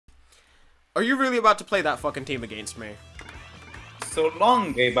Are you really about to play that fucking team against me? So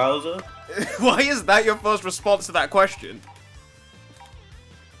long, gay Bowser. Why is that your first response to that question?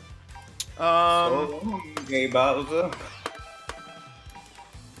 So long, gay Bowser.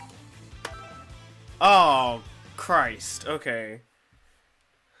 Oh, Christ. Okay.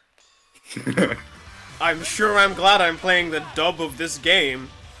 I'm sure I'm glad I'm playing the dub of this game.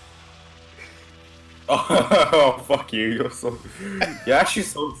 Oh, fuck you. You're actually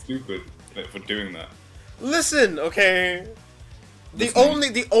so stupid for doing that. Listen, okay. The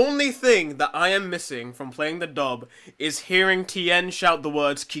only thing that I am missing from playing the dub is hearing Tien shout the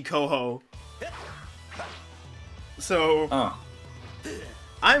words Kikoho. So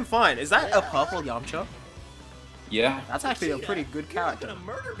I'm fine. Is that a purple Yamcha? Yeah. That's actually a pretty good character. You're gonna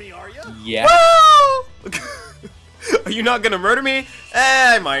murder me, are you? Yeah. Are you not gonna murder me?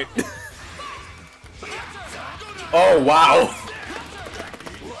 I might. Oh, wow.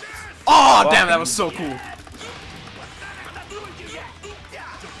 Oh, damn, that was so cool.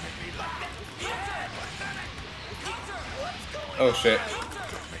 Oh, shit.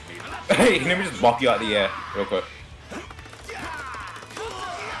 Hey, let me just bop you out of the air real quick.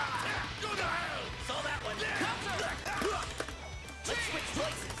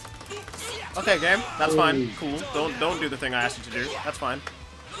 Okay, game. That's fine. Cool. Don't do the thing I asked you to do. That's fine.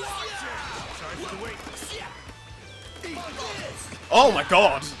 Oh my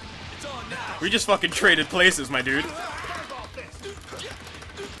god. We just fucking traded places, my dude.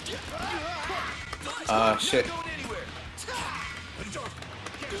 Shit.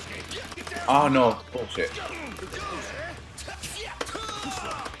 Oh no. Bullshit.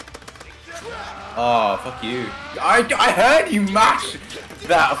 Oh, fuck you. I heard you mash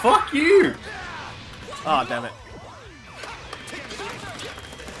that. Fuck you. Oh, damn it.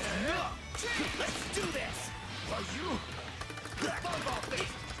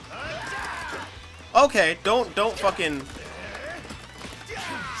 Okay, don't fucking.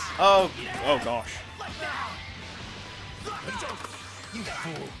 Oh gosh.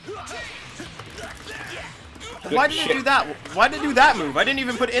 Why did it do that? Why did it do that move? I didn't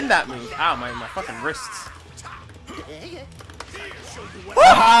even put in that move. Ow, my fucking wrists.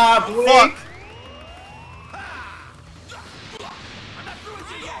 Ah, fuck.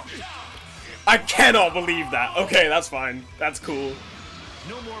 I cannot believe that. Okay, that's fine. That's cool.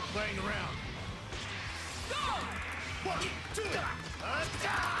 No more playing around.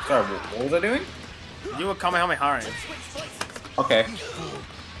 Sorry, what was I doing? You were Kamehameha. Okay.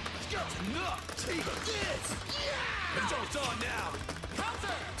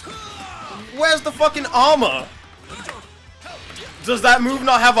 Where's the fucking armor? Does that move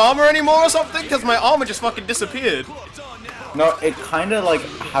not have armor anymore or something? Because my armor just fucking disappeared. No, it kind of like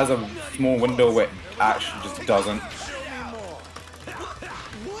has a small window where it actually just doesn't.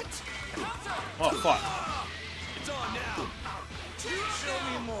 Oh fuck.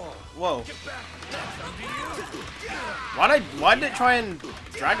 Whoa. Why did it try and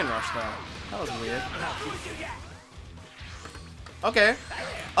Dragon Rush though? That was weird. Okay.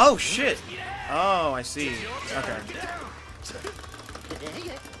 Oh shit. Oh, I see. Okay.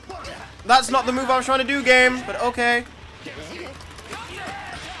 That's not the move I was trying to do, game, but okay.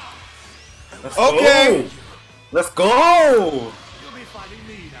 Let's Okay. Go. Let's go. You'll be fighting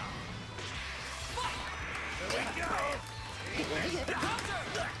me now.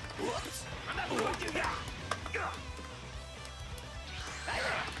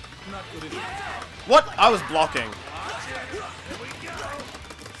 What? I was blocking.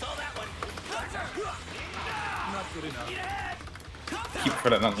 Keep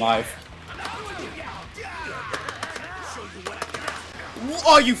Krillin alive.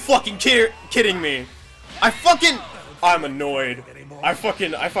 Are you fucking kidding me? I'm annoyed. I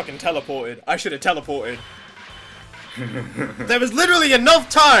fucking teleported. I should have teleported. There was literally enough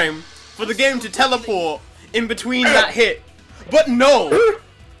time for the game to teleport in between that hit. But no!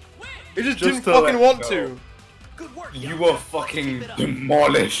 It just didn't fucking want to. You were fucking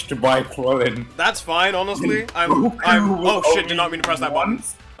demolished by Krillin. That's fine, honestly. Oh shit, did not mean to press that button.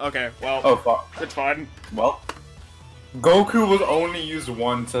 Okay, well. Oh fuck. It's fine. Well. Goku was only used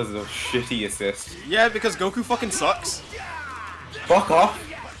once as a shitty assist. Yeah, because Goku fucking sucks. Fuck off.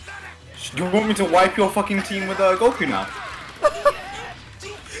 Do you want me to wipe your fucking team with Goku now?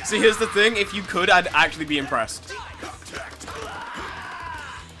 See, here's the thing. If you could, I'd actually be impressed.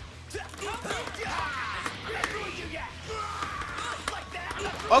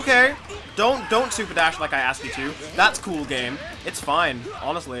 Okay, don't super dash like I asked you to. That's cool, game. It's fine.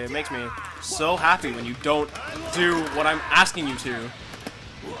 Honestly, it makes me so happy when you don't do what I'm asking you to.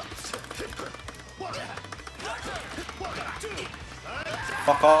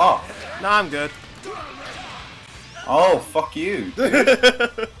 Fuck off. Nah, I'm good. Oh, fuck you. Watch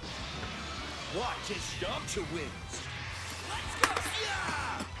his to wins.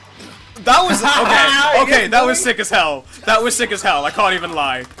 That was okay. Okay, that was sick as hell. That was sick as hell. I can't even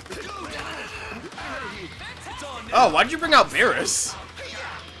lie. Oh, why did you bring out Beerus?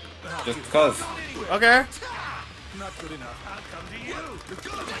 Just because. Okay. Not good enough. I'll come to you.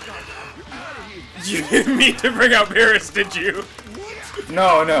 You didn't mean to bring out Beerus, did you?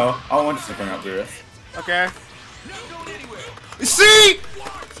 No, no. I wanted to bring up Beerus. Okay. See?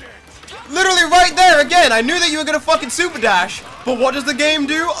 Literally right there again. I knew that you were gonna fucking super dash, but what does the game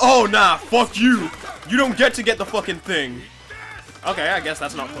do? Oh nah, fuck you. You don't get to get the fucking thing. Okay, I guess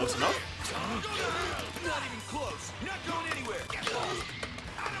that's not close enough.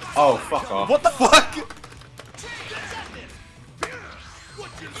 Oh, fuck off. What the fuck?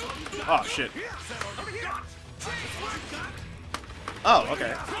 Oh shit. Oh,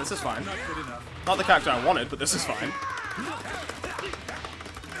 okay. This is fine. Not the character I wanted, but this is fine.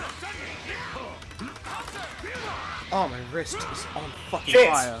 Oh, my wrist is on fucking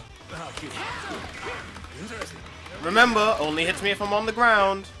fire. Remember, only hits me if I'm on the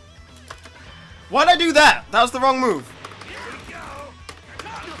ground. Why'd I do that? That was the wrong move.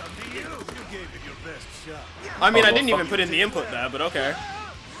 I mean, I didn't even put in the input there, but okay.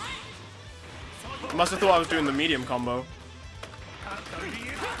 Must have thought I was doing the medium combo.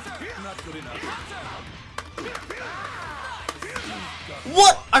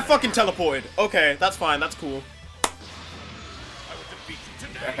 What? I fucking teleported. Okay, that's fine. That's cool.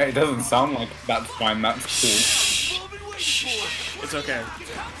 It doesn't sound like that's fine, that's cool. It's okay.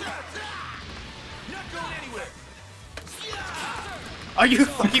 Are you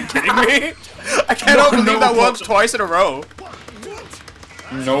fucking kidding me? I cannot believe that works twice in a row.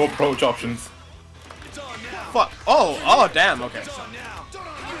 No approach options. Fuck. Oh, oh, damn, okay.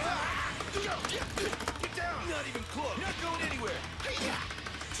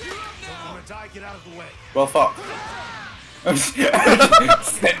 Get out of the way. Well, fuck.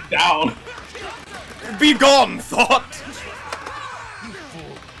 Sit down. Be gone, thought.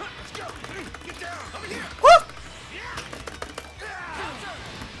 What?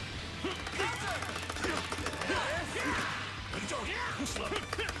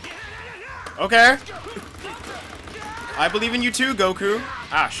 Okay. I believe in you too, Goku.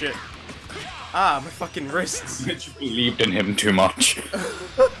 Ah, shit. Ah, my fucking wrists. Mitch believed in him too much.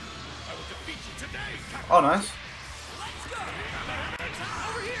 Oh, nice.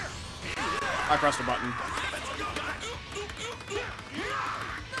 I pressed a button.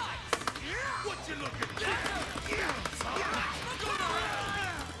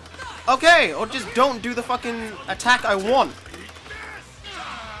 Okay, or just don't do the fucking attack I want.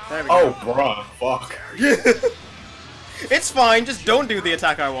 There we go. Oh, bruh, fuck. It's fine, just don't do the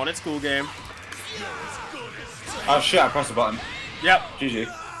attack I want. It's cool game. Oh shit, I pressed the button. Yep. GG.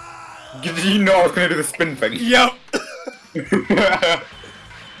 Did you know I was gonna do the spin thing? Yep.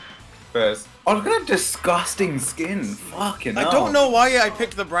 First. Oh, look at that disgusting skin. Fucking hell. I don't know why I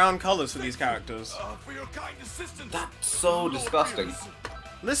picked the brown colors for these characters. That's so disgusting.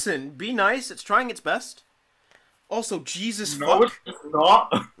 Listen, be nice. It's trying its best. Also, Jesus No, fuck. it's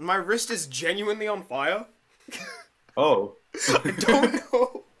not. My wrist is genuinely on fire. Oh. I don't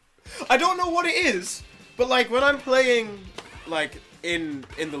know. I don't know what it is, but like when I'm playing, like in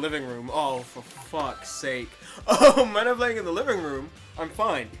the living room. Oh, for fuck's sake. When I'm playing in the living room, I'm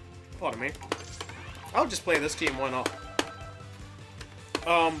fine. Pardon me. I'll just play this team. Why not?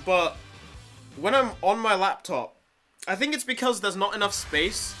 But when I'm on my laptop, I think it's because there's not enough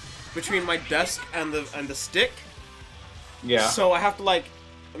space between my desk and the stick. Yeah. So I have to like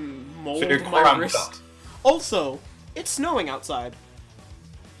mold So you're my cramped wrist. up. Also, it's snowing outside.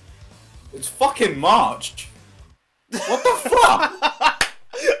 It's fucking March. What the fuck?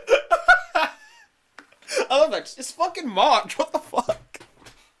 I love that. It's fucking March. What the fuck?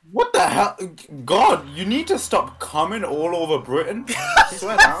 What the hell? God, you need to stop coming all over Britain.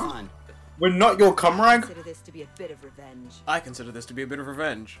 Swear down. We're not your comrade. Consider this to be a bit of revenge. I consider this to be a bit of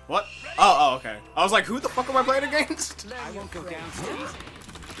revenge. What? Oh, okay. I was like, who the fuck am I playing against? I won't go down so easy.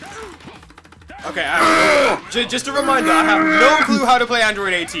 Okay, just a reminder, I have no clue how to play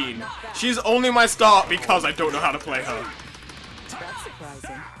Android 18. She's only my start because I don't know how to play her. That's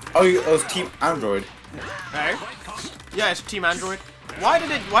surprising. Oh, it was Team Android. Hey? Yeah, it's Team Android. Why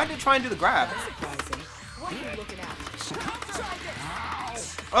did it try and do the grab? Surprising. What are you looking at?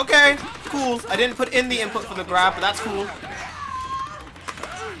 Okay, cool. I didn't put in the input for the grab, but that's cool.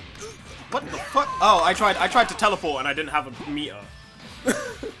 What the fuck? Oh, I tried to teleport and I didn't have a meter.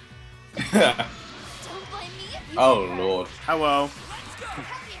 Oh lord. Hello.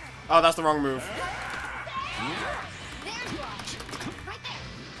 Oh, that's the wrong move.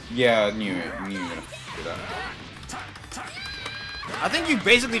 Yeah, I knew it. I knew you were gonna do that. I think you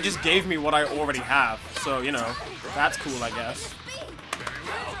basically just gave me what I already have. So, you know, that's cool, I guess.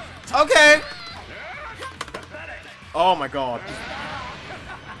 Okay. Oh my god.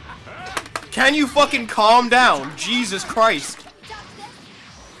 Can you fucking calm down? Jesus Christ.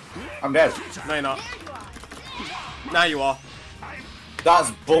 I'm dead. No, you're not. Now you are.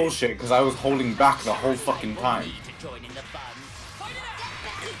 That's bullshit, because I was holding back the whole fucking time.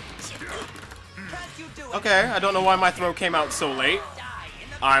 Okay, I don't know why my throw came out so late.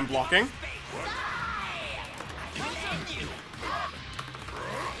 I'm blocking.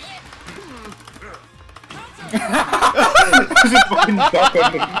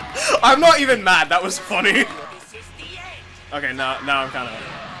 I'm not even mad, that was funny. Okay, now I'm kind of...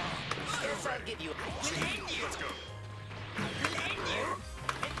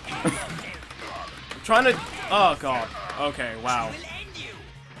 I'm trying to... Oh god. Okay, wow.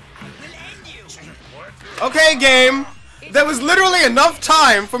 Okay, game. There was literally enough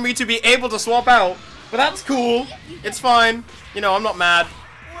time for me to be able to swap out, but that's cool. It's fine. You know, I'm not mad.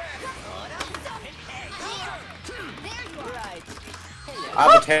 I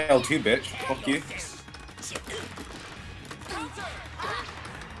have a tail too, bitch. Fuck you.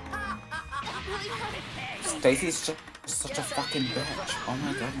 Stacy's just such a fucking bitch. Oh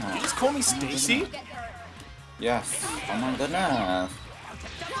my goodness. You just call me Stacy? Yes. Oh my goodness.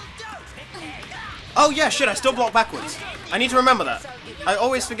 Oh yeah, shit, I still block backwards. I need to remember that. I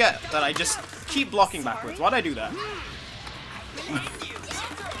always forget that I just keep blocking backwards. Why'd I do that?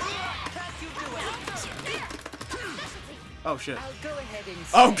 Oh shit.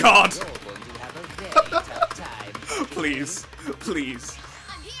 Oh god! Please. Please.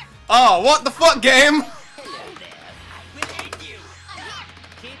 Oh, what the fuck, game?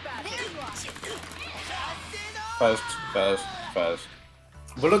 First.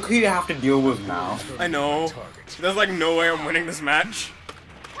 But look who you have to deal with now. I know. There's like no way I'm winning this match.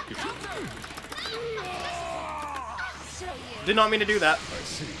 Did not mean to do that. I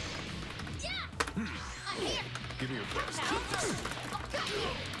see. Give me your best.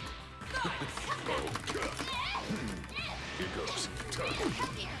 Here goes.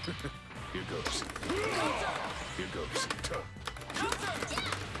 Here goes. Here goes.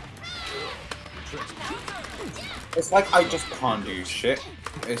 It's like I just can't do shit.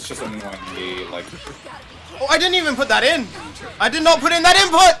 It's just annoyingly like... Oh, I didn't even put that in! I did not put in that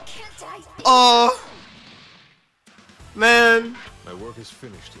input! Oh. Man. My work is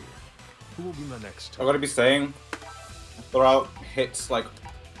finished here. Who will be my next I target? gotta be saying, throughout hits like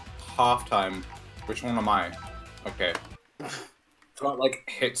halftime, which one am I? Okay. Throughout like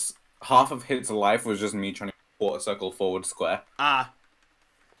hits, half of hits life was just me trying to quarter circle forward square. Ah.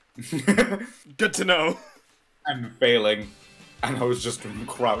 Good to know. And failing. And I was just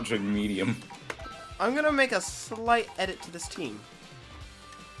crouching medium. I'm gonna make a slight edit to this team.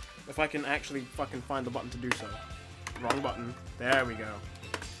 If I can actually fucking find the button to do so. Wrong button. There we go.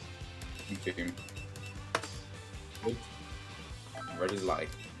 Team. Red is like,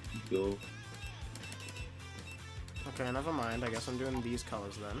 go. Okay, never mind. I guess I'm doing these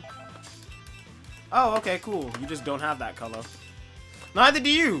colors then. Oh, okay, cool. You just don't have that color. Neither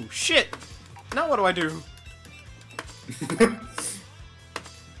do you! Shit! Now what do I do?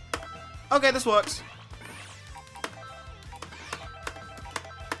 Okay, this works.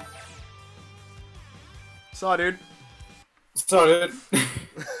 Saw, dude. Started.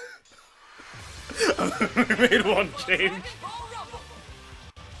 We made one change.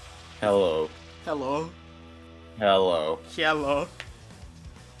 Hello. Hello. Hello. Hello.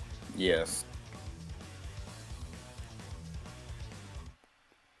 Yes.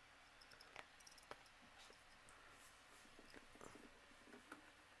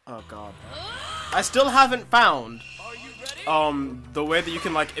 Oh god. I still haven't found the way that you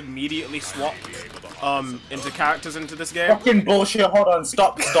can like immediately swap into characters into this game. Fucking bullshit, hold on,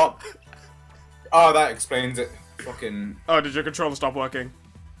 stop. Oh, that explains it. Fucking... Oh, did your controller stop working?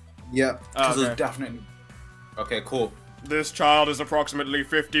 Yep, Oh, because okay. it's definitely... Okay, cool. This child is approximately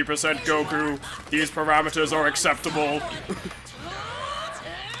 50% Goku. These parameters are acceptable.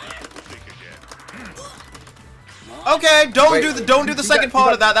 Okay, don't do the second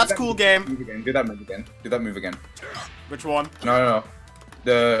part of that. That's cool, game. Do that move again. Do that move again. Which one? No.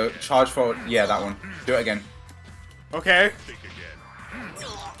 The charge forward. Yeah, that one. Do it again. Okay.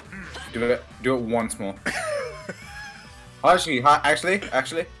 Do it once more. Actually,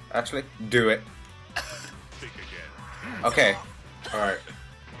 do it. Okay. Alright.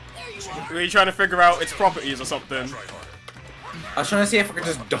 Are you trying to figure out its properties or something? I was trying to see if I could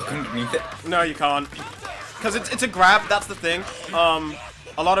just duck underneath it. No, you can't. Because it's a grab, that's the thing.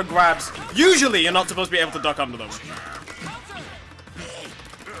 A lot of grabs, usually you're not supposed to be able to duck under them.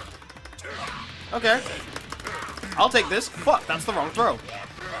 Okay. I'll take this. Fuck, that's the wrong throw.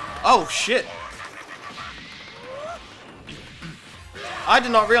 Oh, shit. I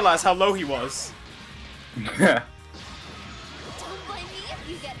did not realize how low he was. Don't blame me if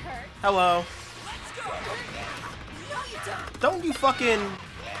you get hurt. Hello. No, you don't. Don't you fucking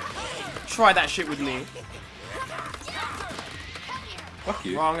try that shit with me. Fuck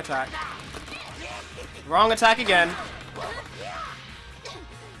you. Wrong attack. Wrong attack again.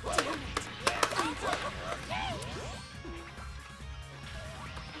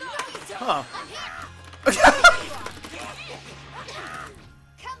 Huh.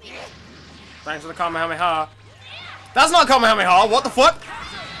 Thanks for the Kamehameha. That's not Kamehameha. What the fuck?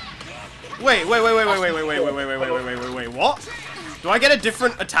 Wait, what? Do I get a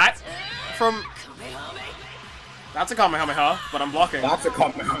different attack from... That's a Kamehameha, but I'm blocking. That's a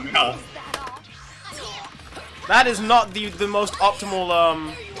Kamehameha. That is not the most optimal,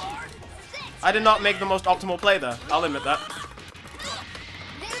 I did not make the most optimal play there. I'll admit that. Are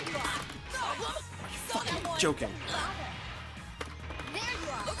you fucking joking?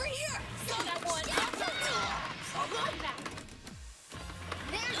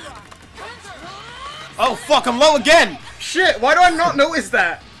 Oh fuck, I'm low again! Shit, why do I not notice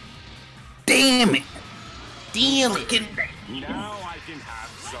that? Damn it! Damn it! Now I can have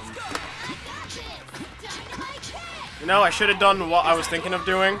some. You know, I should have done what I was thinking of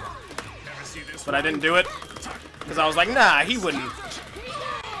doing, but I didn't do it. Because I was like, nah, he wouldn't.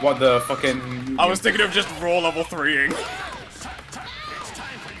 What the fucking... I was thinking of just raw level 3ing.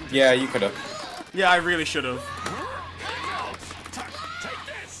 Yeah, you could've. Yeah, I really should have.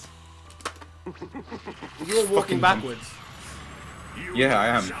 You were walking backwards. Yeah, I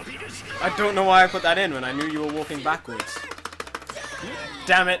am. I don't know why I put that in when I knew you were walking backwards.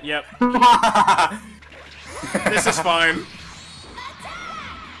 Damn it, yep. This is fine.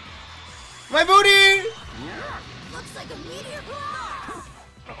 My booty! Looks like a meteor blast.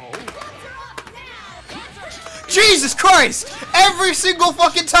 Jesus Christ! Every single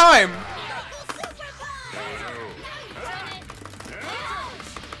fucking time!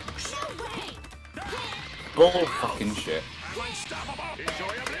 Bull fucking shit.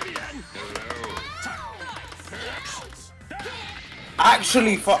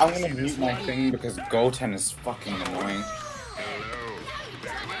 Actually, I'm gonna mute my thing because Goten is fucking annoying.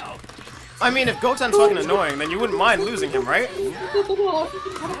 I mean, if Goten's fucking annoying, then you wouldn't mind losing him, right?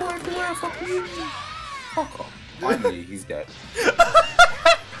 Fuck off. Finally, he's dead.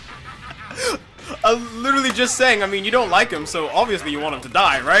 I'm literally just saying, I mean, you don't like him, so obviously you want him to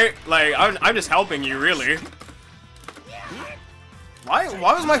die, right? Like, I'm just helping you, really. Why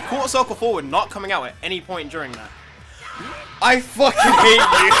was my quarter circle forward not coming out at any point during that? I fucking hate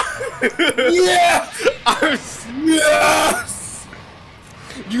you! Yes! Yes!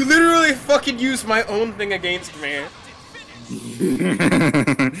 You literally fucking used my own thing against me.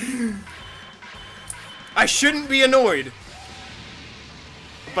 I shouldn't be annoyed.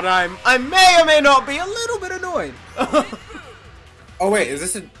 But I may or may not be a little bit annoyed. Oh wait, is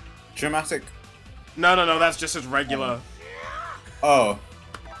this a dramatic? No, that's just as regular. Oh.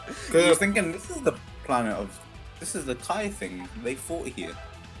 Because I was thinking, this is the planet of... This is the Kai thing. They fought here.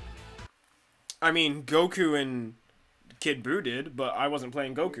 I mean, Goku and Kid Buu did, but I wasn't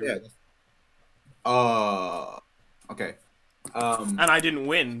playing Goku. Yeah. Okay. And I didn't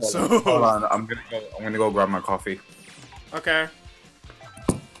win, so... Hold on, I'm gonna go grab my coffee. Okay.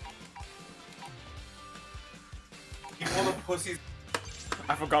 All the pussies.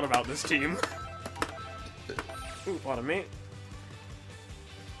 I forgot about this team. Ooh, pardon me.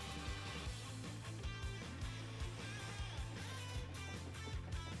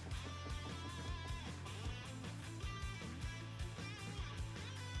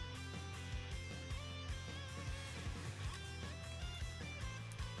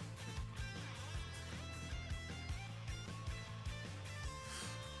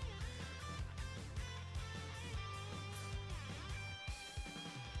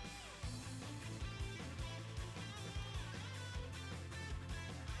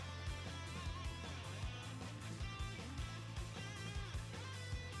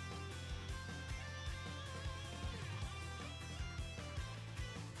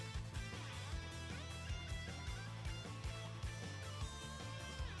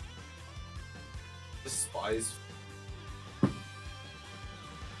 Despise.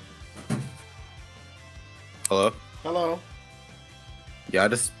 Hello? Hello. Yeah, I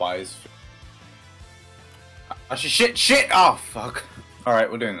despise. Actually, shit! Oh, fuck. Alright,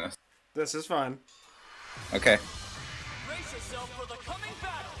 we're doing this. This is fine. Okay. Brace yourself for the coming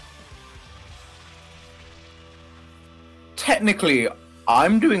battle. Technically,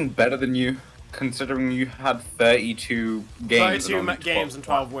 I'm doing better than you, considering you had 32 games. 32 games and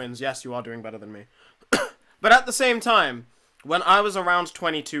 12 wins. Yes, you are doing better than me. But at the same time, when I was around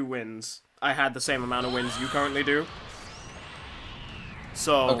 22 wins, I had the same amount of wins you currently do.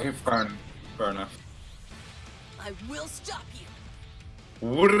 So... Okay, fair enough. I will stop you.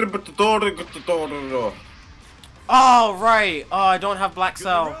 Oh, right! Oh, I don't have Black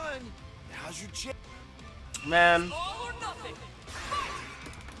Cell. How's your chip? Man. All or nothing.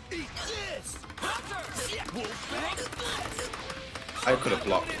 Eat this. I could have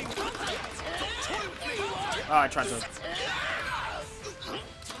blocked. Oh, I tried to...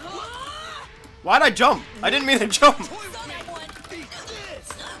 Why'd I jump? I didn't mean to jump!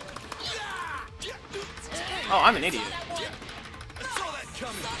 Oh, I'm an idiot.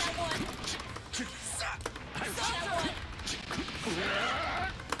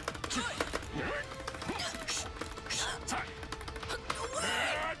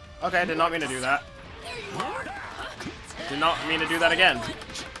 Okay, I did not mean to do that. Did not mean to do that again.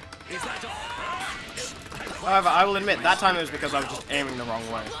 However, I will admit, that time it was because I was just aiming the wrong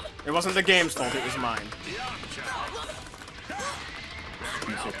way. It wasn't the game's fault, it was mine.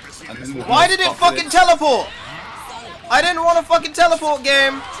 Why did it fucking teleport? I didn't want to fucking teleport,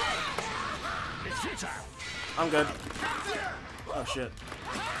 game! I'm good. Oh shit.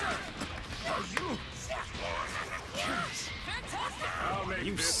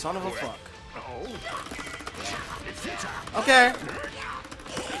 You son of a fuck. Okay.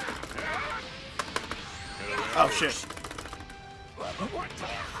 Oh shit.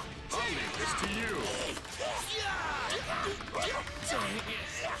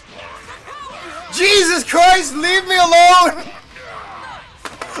 Jesus Christ, leave me alone!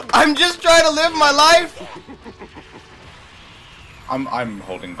 I'm just trying to live my life! I'm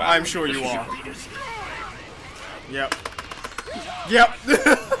holding back. I'm sure you are. Yep. Yep.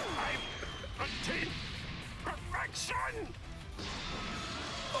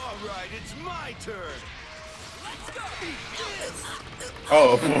 Alright, it's my turn.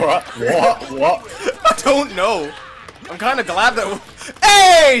 Oh, what? I don't know. I'm kind of glad that...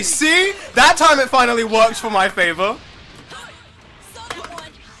 Hey, see? That time it finally works for my favor. Over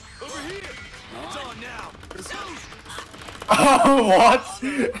here. It's on now. Oh, what?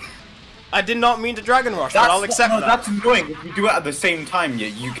 I did not mean to Dragon Rush, but I'll accept that. That's annoying. If you do it at the same time,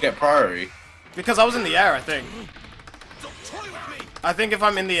 you get priority. Because I was in the air, I think. I think if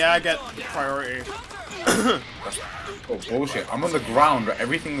I'm in the air, I get priority. Oh, bullshit. I'm on the ground, but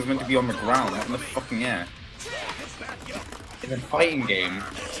everything's meant to be on the ground, not in the fucking air. In a fighting game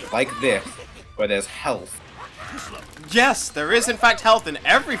like this, where there's health. Yes, there is in fact health in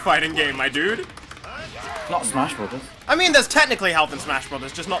every fighting game, my dude. Not Smash Brothers. I mean, there's technically health in Smash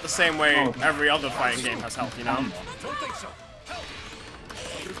Brothers, just not the same way every other fighting game has health, you know?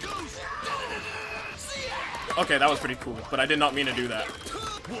 Okay, that was pretty cool, but I did not mean to do that.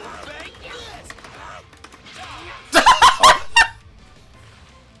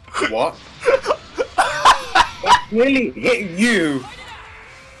 What? That really hit you.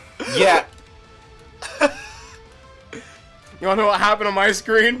 Yeah. You wanna know what happened on my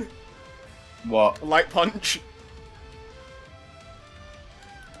screen? What? A light punch.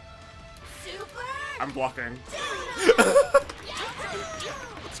 Super. I'm blocking.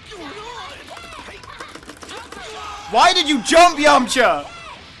 Why did you jump, Yamcha?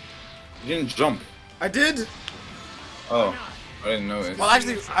 You didn't jump. I did. Oh, I didn't notice. Well,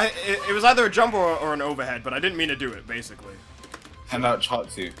 actually, it was either a jump or an overhead, but I didn't mean to do it, basically. Hand out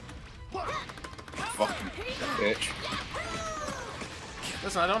Chatsu. Fucking bitch.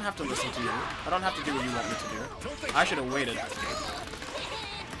 Listen, I don't have to listen to you. I don't have to do what you want me to do. I should have waited.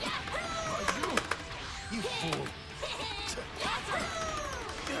 You fool.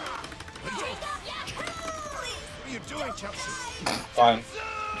 What are you doing, Chelsea? Fine.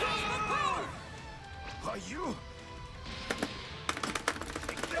 Are you?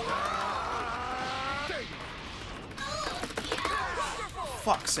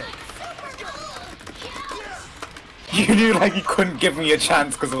 Fuck's sake. You knew like you couldn't give me a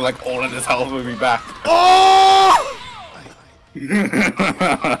chance because of like all of this health would be back. Oh!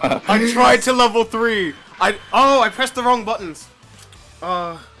 I tried to level 3. I pressed the wrong buttons.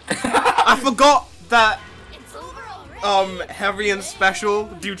 I forgot that It's over already. heavy and special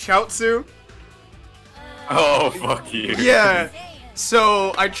do Chaozu. Oh, fuck you. Yeah.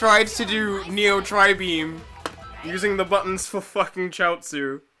 So I tried to do Neo Tri-Beam using the buttons for fucking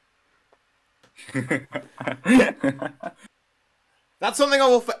Chaozu. That's something I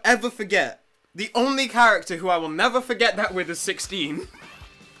will forever forget. The only character who I will never forget that with is 16.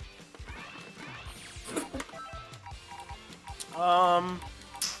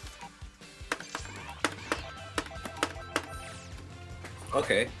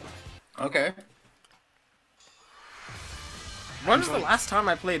 Okay. Okay. When was the last time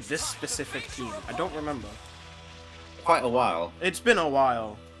I played this specific team? I don't remember. Quite a while. It's been a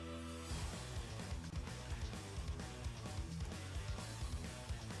while.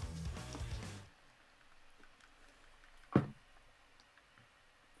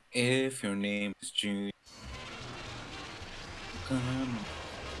 If your name is June.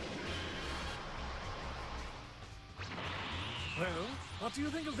 Well, what do you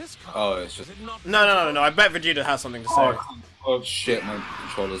think of this car? Oh, it's just. Is it not No. I bet Vegeta has something to say. Oh shit, my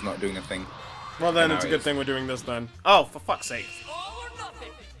controller's not doing a thing. Well then, No, it's a good it's- thing we're doing this then. Oh, for fuck's sake. All or nothing.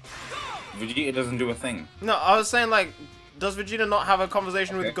 Vegeta doesn't do a thing. No, I was saying like, does Vegeta not have a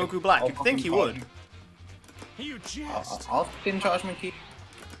conversation with Okay. Goku Black? I'll You'd think he fucking would. you jest? I'll fucking charge my key.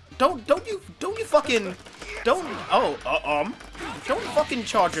 Don't you fucking, don't fucking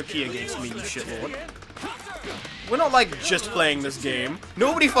charge your key against me, you shitlord. We're not like just playing this game.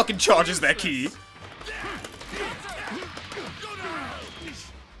 Nobody fucking charges their key.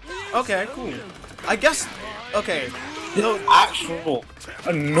 Okay, cool. I guess, okay. No, Actual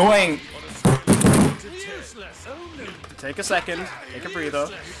annoying. Useless. take a second, take a breather.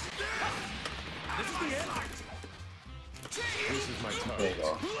 There you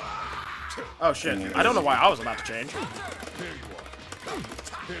go. Oh shit, I don't know why I was about to change.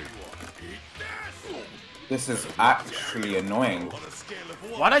 This is actually annoying.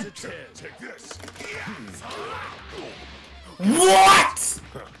 Why'd I... What?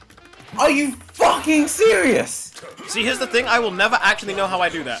 Are you fucking serious? See, here's the thing, I will never actually know how I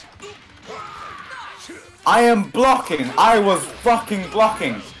do that. I am blocking. I was fucking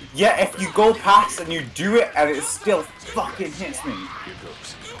blocking. Yet if you go past and you do it and it still fucking hits me.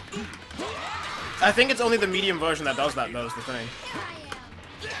 I think it's only the medium version that does that, though, is the thing.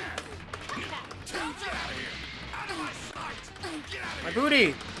 My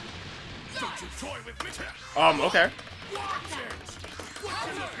booty! Okay.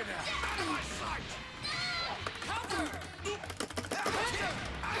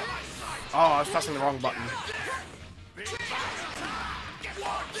 Oh, I was pressing the wrong button.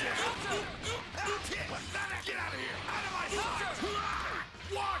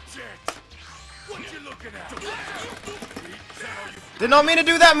 Did not mean to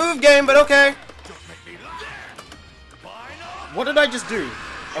do that move, game, but okay. What did I just do?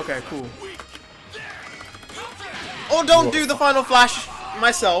 Okay, cool. Oh, don't do the final flash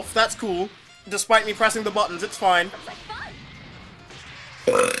myself. That's cool. Despite me pressing the buttons, it's fine.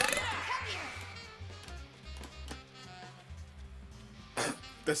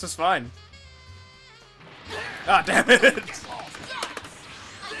 This is fine. Ah, damn it.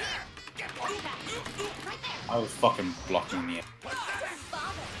 I was fucking blocking me.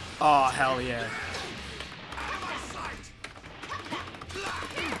 Oh, hell yeah.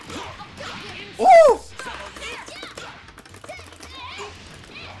 Woo!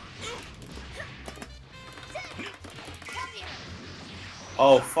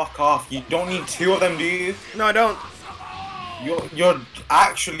 Oh, fuck off. You don't need two of them, do you? No, I don't. You're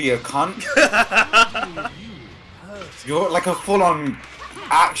actually a cunt. You're like a full-on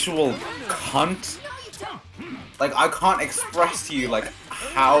actual cunt. Like, I can't express to you, like,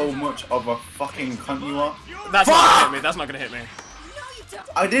 how much of a fucking cunt you are. That's not gonna hit me. That's not gonna hit me.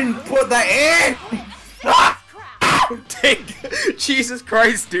 I didn't put that in! Take. Jesus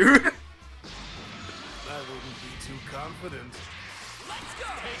Christ, dude. I wouldn't be too confident.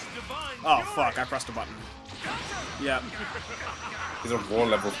 Oh, fuck. I pressed a button. Yeah, He's a raw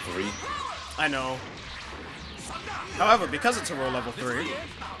level 3. I know. However, because it's a roll level 3...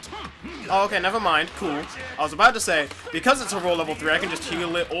 Oh, okay, never mind. Cool. I was about to say, because it's a roll level 3, I can just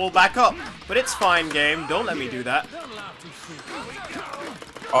heal it all back up. But it's fine, game. Don't let me do that.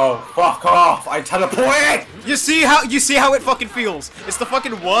 Oh, fuck off! I teleported! You see how it fucking feels? It's the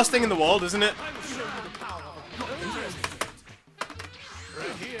fucking worst thing in the world, isn't it?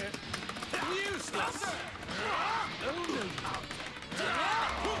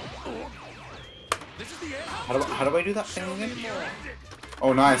 How do I do that thing again?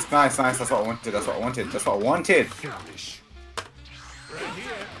 Oh, nice. That's what I wanted. That's what I wanted.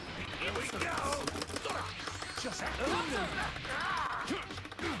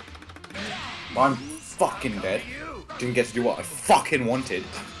 I'm fucking dead. Didn't get to do what I fucking wanted.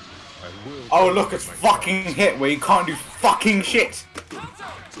 Oh, look, it's fucking hit where you can't do fucking shit.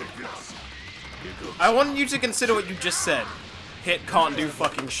 I want you to consider what you just said. Hit can't do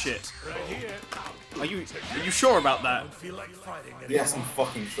fucking shit. Are you sure about that? Yes, I'm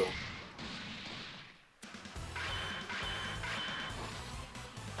fucking sure.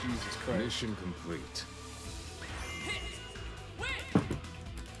 Jesus Christ. Mission complete.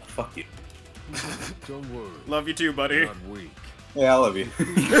 Fuck you. Don't worry. Love you too, buddy. Not weak. Yeah, I love you.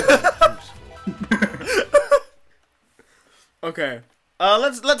 Okay.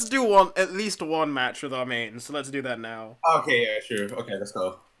 Let's do at least one match with our mains. So let's do that now. Okay, yeah, sure. Okay, let's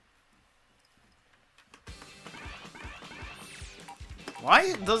go.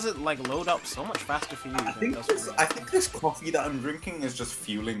 Why does it like load up so much faster for you? I think this coffee that I'm drinking is just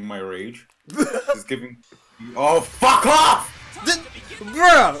fueling my rage. It's giving. Oh, fuck off!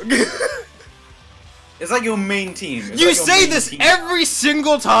 Bruh! It's like your main team. It's You like your say main this team. every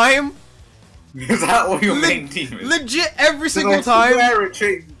single time? Is that what your main team is? Legit every single I time? swear it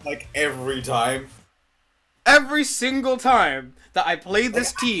changes, like every time. Every single time that I play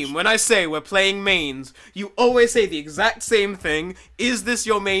this team, when I say we're playing mains, you always say the exact same thing. Is this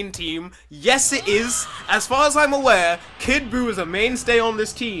your main team? Yes, it is. As far as I'm aware, Kid Buu is a mainstay on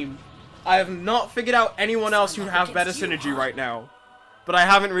this team. I have not figured out anyone else who have better synergy right now. But I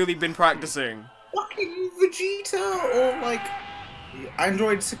haven't really been practicing. Fucking Vegeta or like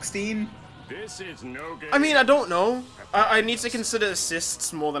Android 16. This is no game. I mean, I don't know. I need to consider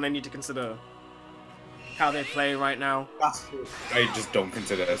assists more than I need to consider how they play right now. I just don't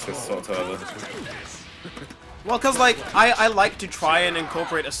consider assists whatsoever. Well, cause like I like to try and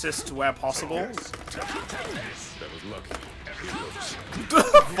incorporate assists where possible. That was lucky.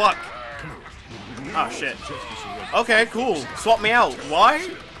 Fuck. Oh shit. Okay, cool. Swap me out. Why?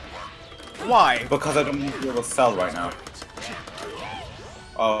 Why? Because I don't need to be able to sell right now.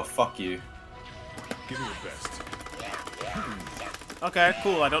 Oh, fuck you. Give me your best. Okay,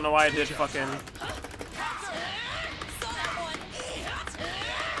 cool. I don't know why I did fucking.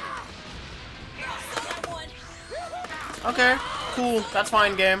 Okay, cool. That's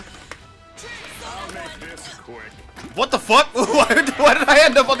fine, game. I'll make this quick. What the fuck? Why did I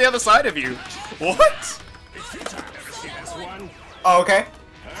end up on the other side of you? What? See this one? Oh, okay.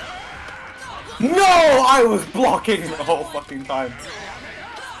 No, I was blocking the whole fucking time.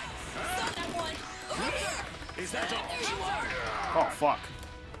 Is that all? Oh fuck.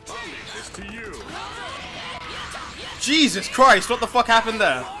 I'll leave this to you. Jesus Christ! What the fuck happened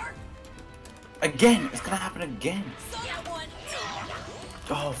there? Again, it's gonna happen again.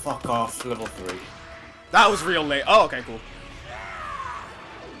 Oh, fuck off, level 3. That was real late. Oh, okay, cool.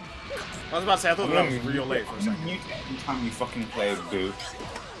 I was about to say I thought that was real late for a second. Mute every time you fucking play Boo.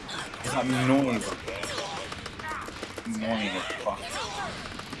 It's like no one's annoying as fuck.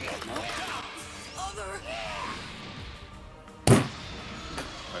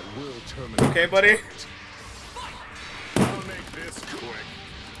 I will terminate. Okay, buddy. I'll make this quick.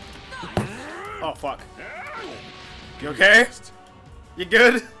 Oh fuck. You okay? You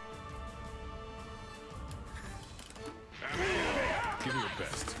good? Give me your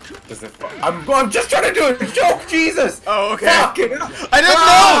best. Does it I'm just trying to do a joke, Jesus! Oh, okay. Fucking I didn't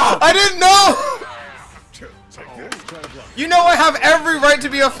know! I didn't know! You know I have every right to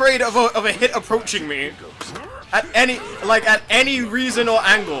be afraid of a hit approaching me. At any reason or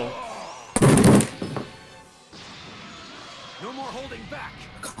angle. No more holding back.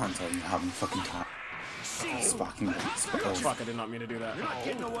 I can't tell you how many fucking times. Sparking Oh, fuck, I did not mean to do that.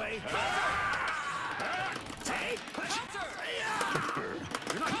 Getting away.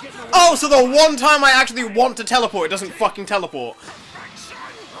 Oh, so the one time I actually want to teleport, it doesn't fucking teleport.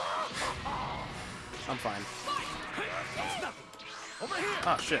 I'm fine. Over here.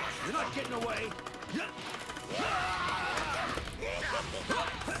 Oh, shit. You're not getting away.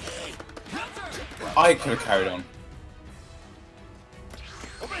 I could have carried on.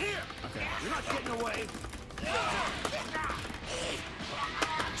 Over here. Okay. You're not getting away.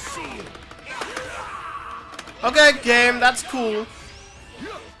 See you. Okay, game, that's cool.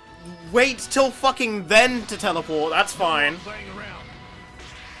 Wait till fucking then to teleport, that's fine. Playing around.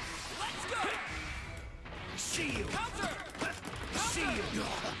 See you. See you.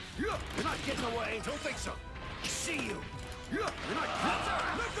 You're not getting away. Don't think so. See you. You're not.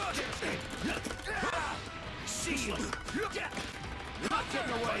 See you. You're not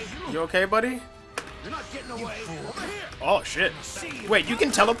getting away. You okay, buddy? You're not getting away. Over here. Oh, shit. See you. Wait, you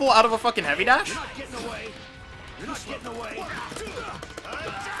can teleport out of a fucking heavy dash? You're not getting away. You're not getting away.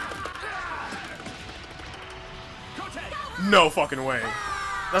 No fucking way.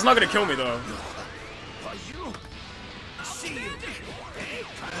 That's not gonna kill me, though. Are you? See you.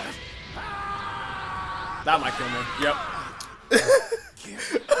 That might kill me. Yep.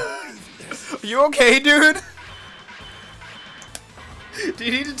 You okay, dude? Do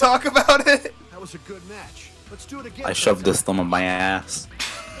you need to talk about it? That was a good match. Let's do it again. I shoved this thumb up my ass.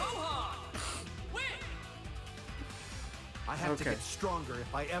 I have to Okay. get stronger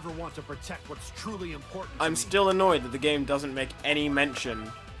if I ever want to protect what's truly important to I'm me. still annoyed that the game doesn't make any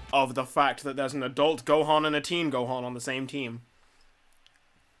mention of the fact that there's an adult Gohan and a teen Gohan on the same team.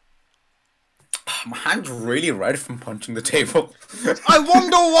 My hand's really red from punching the table. I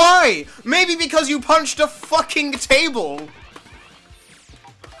wonder why! Maybe because you punched a fucking table!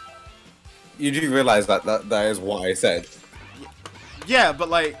 You do realize that that is what I said. Yeah, but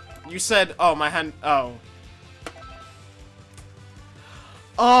like, you said, oh, my hand, oh.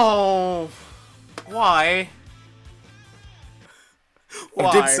 Oh. Why? Why?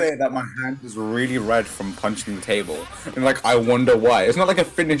 I did say that my hand is really red from punching the table. And like, I wonder why. It's not like I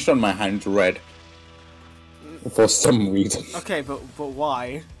finished on my hand red. For some reason. Okay, but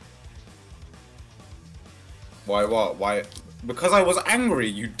why? Why what? Why? Because I was angry,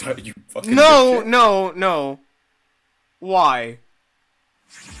 you fucking No, dipshit. no. Why?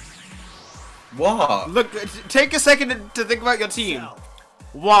 What? Look, take a second to think about your team.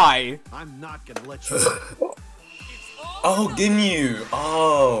 Why? I'm not gonna let you. Oh, Ginyu!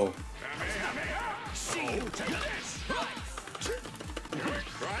 Oh.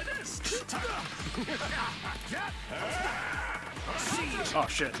 Oh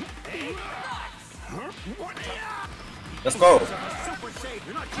shit. Let's go.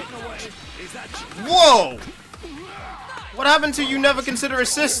 Whoa! What happened to you never consider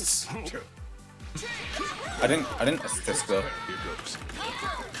assists? I didn't assist though.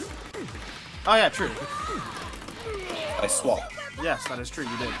 Oh yeah, true. I swapped. Yes, that is true,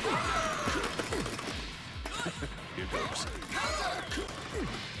 you did.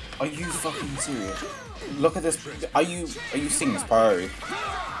 Are you fucking serious? Look at this. Are you seeing this priority?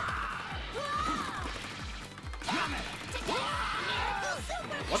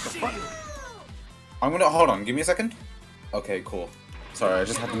 What the fuck? I'm gonna hold on. Give me a second. Okay, cool. Sorry, I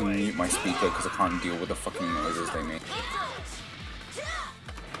just had to mute my speaker because I can't deal with the fucking noises they make.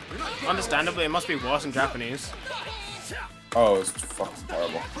 Understandably, it must be worse in Japanese. Oh, it's fucking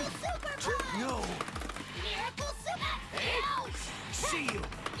terrible. No. See you.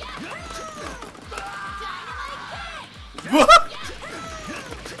 What?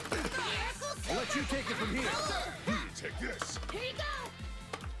 I'll let you take it from here. Take this. Here you go.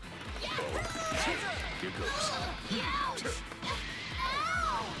 Here goes.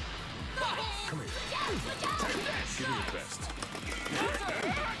 Come here. Give me your best.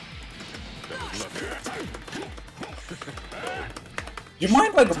 That was lovely. You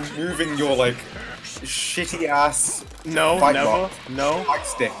mind like moving your like shitty ass No, fight never. box No. fight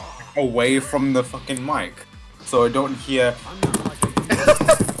stick away from the fucking mic so I don't hear.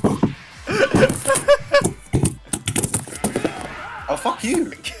 Oh fuck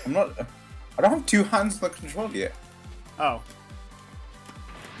you! I'm not. I don't have two hands on the control yet. Oh.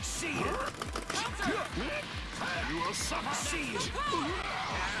 See you. You will suffer. See you.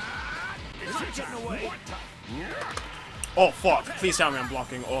 You're not getting away. Oh fuck. Please tell me I'm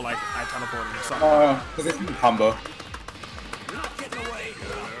blocking or like I teleported or something. Because it's in combo. You're not getting away.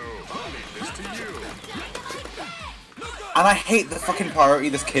 This to you. And I hate the fucking priority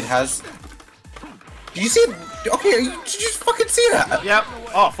this kid has. Did you see? Okay, did you just fucking see that? Yep.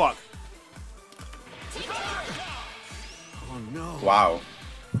 Oh fuck. Oh no. Wow.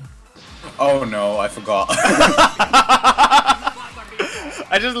 Oh no, I forgot.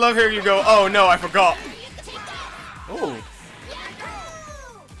 I just love hearing you go, oh no, I forgot. Ooh.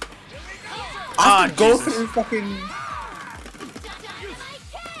 I have to go Jesus. through fucking.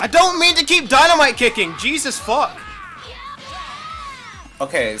 I don't mean to keep dynamite kicking. Jesus fuck.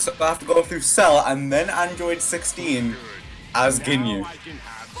 Okay, so I have to go through Cell and then Android 16 as Ginyu.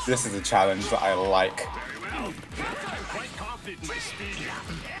 This is a challenge that I like. Quite confident in my speed.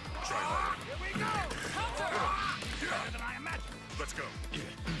 Try harder. Let's go.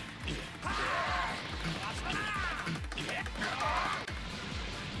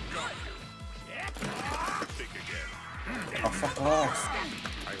 Think again. Oh, fuck off.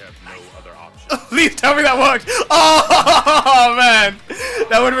 I have no other option. Please tell me that worked. Oh man.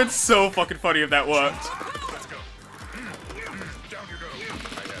 That would have been so fucking funny if that worked. Let's go. Down you go.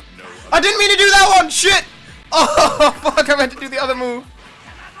 I have no other. I didn't mean to do that one. Shit. Oh fuck, I meant to do the other move.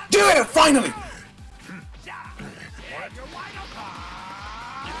 Do it, finally!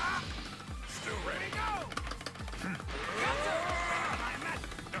 Still ready?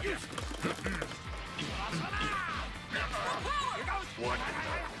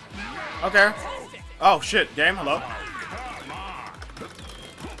 Okay. Oh shit, game, hello.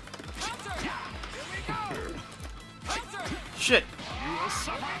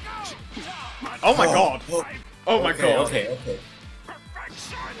 Oh my god. Oh my god. Okay.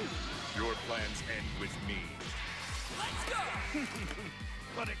 Your plans end with me.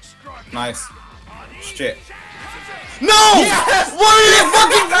 But extraordinary. Nice. Shit. No! Yes! Why did it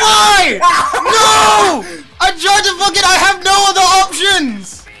fucking fly? No! I tried to fucking. I have no other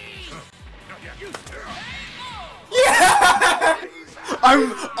options. Yeah!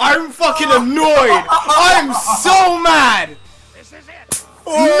 I'm fucking annoyed. I'm so mad. This is it.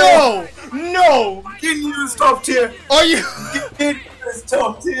 No! No! Ginyu is top tier. Are you? Ginyu is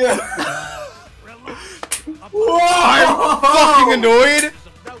top tier. I'm fucking annoyed.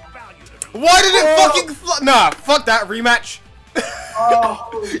 No value to Why did it fucking fly? Nah, fuck that rematch. Oh,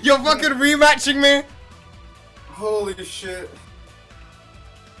 You're fucking rematching me. holy shit.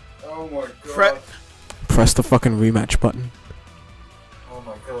 Oh my Pre- god. Press the fucking rematch button. Oh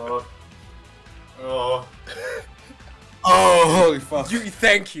my god. Oh. Oh, holy fuck.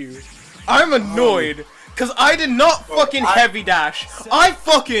 Thank you. I'm annoyed because I did not fucking heavy dash. I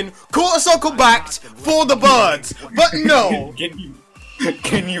fucking quarter-circle backed for the birds, but no.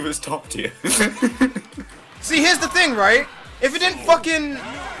 Ginyu was top tier. See, here's the thing, right? If I didn't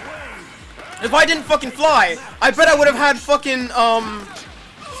fucking fly, I bet I would have had fucking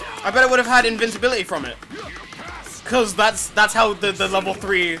I bet I would have had invincibility from it. Cause that's how the level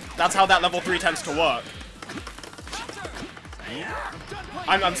 3, that's how that level 3 tends to work.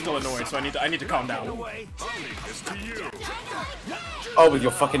 I'm still annoyed, so I need to calm down. Oh, with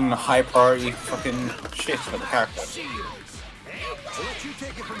your fucking high priority fucking shit for the character. I'll let you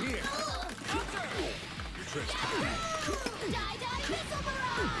take it from here.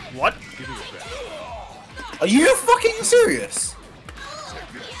 What? Are you fucking serious?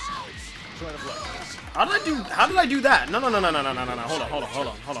 How did I do that? No.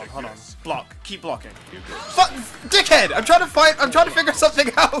 Hold on. Block. Keep blocking. Fuck, dickhead! I'm trying to fight. I'm trying to figure something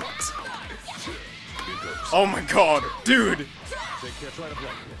out. Oh my god, dude.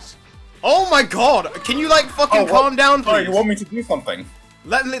 Oh my god. Can you like fucking calm down, Oh, please? you want me to do something?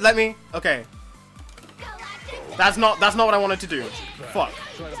 Let me. Okay. That's not what I wanted to do. Fuck.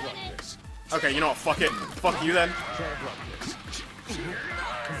 Okay, you know what? Fuck it. Fuck you then.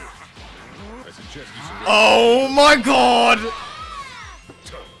 Oh my god!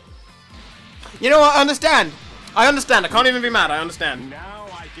 You know what? I understand. I can't even be mad. I understand. Now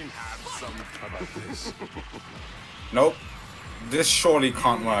I can have some about this. Nope. This surely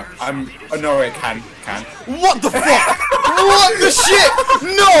can't work. Oh no, it can. What the fuck? What the shit?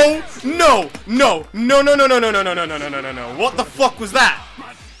 No! What the fuck was that?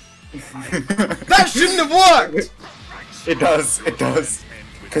 That shouldn't have worked! It does.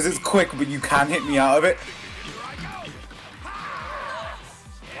 Because it's quick, but you can hit me out of it.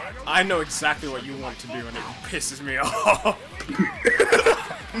 I know exactly what you want to do and it pisses me off.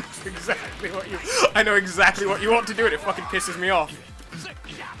 I know exactly what you want to do and it fucking pisses me off.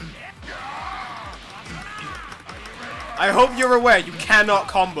 I hope you're aware you cannot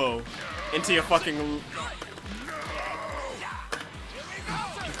combo into your fucking...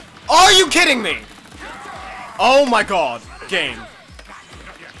 Are you kidding me? Oh my god. Game.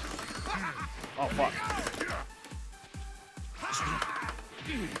 Oh fuck.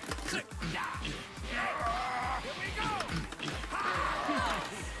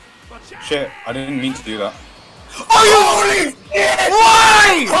 Shit, I didn't mean to do that. Are you? Holy shit!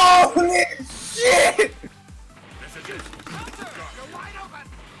 Why? Holy shit!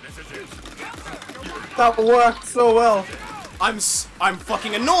 That worked so well. I'm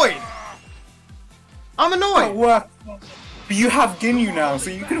fucking annoyed. I'm That annoyed. worked. But you have Ginyu now, so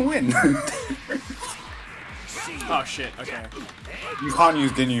you can win. Oh shit. Okay. You can't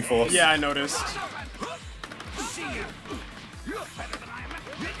use Ginyu Force. Yeah, I noticed.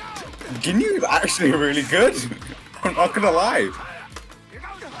 Ginyu is actually really good. I'm not gonna lie.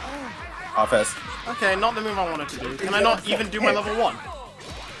 Fez. Okay, not the move I wanted to do. Can I not even do my level 1?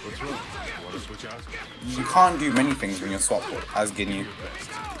 What's wrong? Want to switch out? You can't do many things when you're swapped as Ginyu.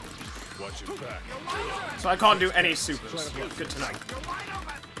 Watch your back. So I can't do any supers. Good to know.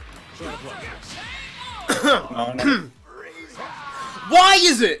 No. Why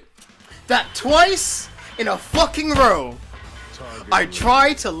is it that twice in a fucking row I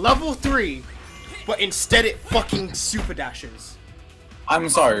try to level 3, but instead it fucking super dashes? I'm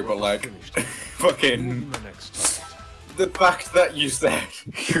sorry, but like, fucking, the fact that you said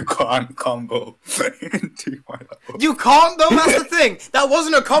you can't combo into my level. You can't though, that's the thing. That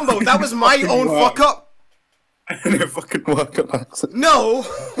wasn't a combo, that was my own fuck up. And it fucking worked on accident. No!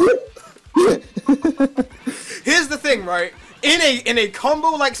 Here's the thing, right? In a combo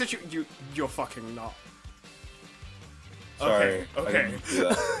like situation, you're fucking not. Sorry. Okay. I didn't do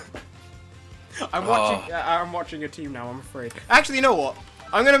that. I'm watching a team now, I'm afraid. Actually, you know what?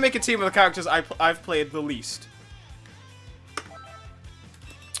 I'm gonna make a team of the characters I've played the least.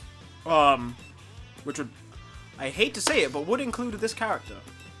 Which would, I hate to say it, but would include this character.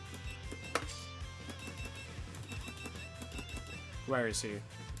 Where is he?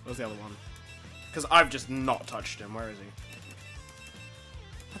 Where's the other one? Because I've just not touched him. Where is he?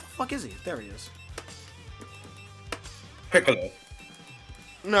 Where the fuck is he? There he is. Piccolo.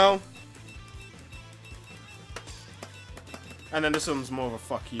 No. And then this one's more of a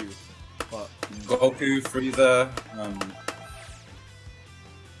fuck you. But Goku, Frieza,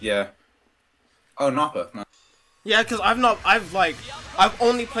 yeah. Oh, Nappa. No. yeah, because I've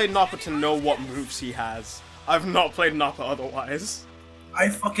only played Nappa to know what moves he has. I've not played Nappa otherwise. I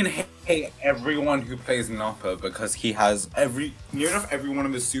fucking hate everyone who plays Nappa because he has near enough every one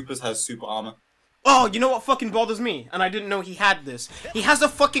of his supers has super armor. Oh, you know what fucking bothers me? And I didn't know he had this. He has a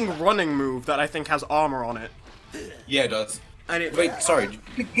fucking running move that I think has armor on it. Yeah, it does. And it. Wait, sorry, did you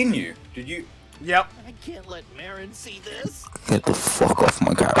pick Ginyu? Did you? Yep. I can't let Marin see this. Get the fuck off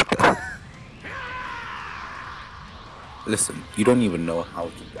my character. Listen, you don't even know how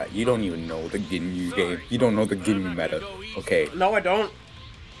to. You don't even know the Ginyu game. You don't know the Ginyu meta. Okay. No, I don't.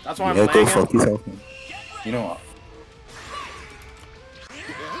 That's why Yeah, I'm go playing fuck it. yourself. Man. You know what?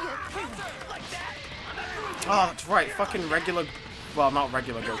 Oh, that's right. Fucking regular. Well, not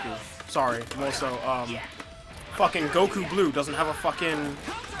regular Goku. Sorry. More so, fucking Goku Blue doesn't have a fucking,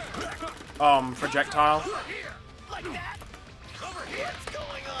 projectile.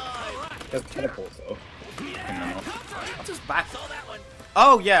 That's teleport though. What's his back?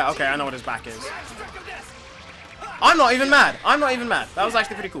 Oh, yeah. Okay, I know what his back is. I'm not even mad. I'm not even mad. That was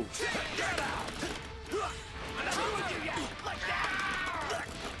actually pretty cool.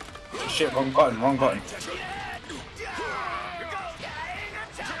 Shit, wrong button, wrong button.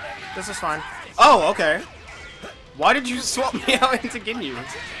 This is fine. Oh, okay. Why did you swap me out into Ginyu?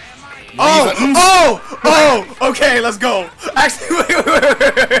 Oh! Okay, let's go. Actually,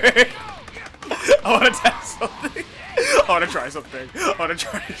 wait. I want to test something. I want to try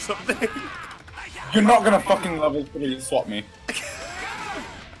something. You're not gonna fucking level 3 swap me.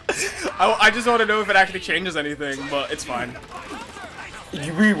 I just want to know if it actually changes anything, but it's fine.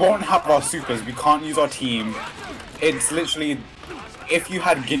 We won't have our supers. We can't use our team. It's literally if you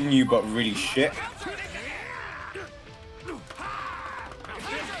had Ginyu but really shit.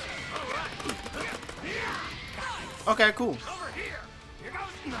 Okay, cool.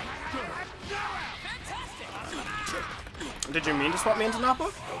 Did you mean to swap me into Nappa?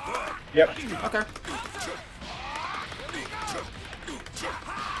 Yep. Okay.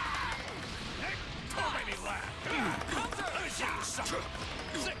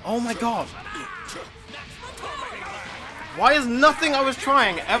 Oh my god. Why is nothing I was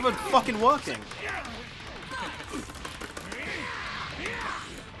trying ever fucking working?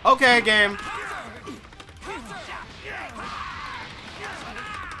 Okay, game.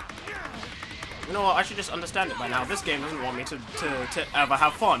 You know what? I should just understand it by now. This game doesn't want me to ever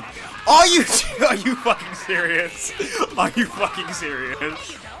have fun. Are you fucking serious? Are you fucking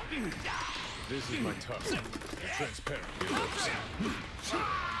serious? This is my tusk. Transparent.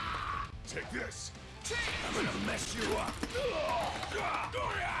 Take this. I'm gonna mess you up.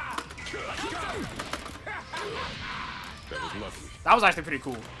 That was lucky. That was actually pretty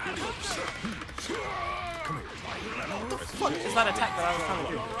cool. Come here. What the fuck is that attack that I was trying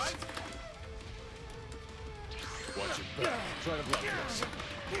to do? Watch it back. Try to block this.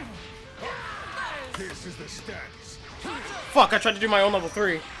 This is the stats. Fuck, I tried to do my own level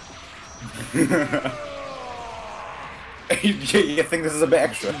 3. You think this is a bit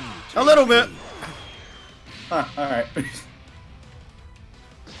extra? A little bit. Huh, alright. Make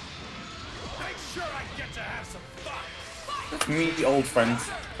sure I get to have some fun. Meet old friends.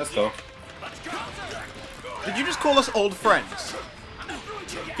 Let's go. Did you just call us old friends?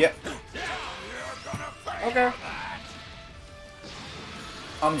 Yep. Okay.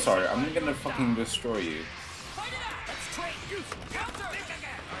 I'm sorry, I'm gonna fucking destroy you.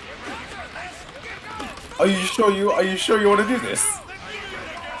 Are you sure you want to do this?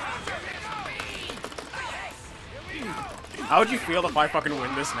 How would you feel if I fucking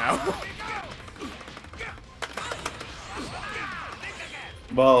win this now?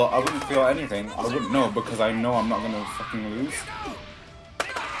 Well, I wouldn't feel anything. I wouldn't know because I know I'm not gonna fucking lose.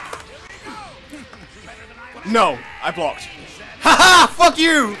 No, I blocked. Haha! Fuck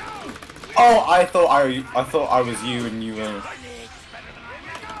you! Oh, I thought I was you and you were.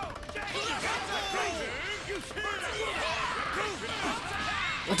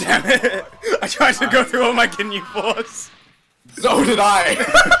 Damn it! I tried to go through all my Ginyu force. So did I!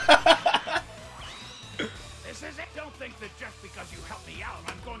 This is it. Don't think that just because you help me out,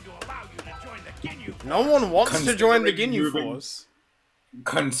 I'm going to allow you to join the Ginyu. No one wants to join the Considering Ginyu moving- Force.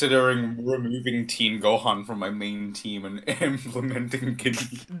 Considering removing Team Gohan from my main team and implementing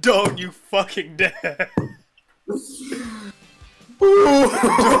Ginyu. Don't you fucking dare.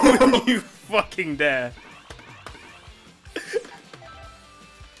 Don't you fucking dare.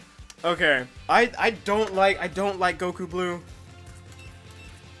 Okay, I don't like Goku Blue.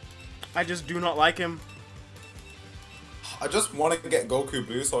 I just do not like him. I just want to get Goku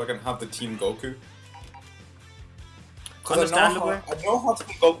Blue so I can have the Team Goku. Understandably. I know how to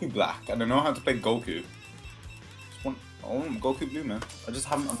play Goku Black, and I know how to play Goku. I want Goku Blue, man. I just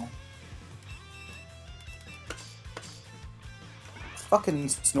haven't. It's fucking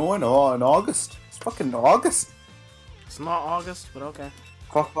snowing in August. It's fucking August. It's not August, but okay.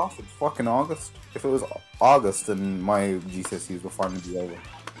 Fuck off, it's fucking August. If it was August, then my GCSEs will finally be over.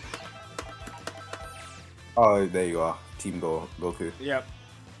 Oh, there you are. Team Goku. Yep.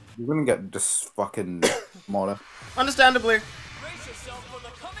 You're gonna get this fucking modder. Understandably. Brace yourself for the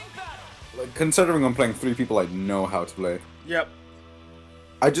coming battle. Like, considering I'm playing 3 people I know how to play. Yep.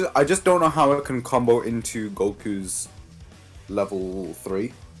 I just don't know how it can combo into Goku's level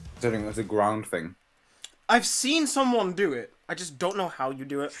 3. Considering it's a ground thing. I've seen someone do it. I just don't know how you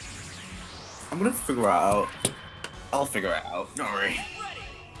do it. I'm gonna figure it out. I'll figure it out. Don't worry.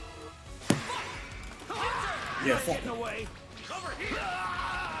 Yeah, fuck. Getting away. Over here.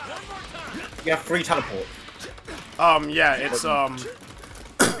 One more time. You have free teleport. Yeah, it's,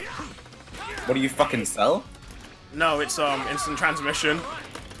 What do you fucking sell? no, it's, instant transmission.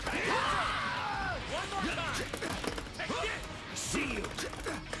 See you.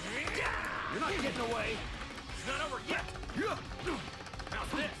 You're not getting away. It's not over yet. Now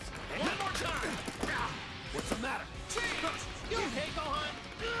this. One more time. What's the matter? You okay, Gohan?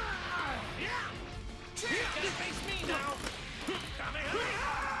 Can't face me now.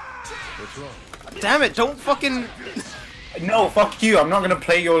 What's wrong? Damn it, don't fucking... No, fuck you. I'm not gonna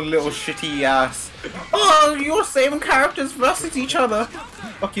play your little shitty ass. Oh, you're saving characters versus each other.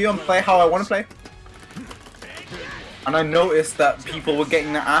 Fuck you. I'm gonna play how I want to play. And I noticed that people were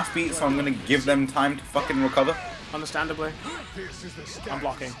getting their ass beat, so I'm gonna give them time to fucking recover. Understandably. I'm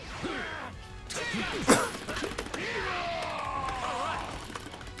blocking.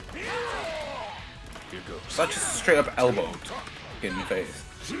 Such a straight up elbow in the face.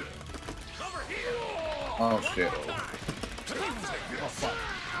 Oh shit.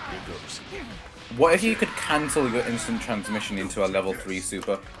 What if you could cancel your instant transmission into a level 3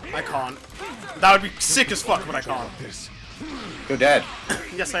 super? I can't. That would be sick as fuck, but I can't. You're dead.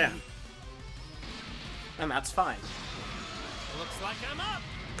 Yes, I am. And that's fine. Looks like I'm up.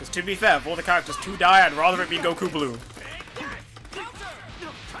 Because to be fair, of all the characters to die, I'd rather it be Goku Blue.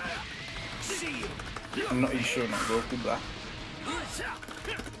 I'm not sure not Goku Black.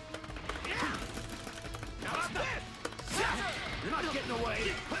 You're not getting away.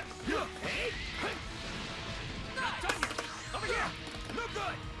 Over here. No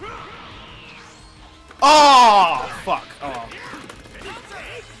good. Oh, fuck. Oh.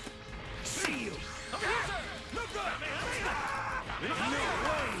 See you. No good. No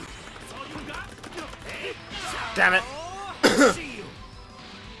way. That's all you got? Damn it. See you.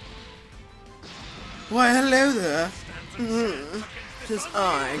 Why, hello there. Tis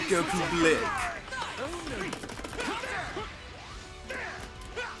I, Goku Blick.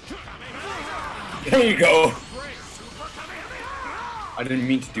 There you go. I didn't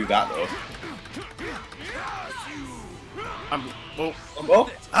mean to do that though. Oh.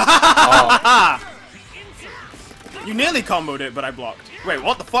 You nearly comboed it, but I blocked. Wait,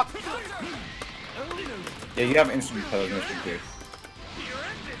 what the fuck? Yeah, you have instant transmission too.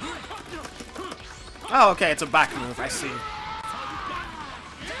 Oh, okay, it's a back move, I see.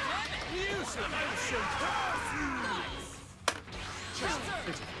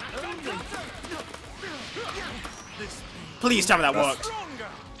 Please tell me that worked.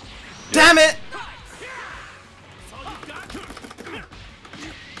 Damn it!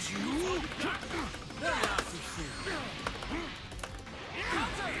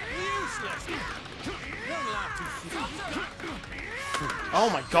 Oh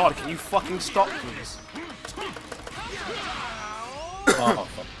my god, can you fucking stop, please? Oh,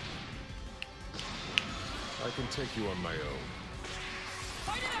 fuck. I can take you on my own.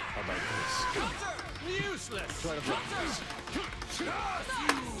 How about this? Useless. Try to block this.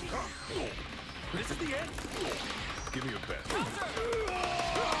 This is the end. Give me your best.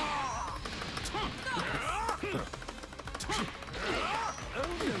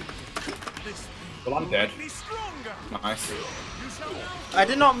 Well, I'm dead. Be stronger. My Nice. I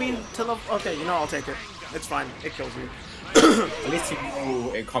did not mean to love. Okay, you know, I'll take it. It's fine. It kills you. At least you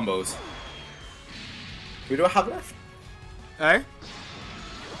know it combos. We don't have left. Hey?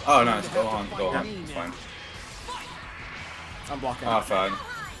 Oh, nice. Go on. Go on. It's fine. I'm blocking. Ah, fine.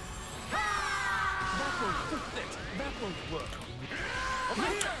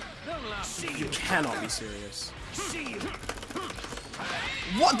 You cannot be serious.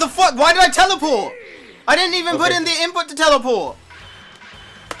 What the fuck? Why did I teleport? I didn't even put in the input to teleport.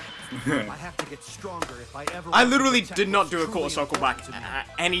 I have to get stronger if I ever. I literally did not do a quarter circle back at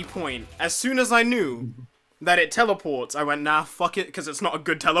any point. As soon as I knew that it teleports, I went, nah, fuck it, because it's not a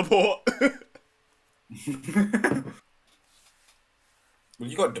good teleport. Well,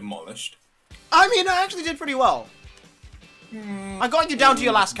 you got demolished. I mean, I actually did pretty well. I got you down to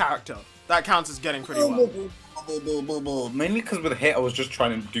your last character. That counts as getting pretty well. Mainly because with Hit, I was just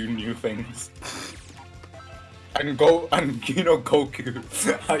trying to do new things. And you know Goku,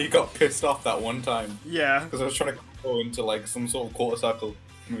 how you got pissed off that one time. Yeah. Because I was trying to go into like some sort of quarter circle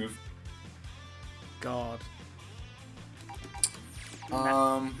move. God.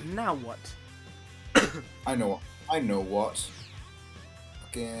 Now what? I know what.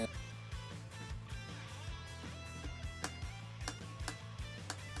 Again.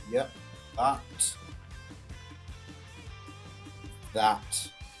 Yep. That.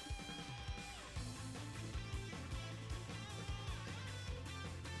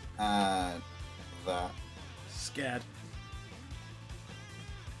 And that. Scared.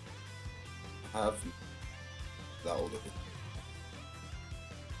 Have that all.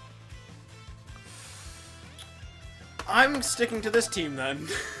 I'm sticking to this team then.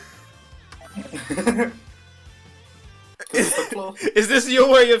 Is this your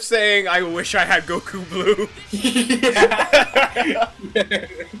way of saying I wish I had Goku Blue? Yeah.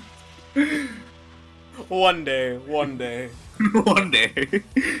 One day. One day.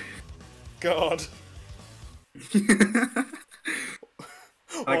 God.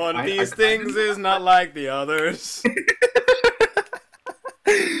 Like, One of these things is not like the others.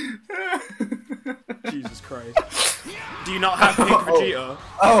 Jesus Christ. Do you not have Pink Vegeta?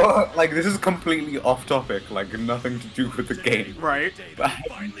 Oh, like this is completely off topic, like nothing to do with the game. Right. But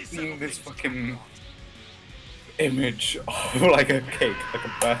have you seen this fucking image of like a cake, like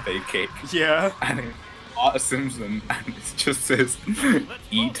a birthday cake? Yeah. And it's Art Simpson, and it just says,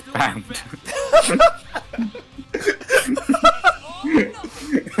 "Eat band."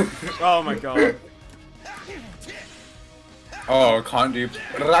 Oh my god. Oh, can't do.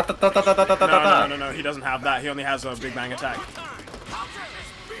 No, he doesn't have that. He only has a Big Bang Attack.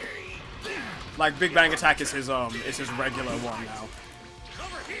 Like, Big Bang Attack is his regular one now.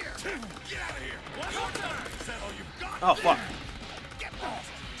 Oh, fuck.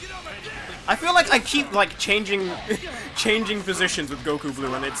 I feel like I keep, like, changing positions with Goku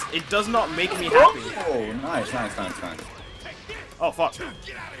Blue, and it does not make me happy. Oh, nice. Oh, fuck.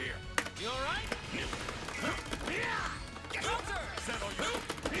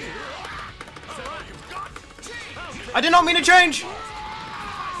 I did not mean to change!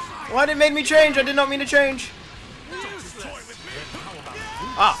 Why did it make me change? I did not mean to change.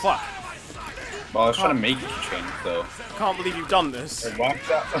 Ah, fuck. Well, I was trying to make you change, though. I can't believe you've done this. Why is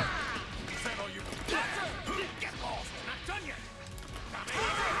that?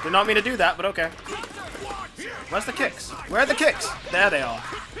 Did not mean to do that, but okay. Where's the kicks? Where are the kicks? There they are.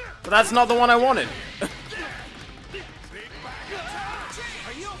 But that's not the one I wanted. Are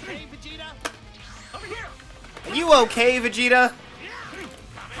you okay, Vegeta? Over here! Are you okay, Vegeta?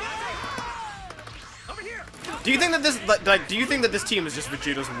 Over here! Do you think that this team is just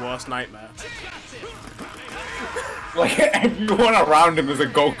Vegeta's worst nightmare? Like everyone around him is a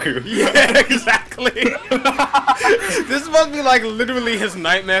Goku. Yeah, exactly. This must be like literally his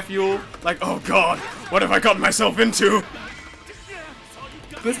nightmare fuel. Like, oh god, what have I gotten myself into?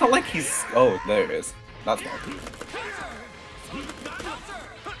 But it's not like he's. Oh, there it is. That's not.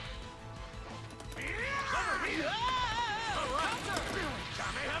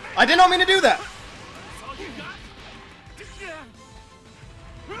 I did not mean to do that.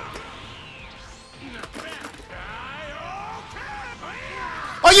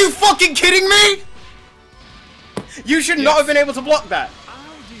 Are you fucking kidding me? You should not have been able to block that.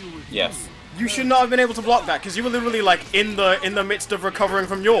 Yes. You should not have been able to block that because you were literally like in the midst of recovering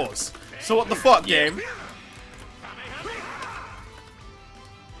from yours. So what the fuck, game?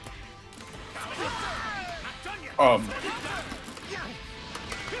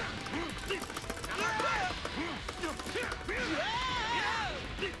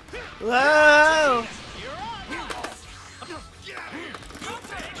 Whoa!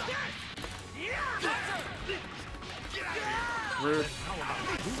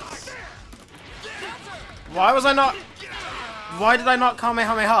 Why was I not... Why did I not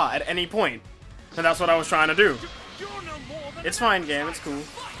Kamehameha at any point? And that's what I was trying to do. It's fine, game. It's cool.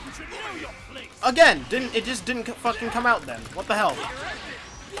 Again, it just didn't fucking come out then. What the hell?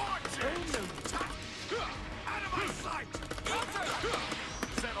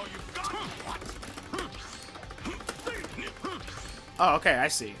 Oh, okay, I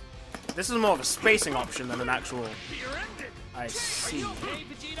see. This is more of a spacing option than an actual... I see.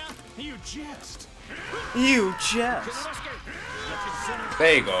 You jest. You jest.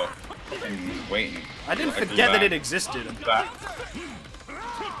 There you go. I'm waiting. I didn't forget that it existed. Back.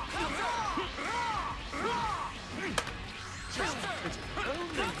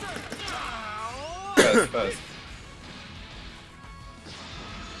 First.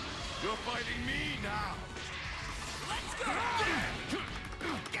 You're fighting me now. Let's go.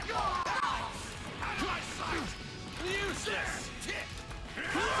 Out of my sight. Use this.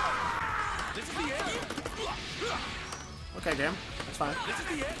 This is the end. Okay, game. That's fine. This is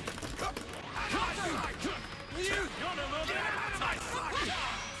the end.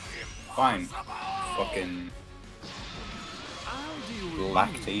 Fine. Fucking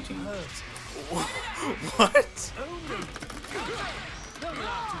lactating. What?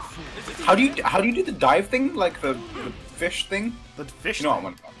 How do you do the dive thing? Like the fish thing? The fish. You know what I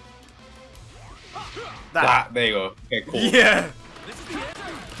want? That. There you go. Okay, cool. Yeah.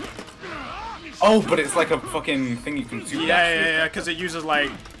 Oh, but it's like a fucking thing you can do. Yeah, because it uses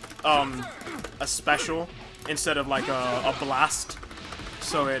like, a special instead of like a blast.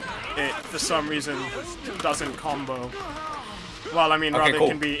 So it for some reason doesn't combo. Well, I mean, Okay, rather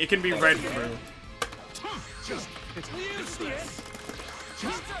cool. it can be read through.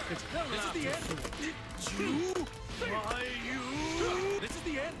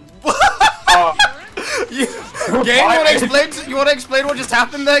 Game, you wanna explain what just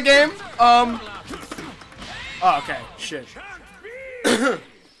happened there, game? Oh, okay, shit.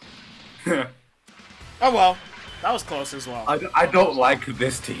 Oh well, that was close as well. I don't like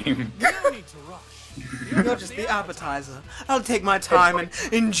this team. You're just the appetizer. I'll take my time and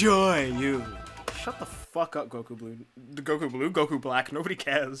enjoy you. Shut the fuck up, Goku Blue. Goku Black. Nobody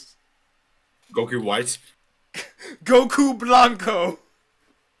cares. Goku White. Goku Blanco.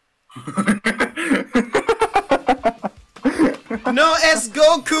 No, es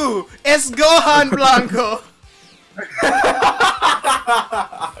Goku. Es Gohan Blanco.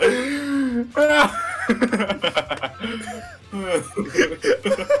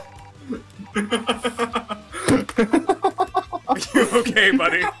 Are you okay,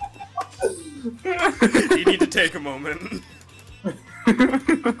 buddy? You need to take a moment.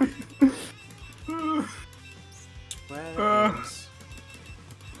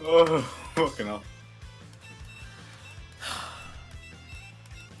 Oh, fucking hell.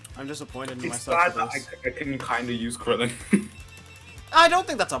 I'm disappointed in It's myself bad for that this. I can kind of use Krillin. I don't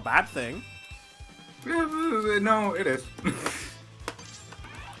think that's a bad thing. No, it is.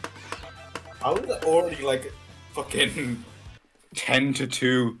 I was already like fucking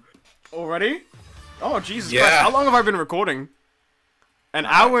 10-2. Already? Oh, Jesus Yeah. Christ. How long have I been recording? An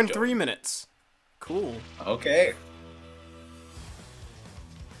hour and 3 minutes. Cool. Okay.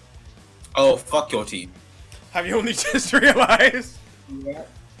 Oh, fuck your team. Have you only just realized? Yeah.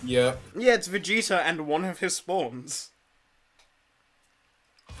 Yeah. Yeah, it's Vegeta and one of his spawns.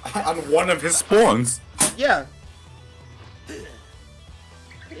 And one of his spawns. Yeah.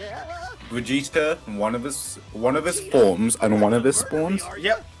 Vegeta, one of his forms, and one of his spawns.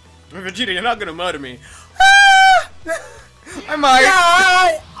 Yep. Vegeta, you're not gonna murder me. Ah! I might.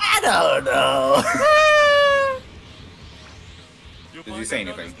 I don't know. Did you say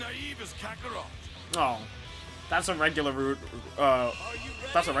anything? Oh, that's a regular route.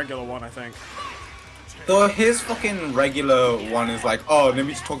 That's a regular one, I think. So his fucking regular one is like, oh, let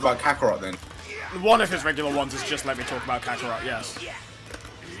me just talk about Kakarot then. One of his regular ones is just let me talk about Kakarot. Yes.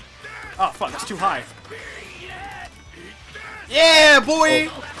 Oh fuck, that's too high. Yeah, boy.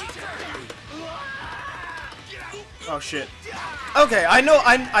 Oh shit. Okay, I know.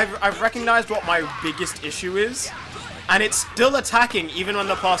 I've recognized what my biggest issue is, and it's still attacking even when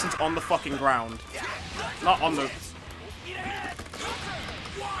the person's on the fucking ground. Not on the.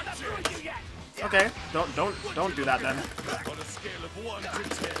 Okay, don't do that then.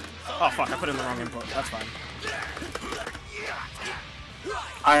 Oh fuck, I put in the wrong input. That's fine.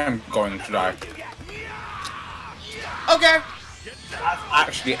 I am going to die. Okay. That's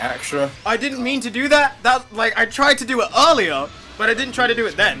actually extra. I didn't mean to do that. Like I tried to do it earlier, but I didn't try to do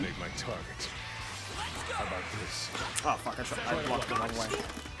it then. Make my target. How about this? Oh fuck, I blocked the wrong way.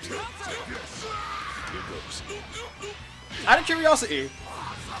 Here goes. Out of curiosity,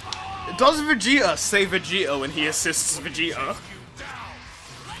 Does Vegeta say Vegeta when he assists Vegeta?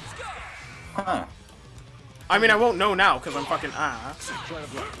 Huh. I mean, I won't know now because I'm fucking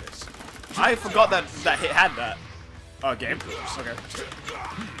I forgot that hit had that. Oh, game. Okay.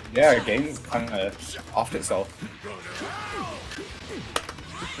 Yeah, the game's kind of off itself.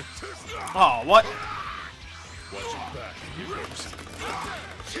 Oh, what?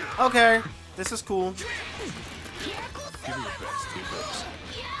 Okay, this is cool.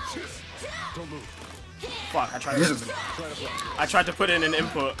 Fuck, I tried to put in an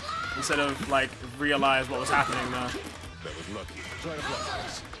input instead of, like, realize what was happening now. That was lucky. Try to block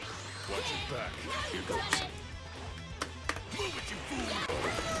this. Watch your back. Here goes.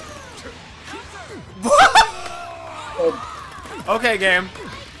 Okay, game.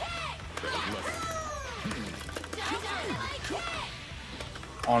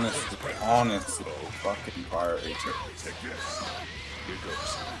 Honestly, fucking priority. Take this. Here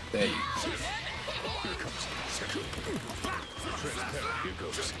goes. There you Here comes. Transparent. Here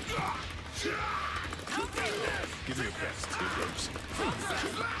goes. Give me your best. Here goes.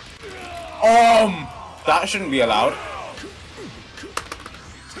 That shouldn't be allowed.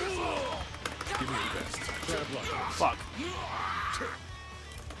 Give me your best. Try to block this. Fuck.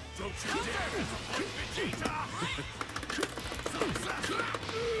 Don't you dare! Vegeta!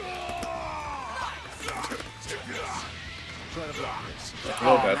 Try to block this. A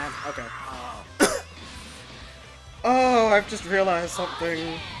little bit. Man. Okay. Oh, I've just realized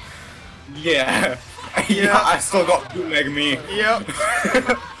something. Yeah. Yeah, I still got bootleg me. Yep.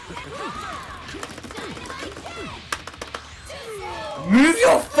 Move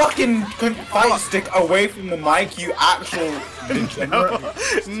your fucking fight stick away from the mic, you actual degenerate.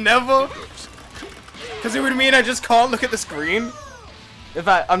 Never. Because it would mean I just can't look at the screen. In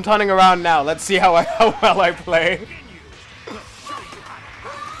fact, I'm turning around now. Let's see how well I play.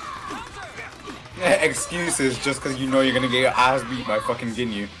 Excuses just because you know you're gonna get your ass beat by fucking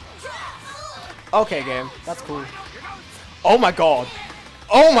Ginyu. Okay, game. That's cool. Oh my god.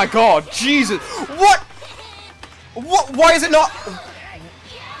 Oh my god. Jesus. What? What? Why is it not?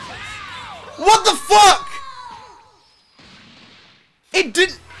 What the fuck? It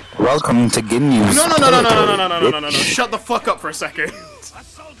didn't. Welcome to Ginyu's. No. Shut the fuck up for a second.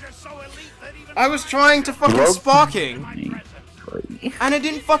 I was trying to fucking sparking. And it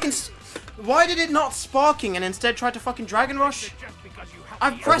didn't fucking. Why did it not sparking and instead try to fucking Dragon Rush?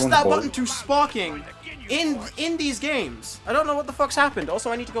 I've pressed that button to sparking in these games. I don't know what the fuck's happened. Also,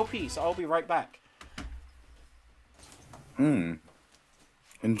 I need to go pee, so I'll be right back.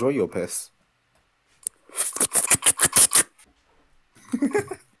 Enjoy your piss.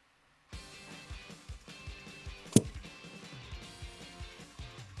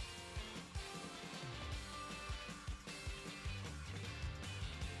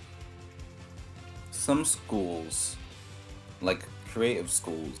 Some schools, like creative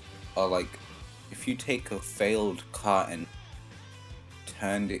schools, are like, if you take a failed car and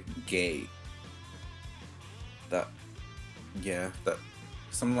turned it gay,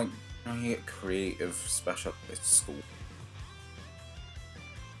 some like, you get creative special at school.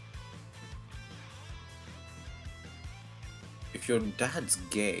 If your dad's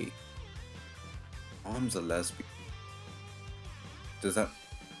gay, mom's a lesbian, does that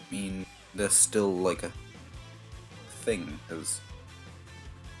mean there's still like a thing? Cause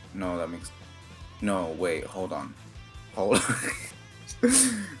no, that makes no. Wait, hold on.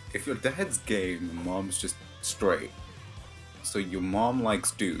 If your dad's gay and your mom's just straight, so your mom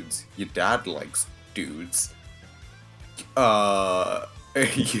likes dudes, your dad likes dudes,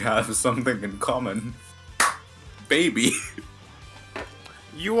 you have something in common, baby.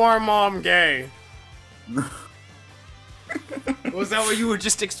 You are mom gay. Was that what you were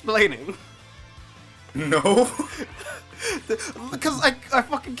just explaining? No. Because I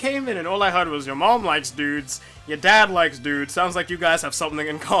fucking came in and all I heard was your mom likes dudes, your dad likes dudes. Sounds like you guys have something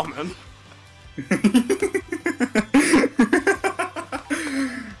in common.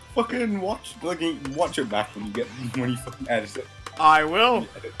 Fucking watch it back when you fucking edit it. I will.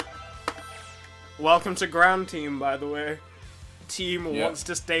 Welcome to ground team, by the way. Team wants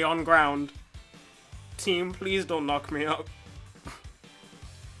to stay on ground. Team, please don't knock me up.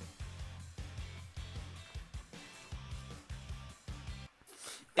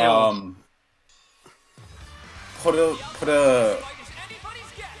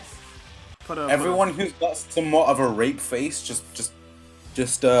 Everyone who's got somewhat of a rape face, just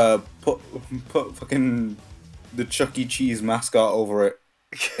put fucking the Chuck E. Cheese mascot over it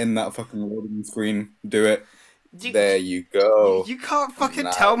in that fucking loading screen. Do it. There you go. You can't fucking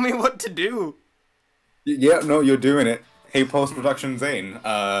tell me what to do. Yeah, no, you're doing it. Hey, post-production Zane,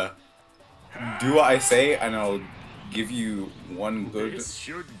 do what I say, and I'll give you one good This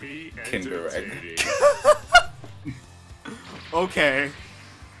should be Kinder Egg. entertaining. Okay.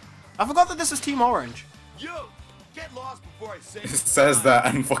 I forgot that this is Team Orange. Yo, get lost before I say It says that,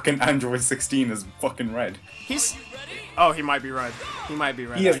 and fucking Android 16 is fucking red. He's... Oh, he might be red. He might be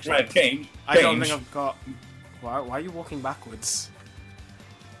red, He is actually. red. Change. I don't think I've got... Why are you walking backwards?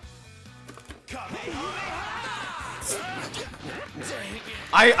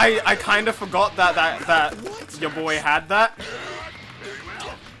 I kind of forgot that your boy had that.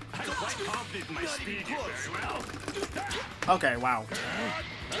 I'm quite confident in my speed here, very well. Okay, wow. I'm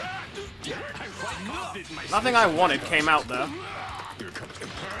quite confident in my Nothing I wanted came out there. Here comes the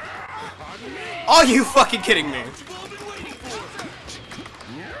Are you fucking kidding me?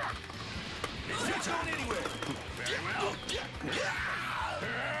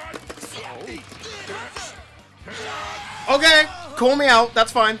 Okay, call me out.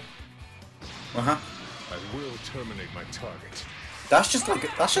 That's fine. Uh-huh. I will terminate my target. That's just like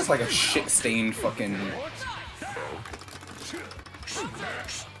a shit-stained fucking.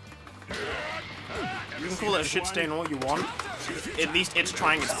 You can call it a shit stain all you want. At least it's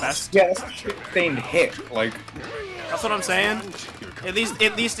trying its best. Yeah, that's a shit-stained hit. Like, That's what I'm saying. At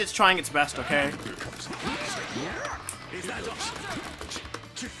least it's trying its best. Okay.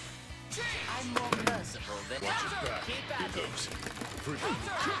 I'm more merciful than ever. Keep at it.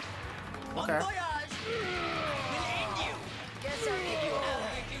 Okay. Voyage. We'll end you. Guess I'll give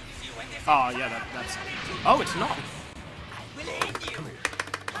you another. Oh yeah, that's. Oh, it's not. We'll end you.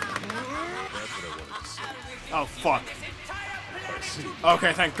 Oh fuck.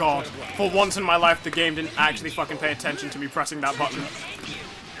 Okay, thank God. For once in my life, the game didn't actually fucking pay attention to me pressing that button. That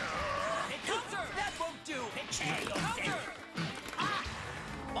won't do.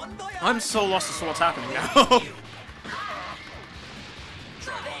 Bon voyage. I'm so lost as to what's happening now. There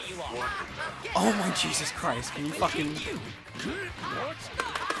you are. Oh my Jesus Christ! Can you fucking?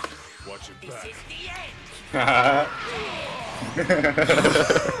 Watch your This back. is the end.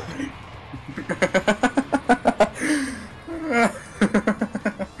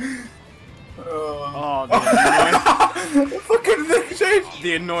 Oh, the fucking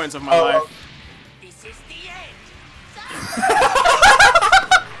the annoyance of my life. This is the end.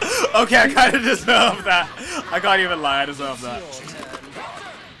 Okay, I kind of deserve that. I can't even lie, I deserve that.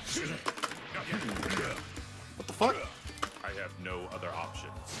 What the fuck? I have no other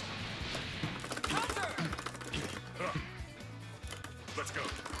options. Let's go.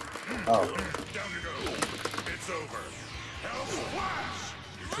 Oh. Down to go. It's over. Hell flash.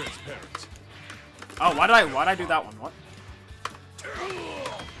 You're transparent. Oh, why'd I do that one? What?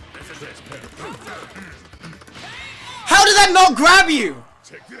 This is transparent. How did that not grab you?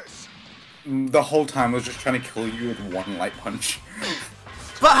 Take this. The whole time I was just trying to kill you with one light punch.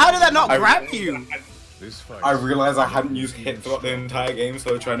 But how did that not grab you? This fight. I realized I hadn't used hit throughout the entire game, so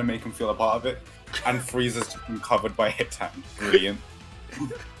I was trying to make him feel a part of it. And Frieza's covered by hit time. Brilliant.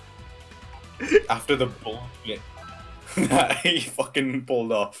 After the bullshit that he fucking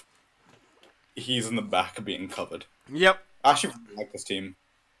pulled off, he's in the back being covered. Yep. I actually really like this team.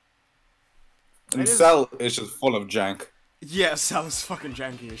 And It is- Cell is just full of jank. Yeah, Cell is fucking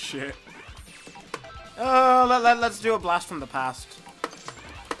janky as shit. Let's do a blast from the past.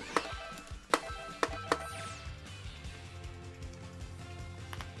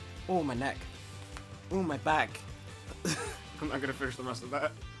 Oh, my neck. Oh, my back. I'm not gonna finish the rest of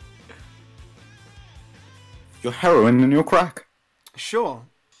that. Your heroin and your crack. Sure.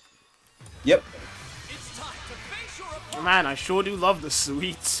 Yep. It's time to face your opponent. Man, I sure do love the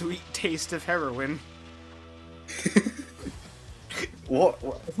sweet, sweet taste of heroin. What?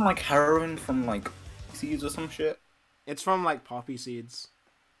 Isn't like heroin from like seeds or some shit? It's from, like, poppy seeds.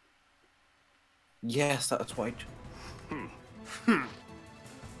 Yes, that's right.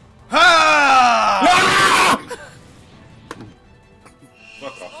 Ah!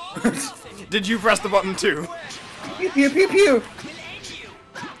 Fuck off. Did you press the button too? Pew pew pew pew.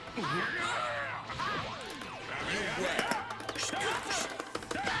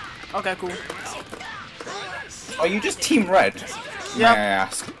 Okay, cool. Are you just Team Red? May Yep. I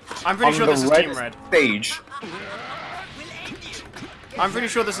ask? I'm pretty sure this is Team Red. Stage. I'm pretty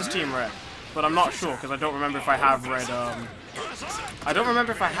sure this is Team Red, but I'm not sure because I don't remember if I have red. I don't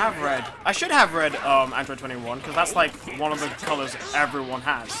remember if I have red. I should have red. Android 21 because that's like one of the colors everyone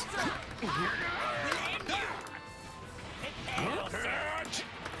has.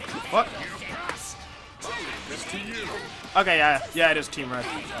 What? Okay, yeah, it is Team Red.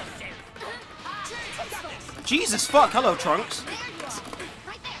 Jesus fuck! Hello, Trunks.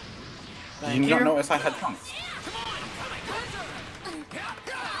 Did you not notice I had trunks?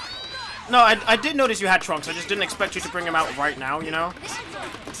 No, I did notice you had Trunks. I just didn't expect you to bring him out right now, you know?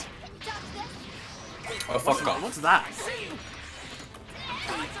 Oh, fuck off. What's that?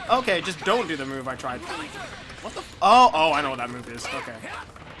 Okay, just don't do the move I tried. What the? Oh, I know what that move is. Okay.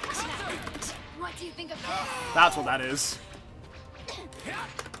 What do you think of this? That's what that is.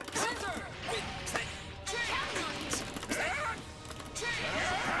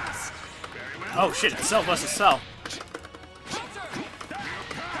 Oh shit, it's cell versus cell.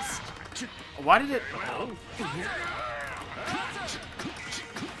 Why did it? Oh.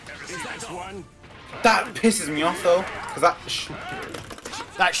 That pisses me off though, because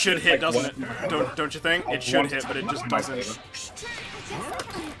That should hit, like doesn't it? Don't you think? It should hit, but it just doesn't.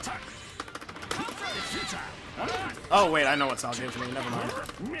 Oh wait, I know what Sal gives me. Never mind.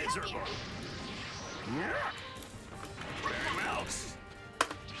 Miserable.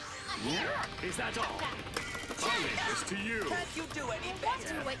 Is that all? I'll leave this to you. Can't you do any Wonder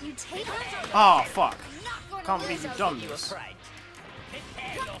better? what you take. Oh fuck! Not gonna Can't lose believe you've us. done You were this. fright.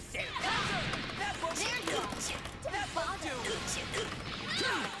 Prepare yourself. That will There you go. Don't bother.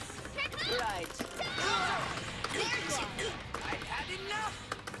 Right. There you go. I've had enough.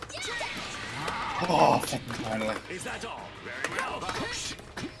 oh, fucking finally. Is that all? Very well.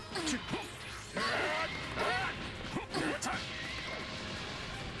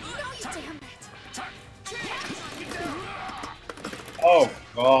 No, you damn it. Oh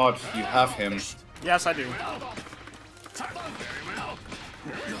god, you have him. Yes, I do.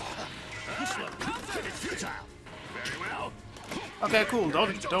 Okay, cool.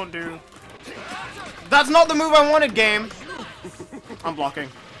 Don't do. That's not the move I wanted, game. I'm blocking.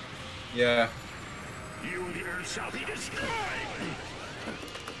 Yeah. You and the earth shall be destroyed.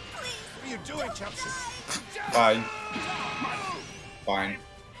 What are you doing, Chelsea? Fine. Fine.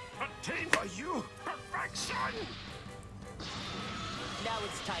 Obtained by you, perfection. Now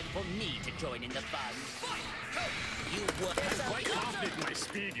it's time for me to join in the fun. You were Quite confident in my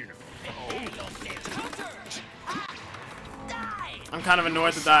speed, you know. Die. I'm kind of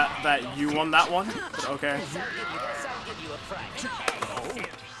annoyed that you won that one, but okay. I'll give you a fright.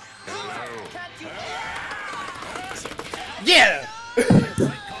 Yeah.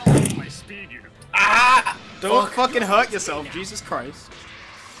 My speed, you know. Don't fucking hurt yourself, Jesus Christ.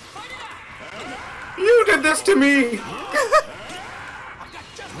 You did this to me!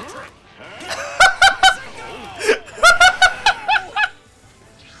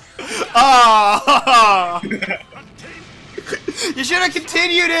 Oh! You should have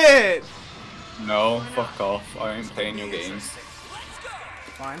continued it! No, fuck off. I ain't playing your games.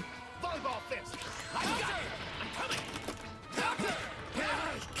 Fine.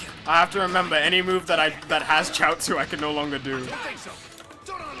 I have to remember any move that has Chaozu I can no longer do.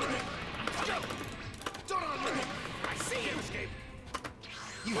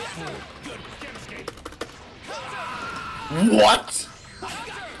 What?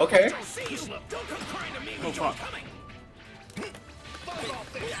 Okay. Oh fuck.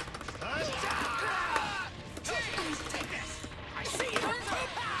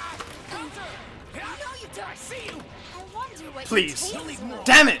 No, you don't. I see you. I wonder what Please. you take.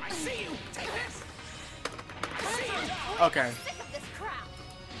 Damn it! Okay. Sick of this crap.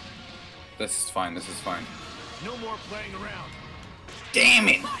 This is fine, this is fine. No more playing around. Damn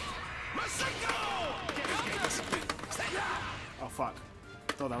it! Oh fuck.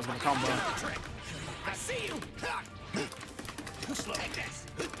 Thought that was gonna combo. I see you. Too slow. Take this.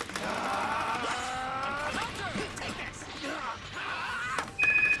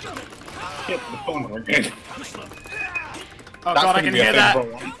 Shit, the phone working. Oh god, I can hear that.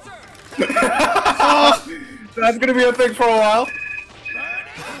 That's gonna be a thing for a while.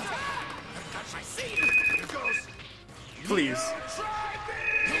 Please.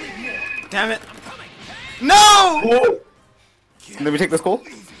 Damn it. No! Oh. Let me take this call.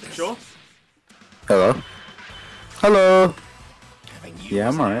 Sure. Hello. Hello. Yeah,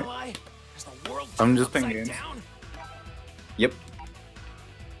 I'm alright. I'm just playing games. Yep.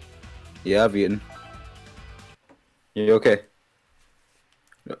 Yeah, I've eaten. You okay?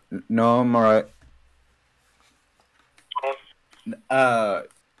 No, I'm alright. I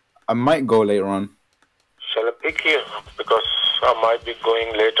might go later on. Shall I pick you? Because I might be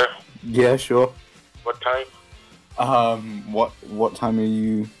going later. Yeah, sure. What time? What time are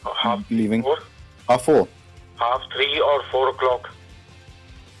you Half leaving? 4? 4. Half 3 or 4 o'clock?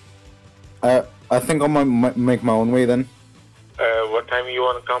 I think I might make my own way then. What time you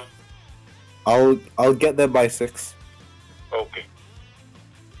want to come? I'll get there by 6. Okay.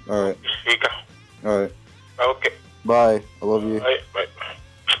 Alright. Speaker. Alright. Okay. Bye. I love you. Bye. Bye.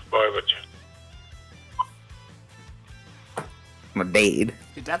 Bye, bacha. My dad.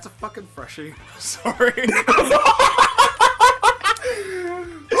 Your dad's a fucking freshie. Sorry.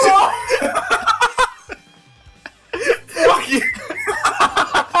 Fuck you.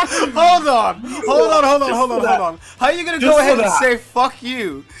 Hold on. How are you gonna go ahead and say fuck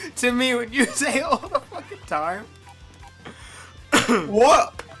you to me when you say it all the fucking time?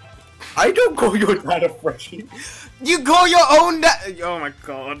 What? I don't call your dad a freshie. You call your own dad. Oh my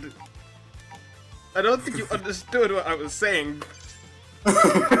god. I don't think you understood what I was saying.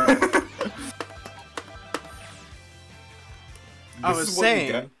 I was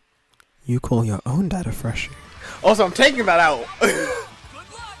saying. You call your own dad a freshie. Also, I'm taking that out.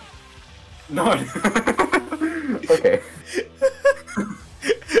 No. Okay.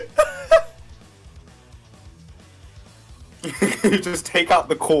 Just take out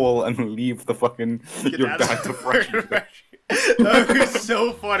the call and leave the fucking your dad to freshie. That would be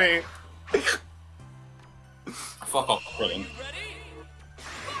so funny. Fuck off, Krillin.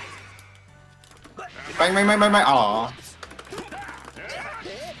 Bang, bang, bang, bang, bang. Aww.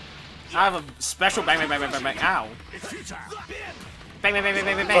 I have a special bang, bang, bang, bang, bang, bang. Ow. Bang, bang, bang, bang,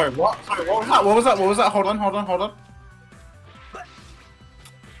 bang, bang. Sorry, what? Sorry, what was that? What was that? What was that? Hold on.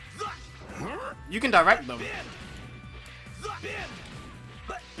 You can direct them.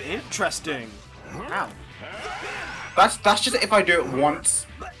 Interesting. Ow. That's just if I do it once.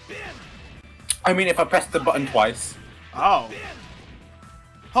 I mean, if I press the button twice. Oh.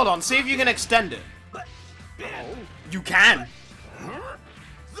 Hold on, see if you can extend it. You can.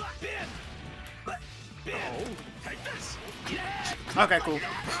 Okay, cool.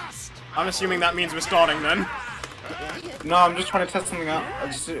 I'm assuming that means we're starting then. No, I'm just trying to test something out.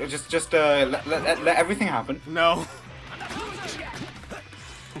 Just let everything happen. No.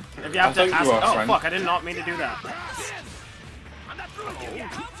 If you have to ask. Oh fuck! I did not mean to do that.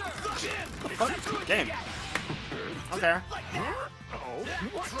 Fuck game. Okay.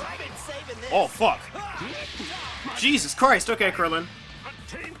 Oh fuck! Jesus Christ! Okay, Krillin.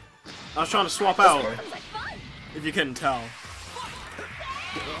 I was trying to swap out. If you couldn't tell.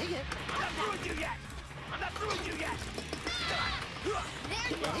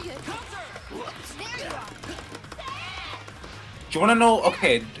 Do you want to know?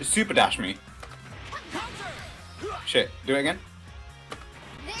 Okay, super dash me. Shit, do it again.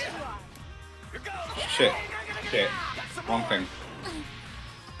 Shit, wrong thing.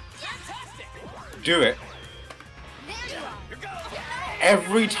 Do it.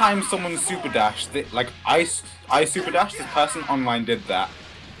 Every time someone super dashed, like I super dashed, this person online did that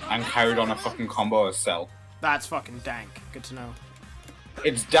and carried on a fucking combo as Cell. That's fucking dank. Good to know.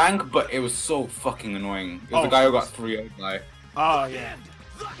 It's dank, but it was so fucking annoying. It was the guy who got 3-0 by. Oh yeah.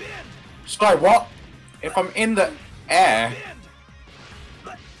 Sky, what? If I'm in the air.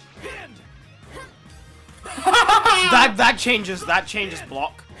 that changes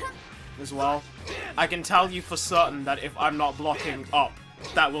block as well. I can tell you for certain that if I'm not blocking up,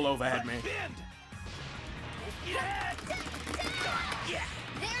 that will overhead me.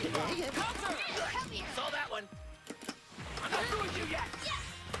 Saw that one. I'm not through with you yet.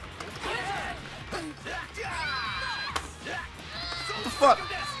 What the fuck?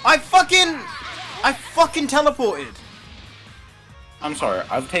 I fucking teleported. I'm sorry,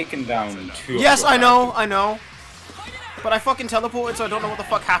 I've taken down 2. Yes, I know. But I fucking teleported, so I don't know what the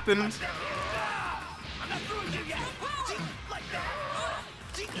fuck happened.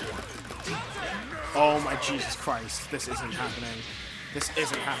 Oh my Jesus Christ, this isn't happening. This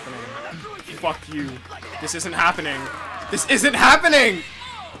isn't happening. Fuck you. This isn't happening. This isn't happening!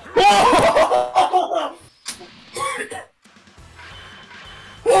 Oh!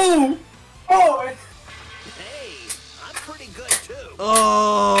 Hey, I'm pretty good too.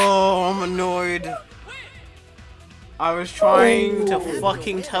 Oh, I'm annoyed. I was trying to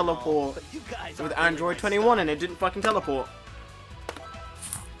fucking teleport with Android 21 and it didn't fucking teleport.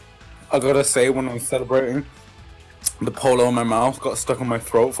 I gotta say, when I was celebrating, the polo in my mouth got stuck in my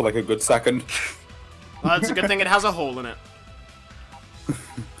throat for like a good second. Well, that's a good thing it has a hole in it.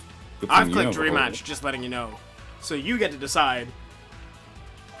 I've clicked rematch, just letting you know. So you get to decide.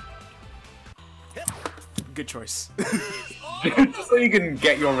 Good choice. Just so you can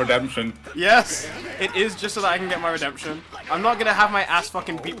get your redemption. Yes, it is just so that I can get my redemption. I'm not gonna have my ass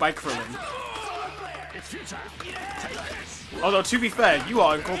fucking beat by Krillin. Although, to be fair, you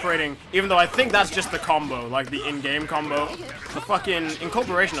are incorporating, even though I think that's just the combo, like the in-game combo, the fucking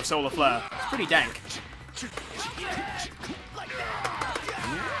incorporation of Solar Flare. It's pretty dank.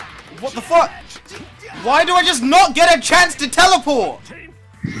 What the fuck? Why do I just not get a chance to teleport?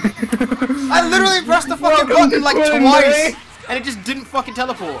 I literally pressed the fucking button like twice, and it just didn't fucking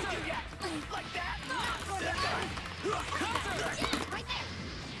teleport.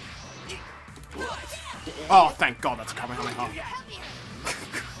 Oh, thank God, that's a Kamehameha.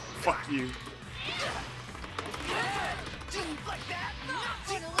 Fuck you.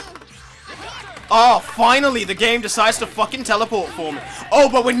 Oh, finally, the game decides to fucking teleport for me. Oh,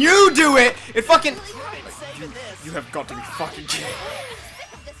 but when you do it, it fucking... You have got to be fucking kidding.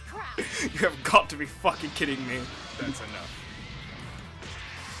 You have got to be fucking kidding me. That's enough.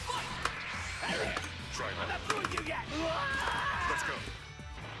 Try Let's go.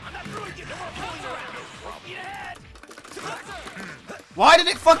 I'm not through with you. No more pulling around. Roll me ahead. Why did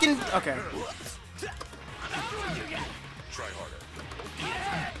it fucking... Okay. I'm not through with you yet. Try harder.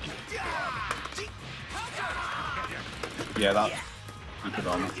 Yeah, that. Keep it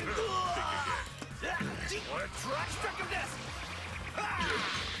on.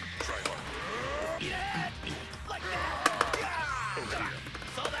 Try harder.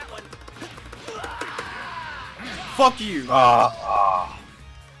 Fuck you.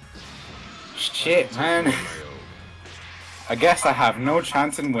 Shit, man. I guess I have no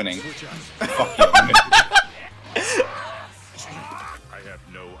chance in winning. Fuck you. I have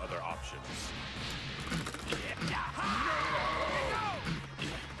no other options.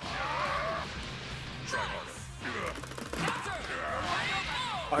 Try harder.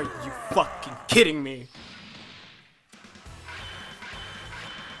 Are you fucking kidding me?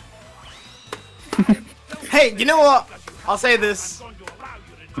 Hey, you know what? I'll say this.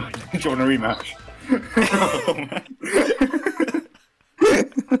 Do you want a rematch?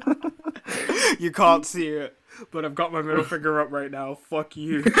 You can't see it, but I've got my middle finger up right now. Fuck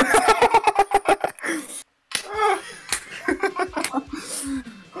you.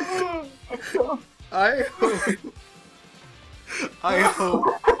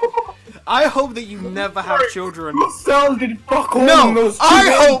 I hope that you never have children. Sounded fuck all No, those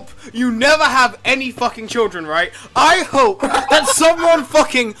I hope you never have any fucking children, right? I hope that someone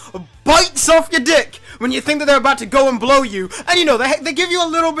fucking bites off your dick when you think that they're about to go and blow you, and you know they give you a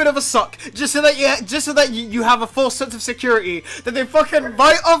little bit of a suck just so that you have a false sense of security. That they fucking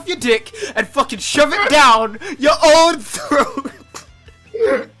bite off your dick and fucking shove it down your own throat.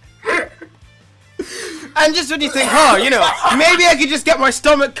 And just when you think, oh, you know, maybe I could just get my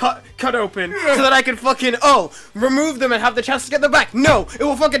stomach cut open so that I can fucking, remove them and have the chance to get them back. No, it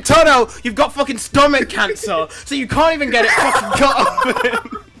will fucking turn out you've got fucking stomach cancer, so you can't even get it fucking cut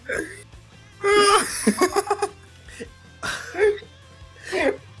open.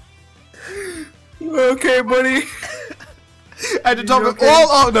 Okay, buddy. And to top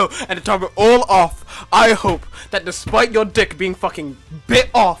it all off, I hope that despite your dick being fucking bit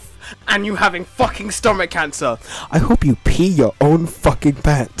off, and you having fucking stomach cancer, I hope you pee your own fucking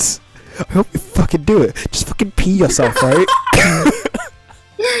pants. I hope you fucking do it. Just fucking pee yourself, right?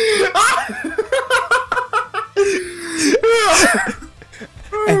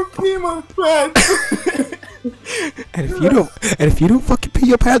 Pee my pants. And if you don't fucking pee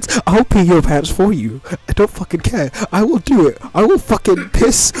your pants, I'll pee your pants for you. I don't fucking care. I will do it. I will fucking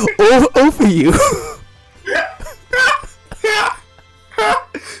piss all over you.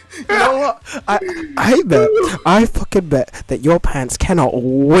 You know what? I fucking bet that your pants cannot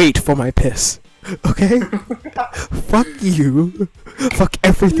wait for my piss. Okay? Fuck you. Fuck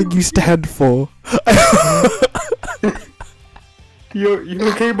everything you stand for. You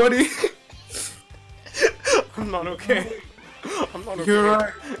okay, buddy? I'm not okay. I'm not okay. You're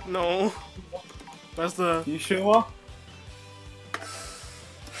right. No. That's the... You sure?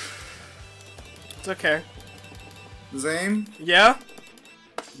 It's okay. Zane? Yeah?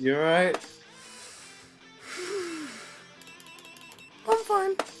 You alright? I'm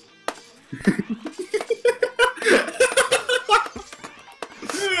fine.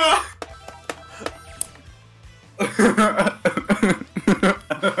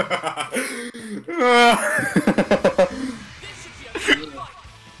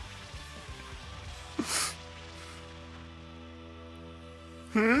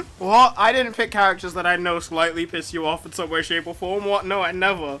 What? I didn't pick characters that I know slightly piss you off in some way, shape, or form. What? No, I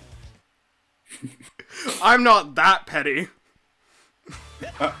never. I'm not that petty.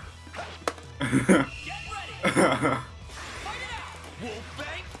 Get ready. Fight it out.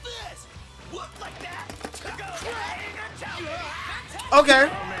 Wolfbang fist. Whoop like that. Go. Okay.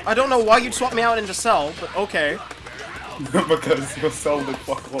 I don't know why you'd swap me out into Cell, but okay. Because your cell did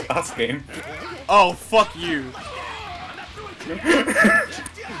fuck all last game. Oh, fuck you.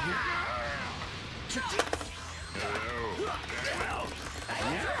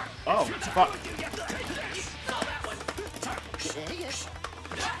 Oh, fuck.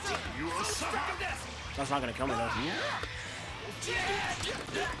 That's not gonna kill me though.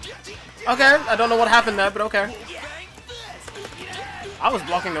 Okay, I don't know what happened there, but okay. I was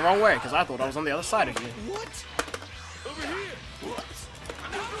blocking the wrong way because I thought I was on the other side of you. What? Over here. What?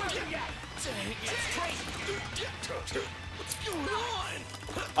 What's going on?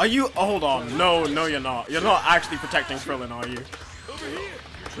 Are you? Oh, hold on. No, no, you're not. You're not actually protecting Krillin, are you? Over here.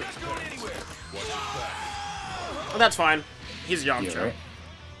 You're not going anywhere. Well, that's fine. He's Yamcha.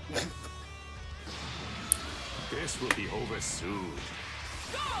 Right. This will be over soon.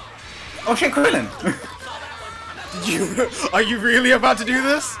 Oh shit, Krillin! Are you really about to do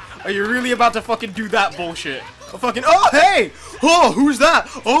this? Are you really about to fucking do that bullshit? Oh, hey! Oh, who's that?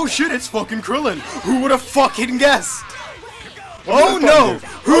 Oh shit, it's fucking Krillin. Who would have fucking guessed? Oh no!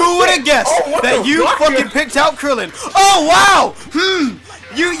 Who would have guessed that you fucking picked out Krillin? Oh wow!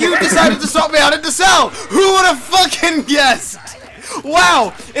 You decided to swap me out into Cell! Who would have fucking guessed?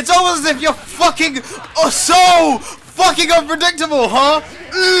 Wow! It's almost as if you're fucking so fucking unpredictable, huh?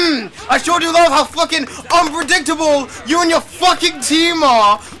 I sure do love how fucking unpredictable you and your fucking team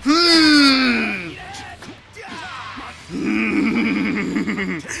are.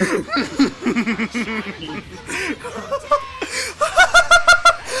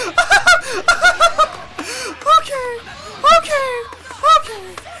 Okay.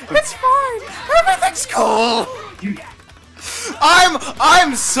 It's fine. Everything's cool.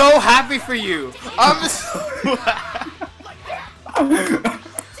 I'm so happy for you. I'm so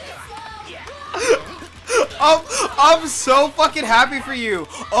I'm so fucking happy for you.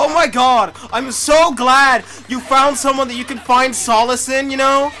 Oh my god. I'm so glad you found someone that you can find solace in, you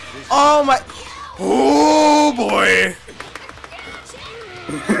know? Oh my. Oh boy.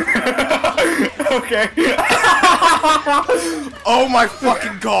 Okay. Oh my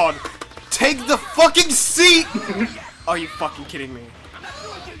fucking god. Take the fucking seat. Are you fucking kidding me?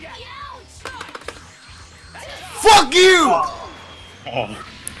 Fuck you! Oh.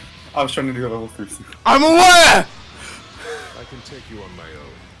 I was trying to do a level 3. I'm aware! I can take you on my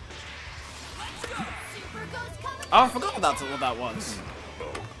own. Oh, I forgot that's what that was.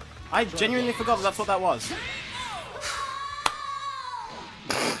 I genuinely forgot that's what that was.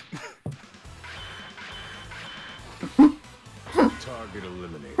 Target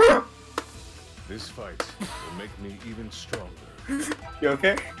eliminated. This fight will make me even stronger. You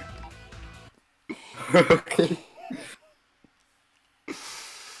okay? Okay.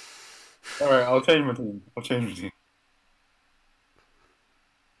 Alright, I'll change my team.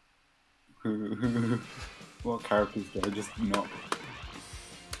 What characters do I just not?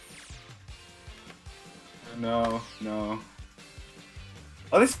 No.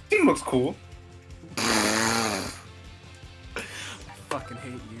 Oh, this team looks cool. I fucking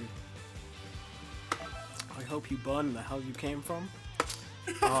hate you. I hope you burn the hell you came from.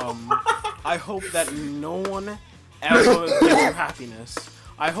 I hope that no one ever gives you happiness.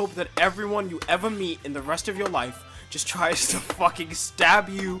 I hope that everyone you ever meet in the rest of your life just tries to fucking stab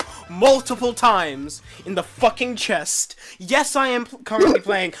you multiple times in the fucking chest. Yes, I am currently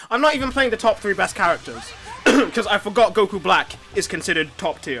playing. I'm not even playing the top 3 best characters. Because I forgot Goku Black is considered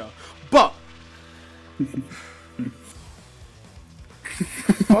top tier. But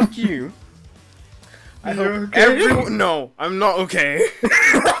fuck you. I hope everyone. No, I'm not okay.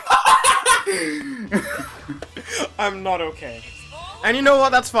 I'm not okay. And you know what?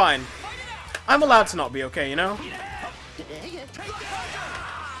 That's fine. I'm allowed to not be okay, you know?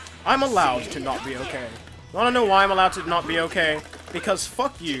 I'm allowed to not be okay. Wanna know why I'm allowed to not be okay? Because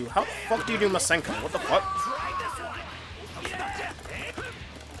fuck you. How the fuck do you do Masenko? What the fuck?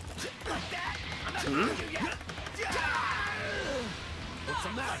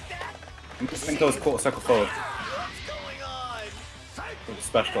 Masenko's caught second forward.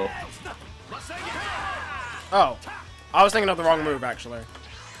 Special. Oh. I was thinking of the wrong move, actually.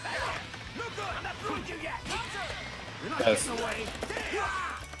 Yes.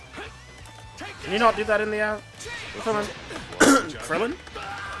 Can you not do that in the air? Krillin? Krillin?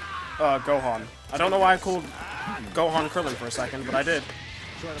 Gohan. I don't know why I called Gohan Krillin for a second, but I did.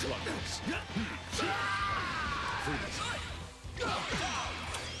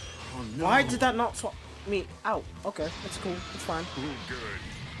 Why did that not swap me out? Okay, that's cool. It's fine. Good.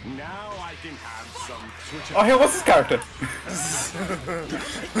 Now I can have some switch. Oh, hey, what's this character?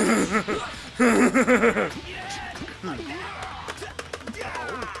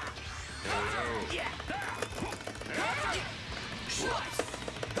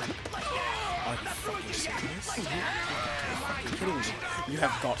 Are you fucking serious? Are you fucking kidding me? You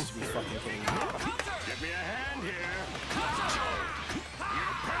have got to be fucking kidding me. Give me a hand here.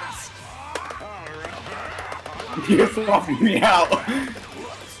 You're swapping me out.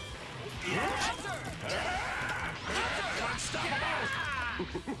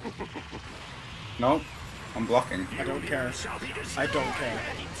 No. I'm blocking. I don't care. I don't care.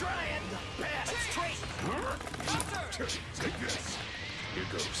 Take this. Here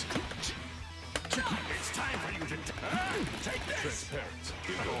goes. It's time for you to take this. Transparent.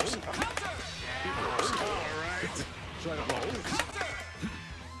 Here goes. Here goes. All right. Try to blow.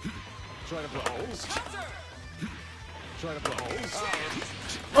 Try to blow. Try to blow.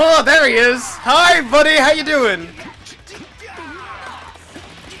 Oh, there he is! Hi, buddy, how you doing?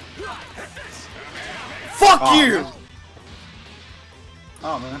 Fuck you! Man.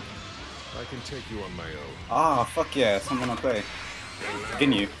 Oh man. I can take you on my own. Ah, fuck yeah, someone I play.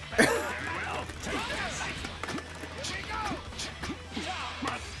 Can you?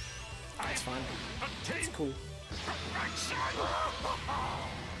 It's fine. It's cool.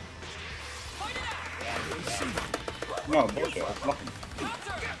 No, bullshit. I'm blocking.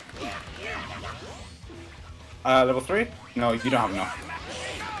 Level 3? No, you don't have enough.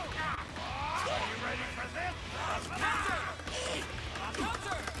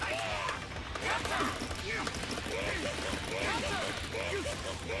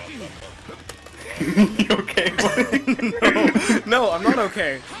 You okay, buddy? No, I'm not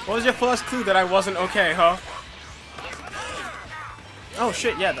okay. What was your first clue that I wasn't okay, huh? Oh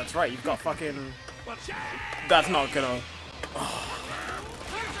shit, yeah, that's right. You've got fucking... That's not gonna...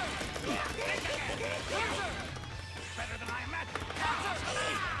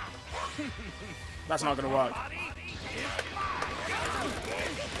 That's not gonna work.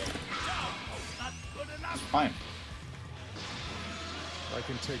 It's fine. I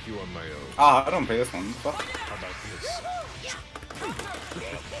can take you on my own. Ah, I don't play this one. Fuck. How about this?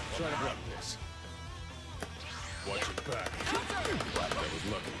 Try to block this. Watch it back. That was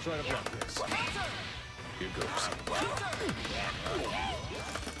lucky. Try to block this. Here goes.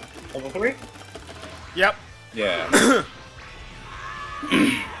 Level 3? Yep. Yeah.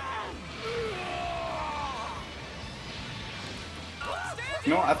 You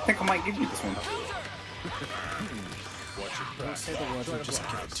know what? I think I might give you this one. Watch it Don't back. say the words, I'll just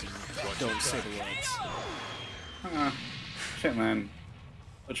give it to you. Don't say the words. Shit, man.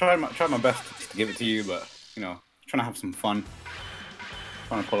 I tried my best to give it to you, but you know, trying to have some fun,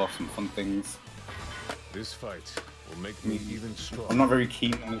 trying to pull off some fun things. This fight will make me even stronger. I'm not very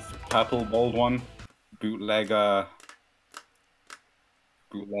keen on this purple bald one, bootleg. Can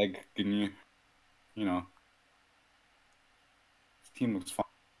you know, this team looks fun.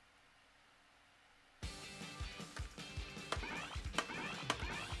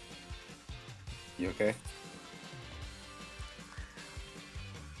 You okay?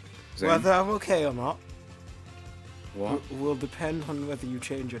 Zen? Whether I'm okay or not What? will depend on whether you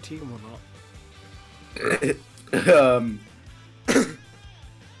change your team or not.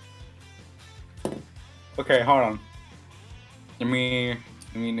 Okay, hold on. Let me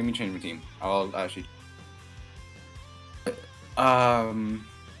change my team. I'll actually.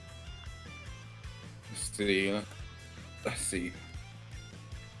 Let's see.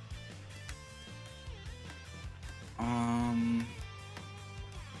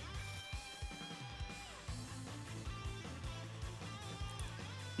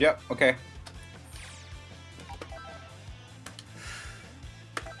 Yep. Okay.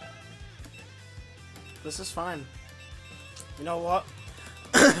 This is fine. You know what?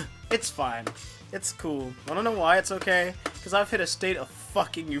 It's fine. It's cool. Wanna know why it's okay? Because I've hit a state of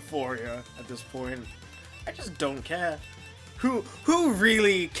fucking euphoria at this point. I just don't care. Who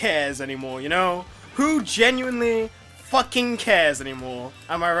really cares anymore, you know? Who genuinely fucking cares anymore?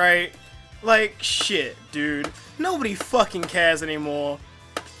 Am I right? Like, shit, dude. Nobody fucking cares anymore.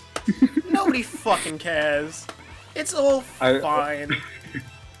 Nobody fucking cares. It's all fine.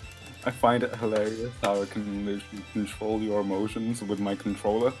 I find it hilarious how I can literally control your emotions with my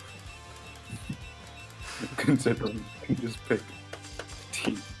controller. Considering I can just pick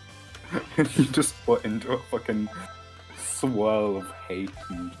team and you just put into a fucking swirl of hate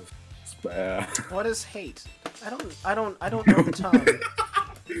and just despair. What is hate? I don't know the term.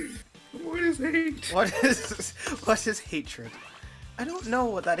 What is hate? What is hatred? I don't know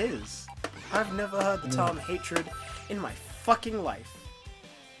what that is. I've never heard the term hatred in my fucking life.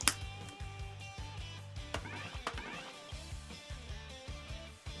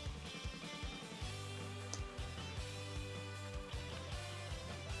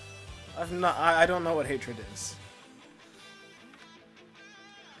 I don't know what hatred is.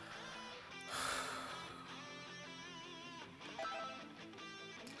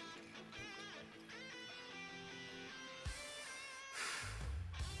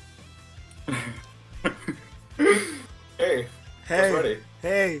 Hey. Hey. Ready?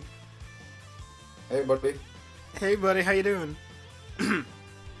 Hey. Hey, buddy. Hey, buddy. How you doing?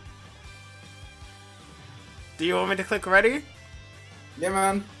 Do you want me to click ready? Yeah,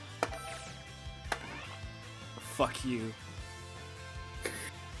 man. Fuck you.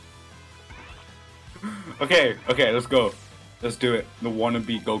 Okay, let's go. Let's do it. The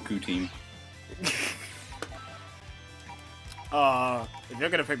wannabe Goku team. If you're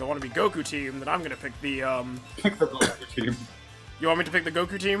gonna pick the wannabe Goku team, then I'm gonna pick the, Pick the Goku team. You want me to pick the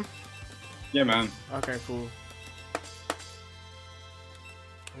Goku team? Yeah, man. Okay, cool.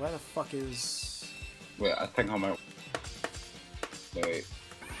 Where the fuck is... Wait, I think I might... Wait.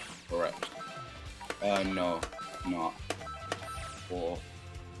 Correct. No. Not. 4.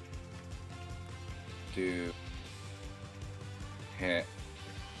 2. Hit.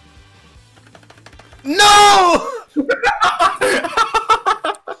 No!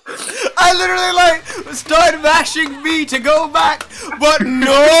 I literally like started mashing B to go back, but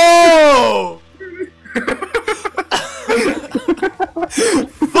no!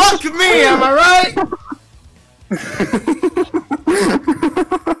 Fuck me, am I right?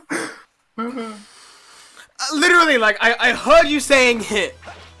 Literally, like, I heard you saying hit.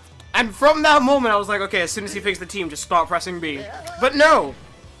 And from that moment, I was like, okay, as soon as he picks the team, just start pressing B. But no!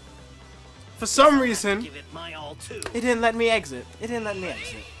 For some reason, Give it my all too. it didn't let me exit. It didn't let me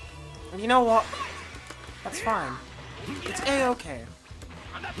exit. And you know what? That's fine. It's A-okay.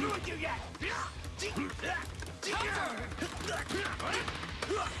 I'm not through with you yet. One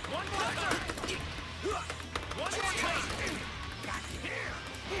more time. One more time. Got you here.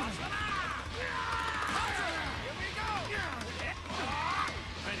 Here we go.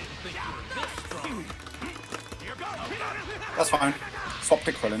 I didn't think you were this strong. Here goes. That's fine. Swap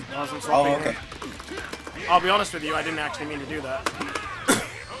to Krillin. I wasn't Oh, swapping okay. it. I'll be honest with you, I didn't actually mean to do that.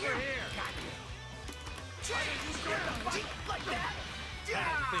 Over here. Like that. I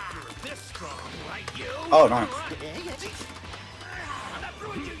didn't think you were this strong, right, you? Oh, nice. I'm not through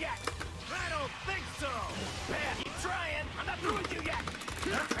with you yet. I don't think so. Man, keep trying. I'm not through with you yet.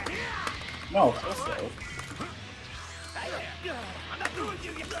 No, of course so. I'm not through with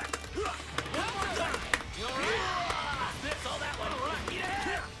you yet. One more time. This, all that one.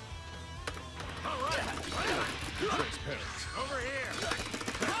 Yeah. All right. Transparent. Over here.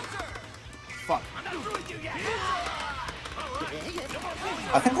 Fuck. I'm not through with you yet.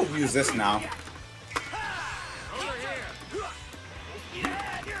 I think I'll use this now. Over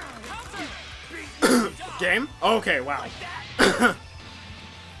here. Game? Okay, wow.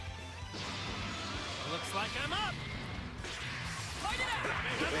 Looks like I'm up. Fight it out.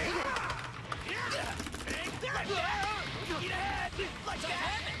 Get ahead. Like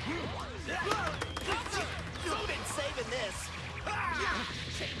that. You've been saving this.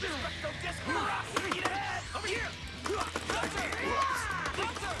 Change this recto disc for us. Get ahead. Over here.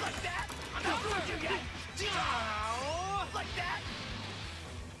 Like that. I'm not through with you yet. Like that.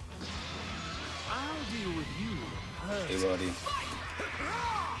 I'll deal with you. Hey, buddy.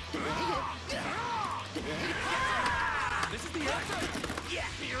 This is the answer. Yeah,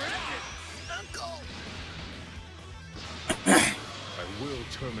 you're in it. Uncle. I will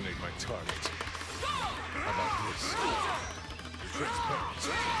terminate my target. How about this? Transparent.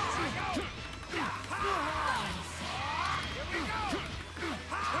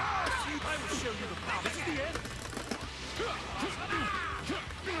 I will show you the power. This is the end.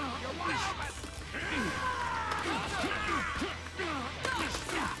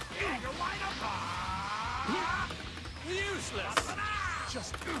 Useless.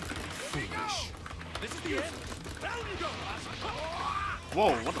 Just foolish. This is the end. Down you go.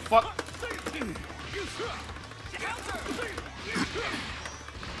 Whoa, what the fuck? This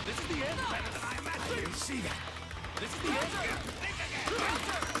is the end. Better than I imagined. You see that? This is the end.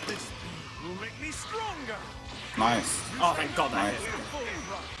 This will make me stronger. Nice. Oh, thank God that Nice. hit.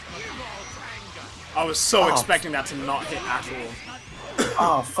 I was so expecting that to not hit at all.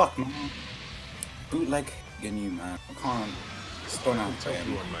 Oh, fuck, man. Bootleg getting you, man. I can't stun out to You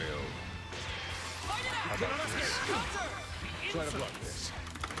him. on my own. How about this? Try to block this.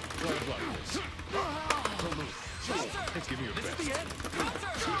 Try to block this. Don't move. Let's give me your best.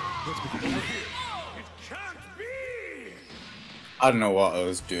 Let's begin over here. It can't be. I don't know what I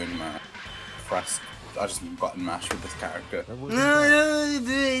was doing, man. Pressed. I just button mashed with this character.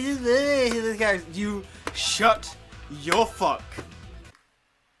 You shut your fuck.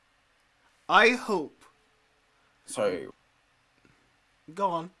 I hope. Sorry.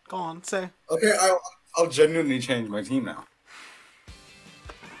 Go on, say. Okay, I'll genuinely change my team now.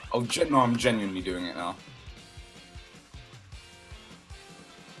 No, I'm genuinely doing it now.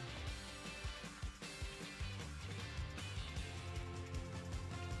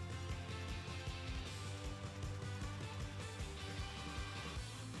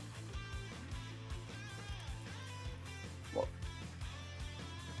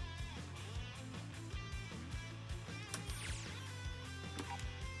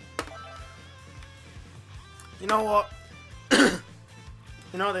 You know what?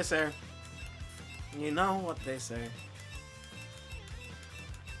 You know what they say. You know what they say.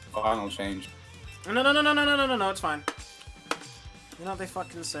 Final change. No, it's fine. You know what they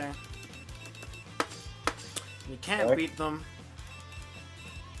fucking say. You can't What? beat them.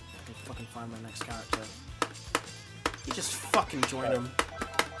 I can fucking find my next character. You just fucking join them.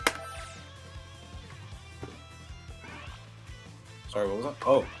 Sorry, what was that?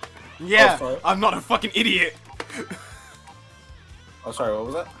 Oh. Yeah, Oh, sorry. I'm not a fucking idiot. Oh, sorry, what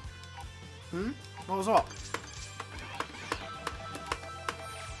was that? What was what?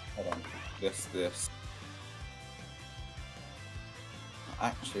 Hold on. This.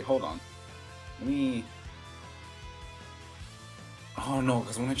 Actually, hold on. Let me... Oh no,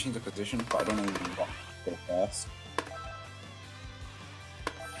 because I want to change the position, but I don't know what to go first.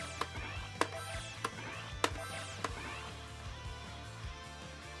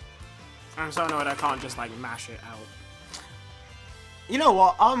 I'm so annoyed I can't just like mash it out. You know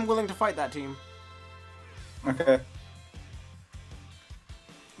what? I'm willing to fight that team. Okay.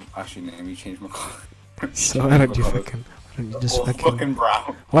 Actually, let me change my color. So why don't you fucking... Why don't you just Oh, fucking... fucking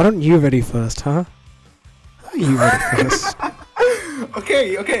brown. Why don't you ready first, huh? Why are you ready first?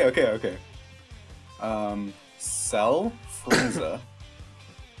 Okay. Cell, Freezer,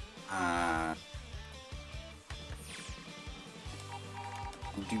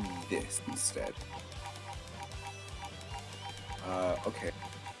 do this instead. Okay.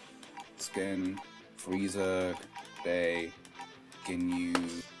 Skin, Freezer, Day,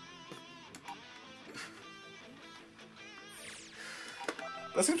 Ginyu.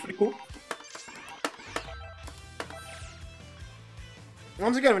 That seems pretty cool.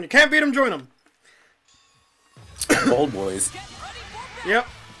 Once again, when you can't beat them, join them. Old boys. Yep.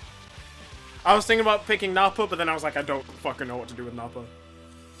 I was thinking about picking Nappa, but then I was like, I don't fucking know what to do with Nappa.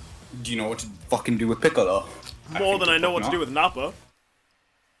 Do you know what to fucking do with Piccolo? More than I know what to do with Nappa.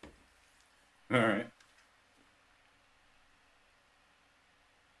 Alright.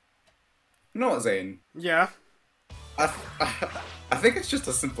 You know what, Zane? Yeah. I think it's just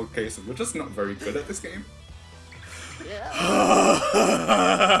a simple case of we're just not very good at this game.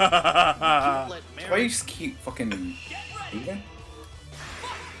 Why you just keep fucking moving?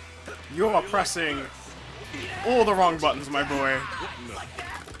 You are pressing all the wrong buttons, my boy.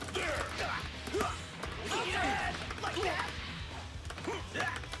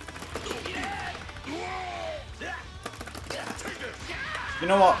 You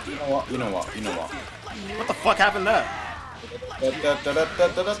know what? What the fuck happened there? What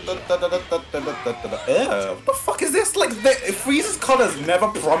the fuck is this? Like, Freeze's colors never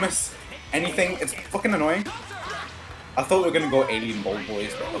promise anything. It's fucking annoying. I thought we were gonna go Alien Bold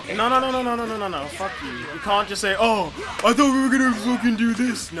Boys, but okay. No. Fuck you. You can't just say, oh, I thought we were gonna fucking do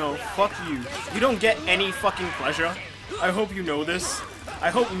this. No, fuck you. You don't get any fucking pleasure. I hope you know this. I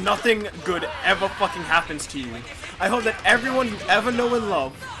hope nothing good ever fucking happens to you. I hope that everyone you ever know and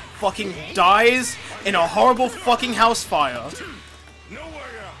love fucking dies in a horrible fucking house fire.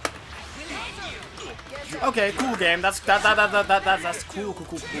 Okay, cool game. That's cool.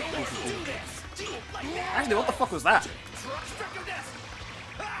 Actually, what the fuck was that?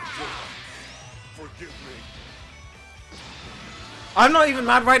 I'm not even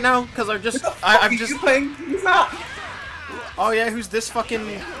mad right now because I'm just I'm just playing. Who's that? Oh yeah, who's this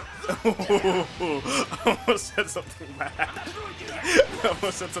fucking? I almost said something bad. I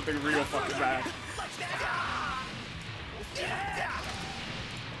almost said something real fucking bad.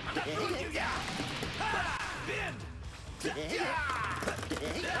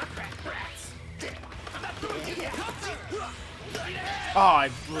 Oh, I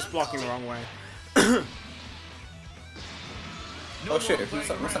was blocking the wrong way. Oh shit, who's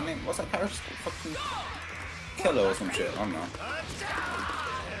that? What's that name? What's that character? Fucking Killer or some shit, I don't know.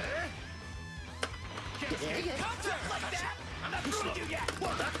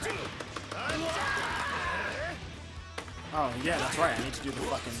 Oh yeah, that's right, I need to do the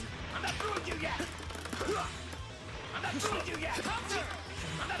fucking...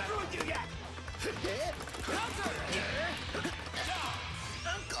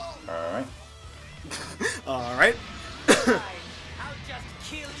 Alright. Alright. I'll just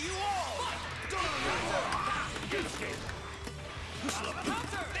kill you all!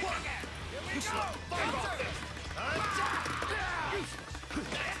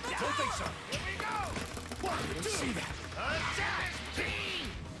 Don't think so. Here we go. One, two. See that?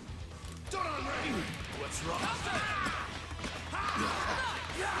 Don't unready. What's wrong?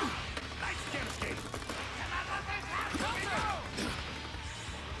 Nice jump escape.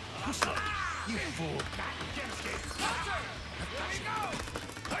 You fool. Jump escape.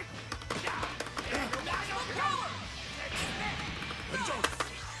 Here we go.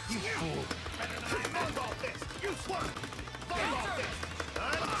 You fool.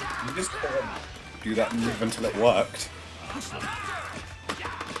 You just couldn't do that move until it worked.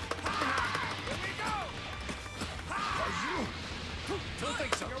 Don't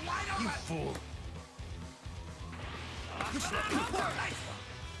think so. You fool.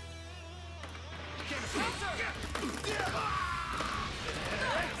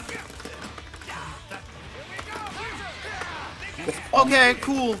 Okay,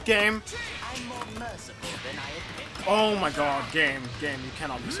 cool, game. I'm more merciful than I admit. Oh my god, game, you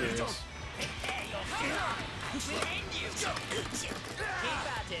cannot be serious. We'll end you. Keep at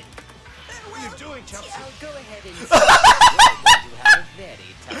it. What are you doing, Chelsea? I'll go ahead and say you have a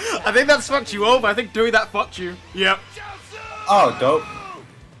very tough I think that's fucked you over. I think doing that fucked you. Yep. Oh, dope.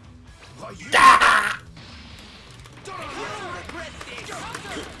 regret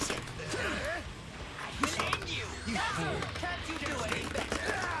this. We'll end you. Can't you do any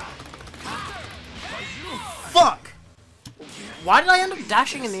better? Fuck! Why did I end up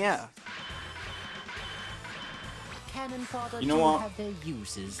dashing in the air? Cannon fodder You know do what? have their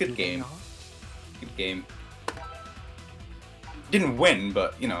uses. Good do they game. not? Good game. Didn't win,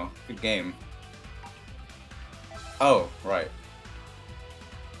 but, you know, good game. Oh, right.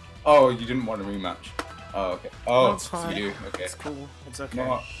 Oh, you didn't want a rematch. Oh, okay. Oh, That's fine. you do. Okay. It's cool. It's okay.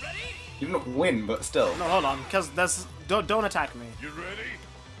 No, you didn't win, but still. No, hold on, because there's don't attack me. You ready?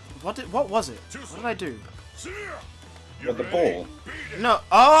 What was it? What did I do? But the ball. No.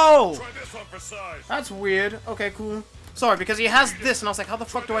 Oh, Try this one for size. that's weird. Okay, cool. Sorry, because he has this, and I was like, how the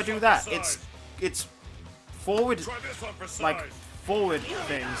fuck do I do that? It's forward, Try this one for size. like forward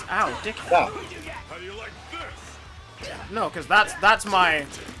things. Ow, dickhead. That. How do you like this? No, because that's my.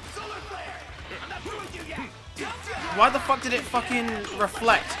 Why the fuck did it fucking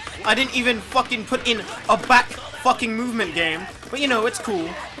reflect? I didn't even fucking put in a back fucking movement game. But you know, it's cool.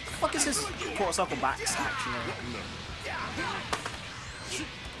 What the fuck is this quarter circle backs actually?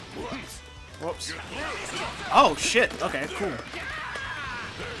 Whoops. Oh shit. Okay, cool.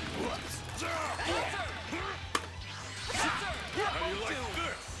 How do you like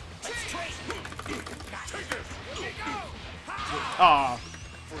this? Take this. Aw.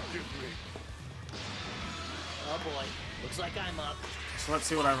 Forgive me. Oh boy. Looks like I'm up. So let's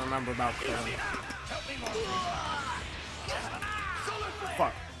see what I remember about Krillin.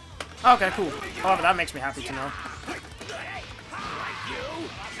 Fuck. Okay, cool. However, that makes me happy to know.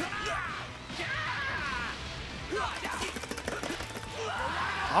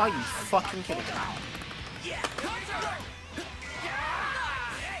 Are you fucking kidding me?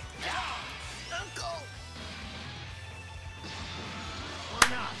 Why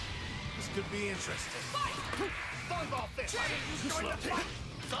not? This could be interesting. Volleyball fist.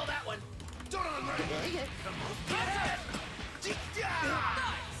 Saw that one. Don't unready.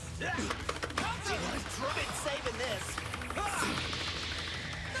 Been saving this.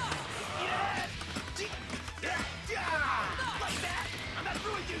 Like that. I'm not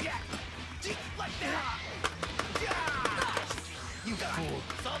through with you yet. Like that. You fool.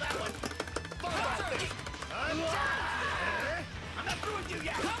 Saw that one. Volleyball fist. I'm not through with you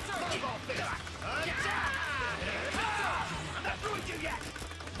yet. Volleyball fist. I'm not through with you yet.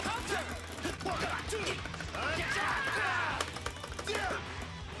 1, 2.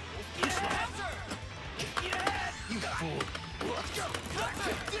 You fool. Let's go.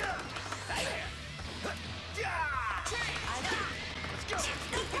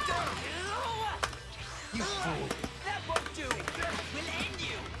 Get down. You fool. That won't do. We'll end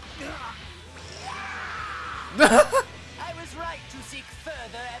you. I was right to seek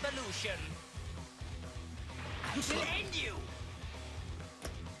further evolution. I will end you.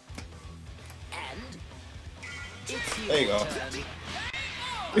 And it's you. There you go.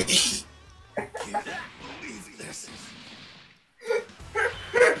 Can't believe this.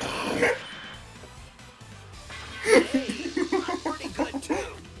 I'm pretty good too.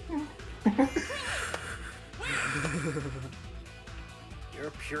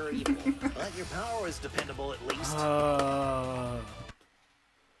 You're pure evil, but your power is dependable at least.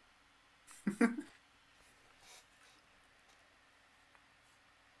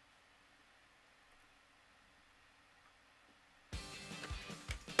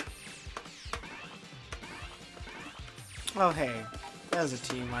 Oh hey, there's a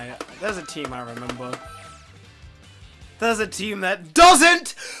team I remember. There's a team that doesn't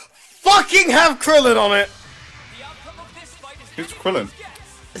fucking have Krillin on it. The outcome of this fight is Who's Krillin?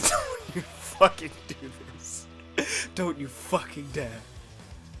 Don't you fucking do this. Don't you fucking dare.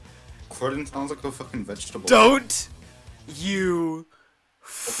 Krillin sounds like a fucking vegetable. Don't you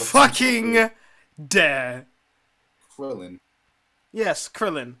fucking dare. Krillin. Yes,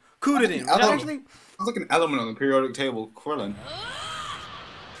 Krillin. Kudin. Sounds like an element on the periodic table. Krillin.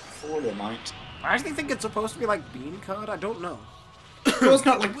 Mate. I actually think it's supposed to be like bean curd. I don't know. Sure it's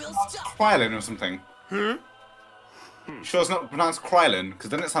not like Krillin or something. Sure it's not pronounced Krillin, because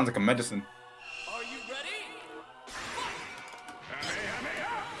then it sounds like a medicine. Are you ready?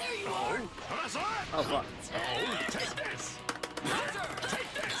 There you are. Oh fuck. Take this.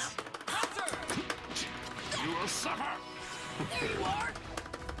 Take this. You will suffer. There you are.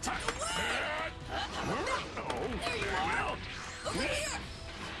 There you are. Over here.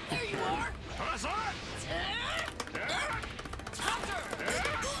 There you are.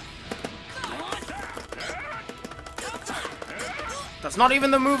 That's not even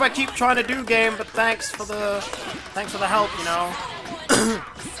the move I keep trying to do, game. But thanks for the help, you know.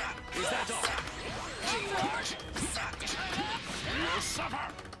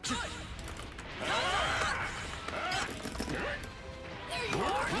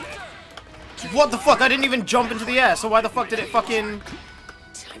 What the fuck? I didn't even jump into the air, so why the fuck did it fucking...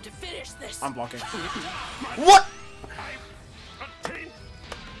 Time to finish this. I'm blocking. What?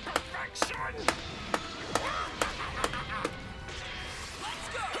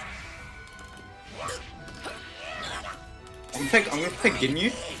 I'm gonna take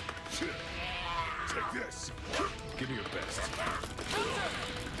Ginyu. Take this. Give me your best.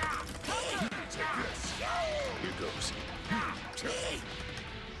 Take this. Here goes.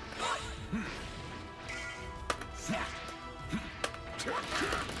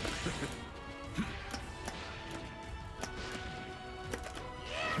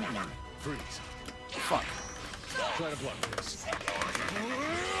 Freeze. Fuck. Try to block this.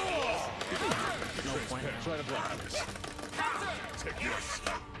 No point. Try to block this. Take this.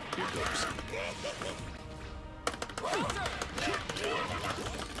 Here goes.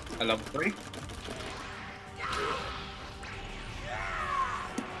 I love 3.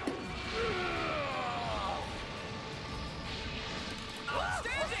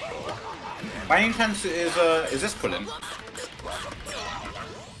 By any chance is this Krillin?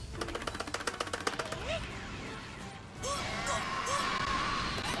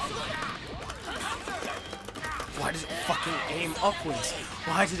 Why does it fucking aim upwards?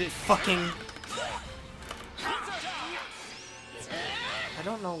 Why did it fucking... I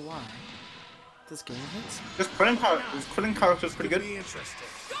don't know why. This game hits me. This Krillin character is pretty good. There you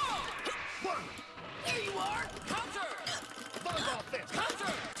are. Counter. There you are.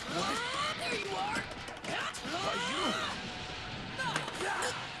 There you are.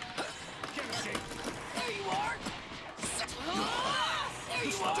 There you are.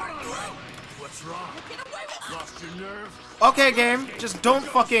 What's wrong? Lost your nerve? Okay, game. Just don't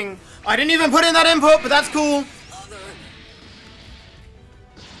fucking... I didn't even put in that input, but that's cool.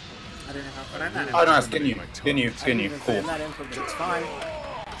 I didn't have to put in that input. Oh no, it's Ginyu. Ginyu. Put in Cool. that input, but it's fine.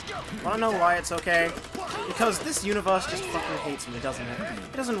 Wanna know why it's okay? Because this universe just fucking hates me, doesn't it?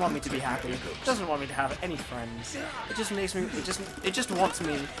 It doesn't want me to be happy. It doesn't want me to have any friends. It just makes me... It just wants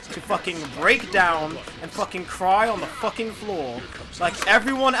me to fucking break down and fucking cry on the fucking floor. Like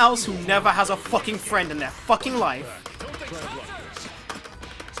everyone else who never has a fucking friend in their fucking life.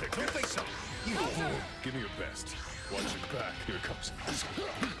 Give me your best. Watch it back. Here it comes.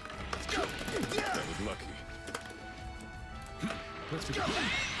 That was lucky. Let's begin. I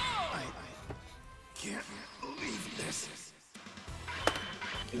can't believe this.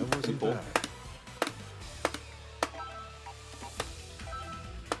 That wasn't bad.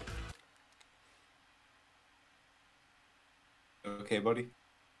 Okay, buddy.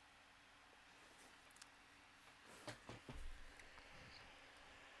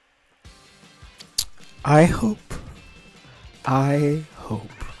 I hope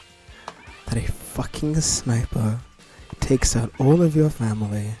that a fucking sniper takes out all of your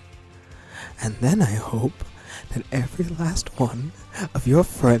family, and then I hope that every last one of your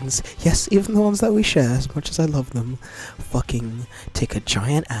friends, yes, even the ones that we share as much as I love them, fucking take a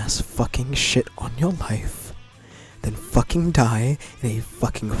giant ass fucking shit on your life, then fucking die in a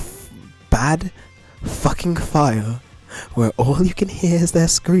fucking bad fucking fire where all you can hear is their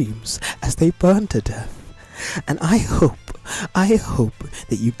screams as they burn to death. And I hope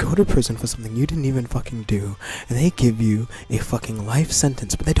that you go to prison for something you didn't even fucking do, and they give you a fucking life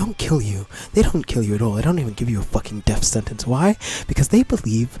sentence, but they don't kill you. They don't kill you at all. They don't even give you a fucking death sentence. Why? Because they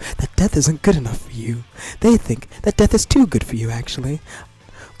believe that death isn't good enough for you. They think that death is too good for you, actually.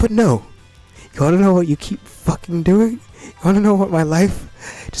 But no. You wanna know what you keep fucking doing? You wanna know what my life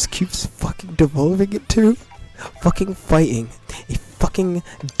just keeps fucking devolving into? Fucking fighting a fucking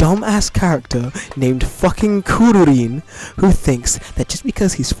dumbass character named fucking Krillin, who thinks that just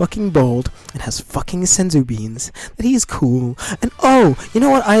because he's fucking bald and has fucking senzu beans, that he's cool. And oh, you know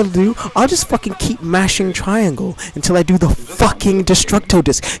what I'll do? I'll just fucking keep mashing triangle until I do the fucking destructo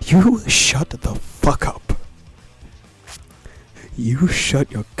disc. You shut the fuck up. You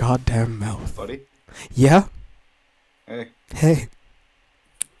shut your goddamn mouth. Buddy? Yeah? Hey. Hey.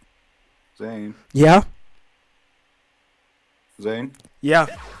 Zane. Yeah? Zane? Yeah.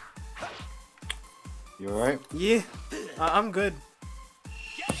 You alright? Yeah. I'm good.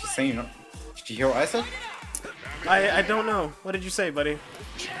 Just saying, did you hear what I said? I don't know. What did you say, buddy?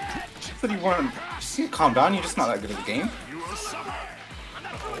 I said you weren't. Just calm down, you're just not that good at the game.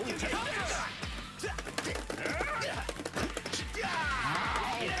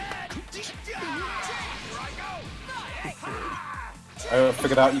 I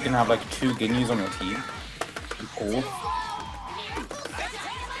figured out you can have like 2 guineas on your team. Cool.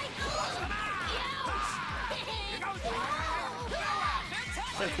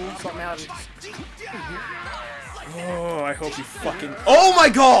 Cool. Something out. Oh, I hope you fucking. Oh my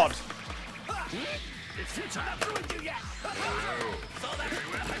god!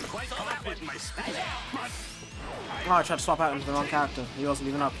 Oh, I tried to swap out into the wrong character. He wasn't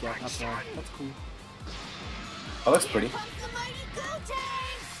even up yet. That's all. That's cool. Oh, that's pretty.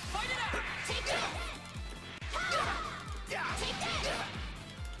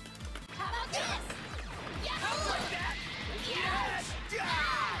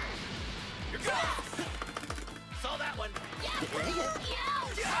 Saw that one.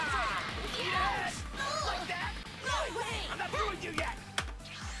 Like that. No way. I'm not through with you yet.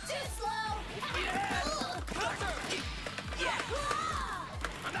 Too slow.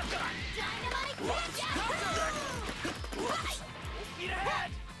 I'm not done. Dynamite. Eat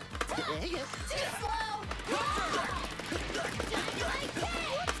ahead. Too slow.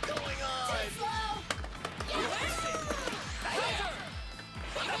 What's going on? Too slow.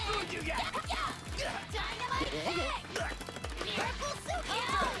 I'm not through with you yet.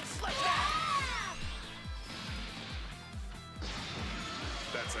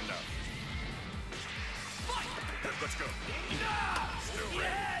 That's enough. Let's go. Still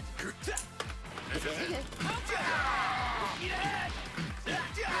ready. This is it.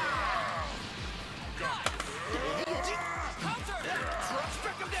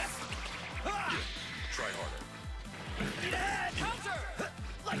 Try harder.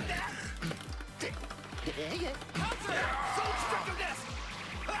 Like that.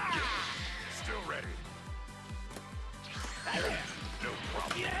 Still ready. No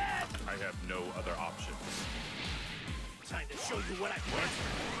problem. I have no other options. Time to show you what I want.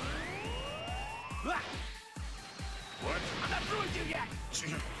 What? I'm not through with you yet.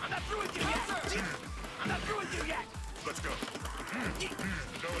 I'm not through with you yet. I'm not through with you yet. Let's go.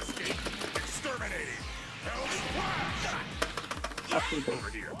 No escape. Exterminating. Hell's flash. Over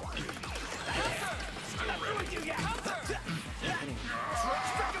here. I'm not through with you yet.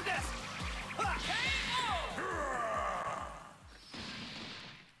 Trick of this.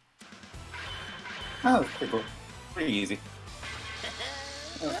 Oh, that's pretty cool. Pretty easy.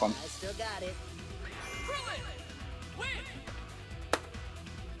 That was fun. I still got it. Krillin, win.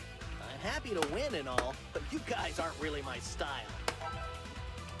 I'm happy to win and all, but you guys aren't really my style.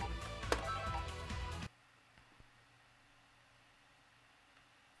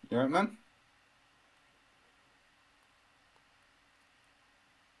 You alright, man?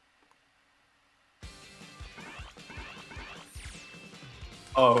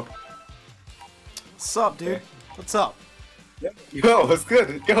 Oh. What's up, dude? Okay. What's up? Yo, what's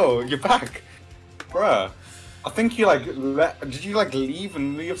good? Yo, you're back. Bruh. I think you like did you like leave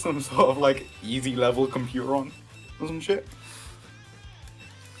and leave some sort of like easy level computer on or some shit?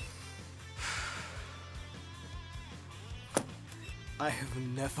 I have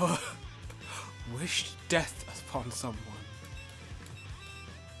never wished death upon someone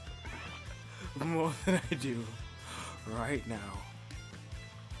more than I do right now.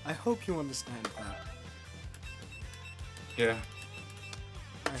 I hope you understand that. Yeah.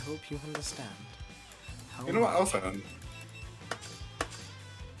 I hope you understand. How You know what else I understand?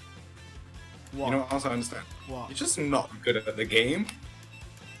 What? You know what else I understand? What? You're just not good at the game.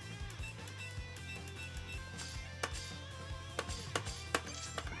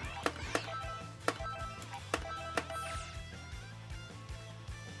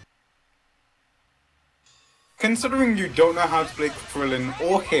 Considering you don't know how to play Krillin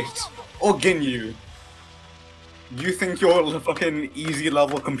or Hit or Ginyu, you think your fucking easy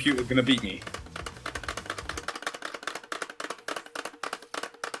level computer gonna beat me?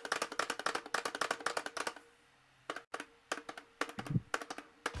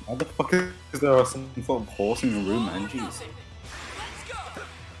 Why the fuck is there some sort of horse in your room, man? Jeez.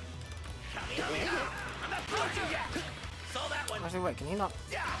 Actually, wait, can he not?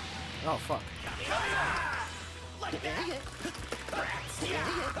 Oh, fuck.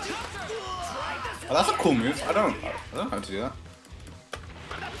 Oh, that's a cool move. I don't know how to do that.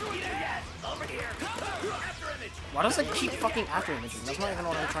 Why does it keep fucking after imaging? That's not even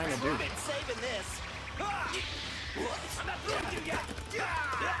what I'm trying to do.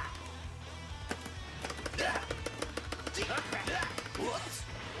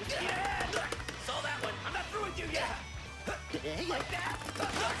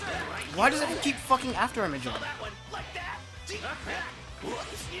 Why does it keep fucking after imaging?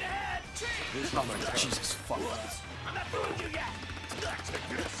 Oh, Jesus fuck.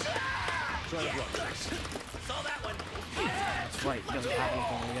 Try to block this. That's right, he doesn't have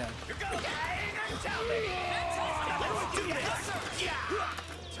anything yet.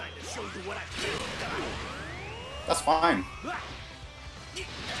 That's fine.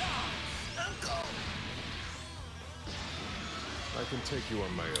 I can take you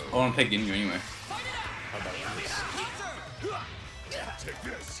on my own. I want to pick in you anyway. How about this? Take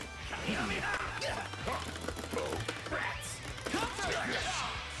this.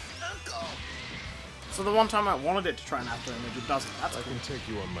 So the one time I wanted it to try and after image, it doesn't. That's I can take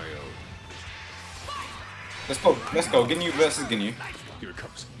you on my own. Let's go. Let's go. Ginyu versus Ginyu. Here it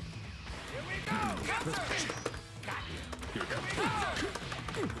comes. Here it comes.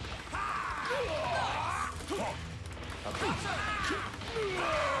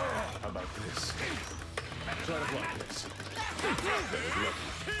 How about this? Try to block this. Better lucky.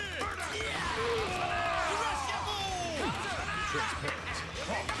 Transparent.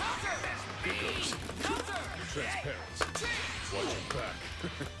 Here goes. You're transparent. Watch your back.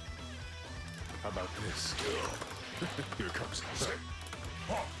 How about this? Here it comes.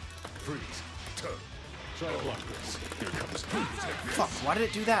 Freeze. Turn. Try to block this. Here it comes. fuck, why did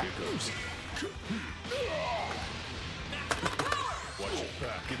it do that? Here goes. Watch your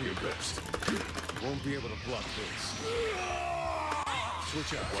back. Give me your best. You won't be able to block this.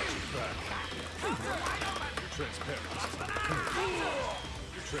 Switch out. Watch your back. You're transparent.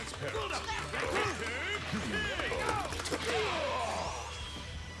 You're transparent.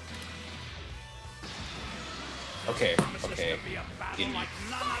 Okay. Okay. Ginyu.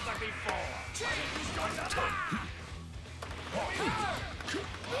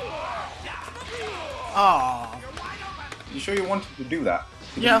 Oh. You sure you wanted to do that?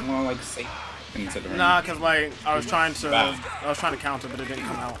 You Yeah. didn't want to like say considering. Nah, cause like I was trying to counter, but it didn't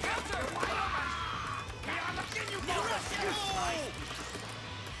come out.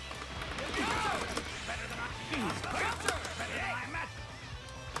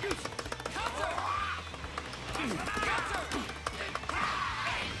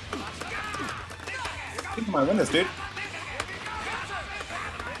 I think I might win this, dude.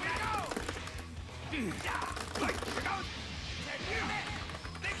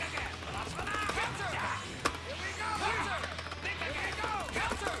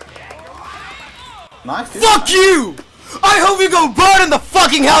 Nice, dude. Fuck you! I hope you go burn in the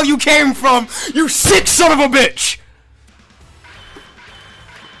fucking hell you came from, you sick son of a bitch!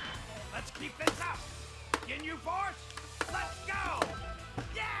 Let's keep this up. Ginyu Force, let's go.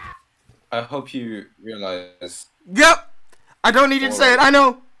 Yeah. I hope you realize Yep! I don't need you to say it, I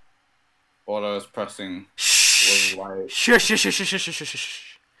know! what I was pressing Shh! was light. Shh.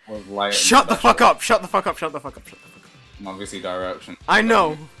 Was light. Shut the fuck up, shut the fuck up, shut the fuck up, shut the fuck up. And obviously direction. I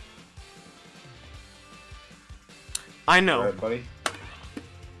know. I know. Alright, buddy.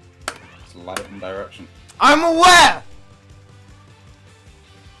 It's light and direction. I'm aware!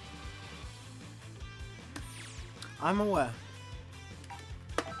 I'm aware.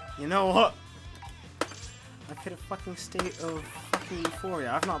 You know what? I've hit a fucking state of fucking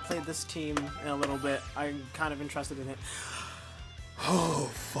euphoria. I've not played this team in a little bit. I'm kind of interested in it. Oh,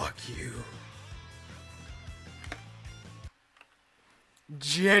 fuck you.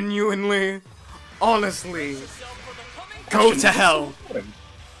 Genuinely, honestly, go to hell. Are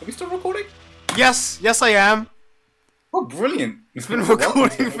we still recording? Yes, yes I am. Oh, brilliant! It's been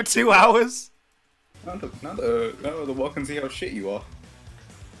recording for 2 hours. Now the world can see how shit you are.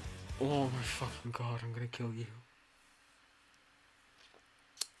 Oh my fucking god, I'm gonna kill you.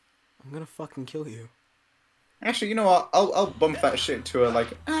 I'm gonna fucking kill you. Actually, you know what? I'll bump that shit to a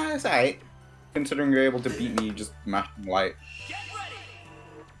like, it's alright. Considering you're able to beat me just mashing light. Get ready.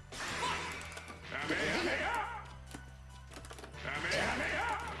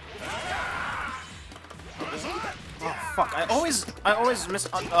 Oh fuck! I always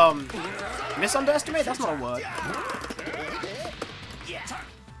misunderestimate. That's not a word.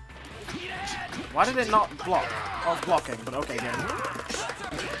 Why did it not block? I was blocking, but okay, game.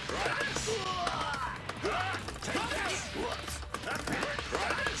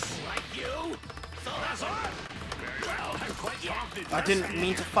 I didn't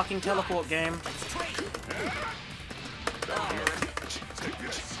mean to fucking teleport, game.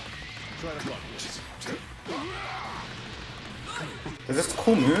 There's this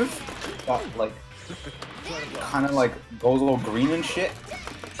cool move that like kind of like goes all green and shit.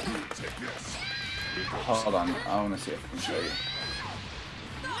 Hold on, I want to see if I can show you.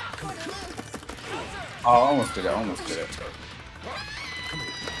 Oh, I almost did it.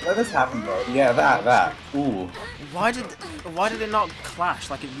 Let this happen, bro. Yeah, that. Ooh. Why did it not clash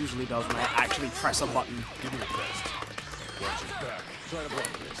like it usually does when I actually press a button?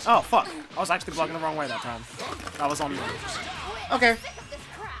 Oh fuck! I was actually blocking the wrong way that time. That was on me. Okay.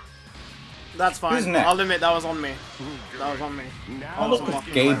 That's fine. Who's next? I'll admit that was on me. That was on me. I wasn't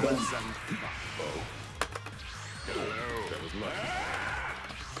blocking the right way.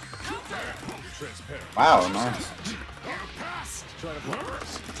 Wow, nice.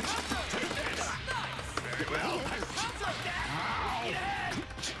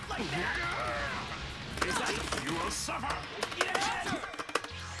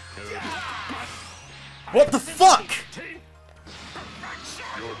 What the fuck?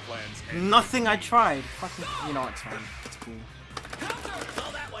 Nothing I tried. Fucking, you know it's fine. It's cool.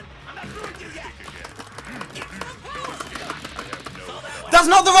 That's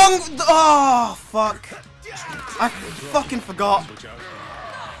not the wrong. Oh fuck! I fucking forgot.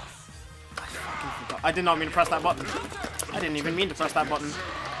 I did not mean to press that button. I didn't even mean to press that button.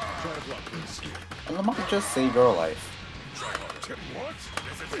 I might just save your life.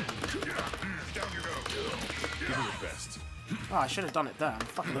 Oh, I should have done it there. I'm a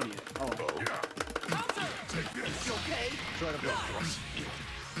fucking idiot. Oh.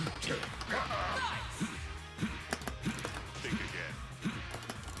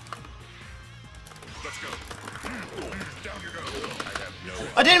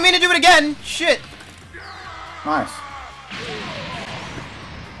 I didn't mean to do it again! Shit! Nice.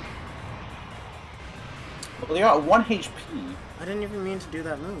 Well, you're at 1 HP. I didn't even mean to do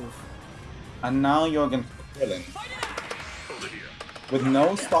that move. And now you're against Krillin. With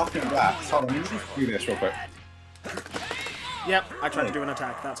no stopping back. So let me just do this real quick. Yep, I tried to do an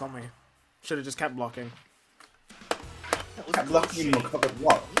attack. That's on me. Should have just kept blocking. Kept blocking and recovered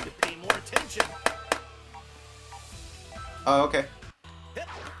what? Oh, okay.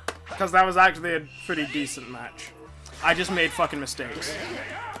 Because that was actually a pretty decent match. I just made fucking mistakes.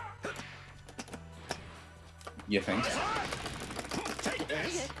 You think?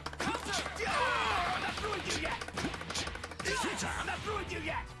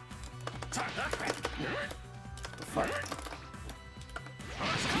 Fuck.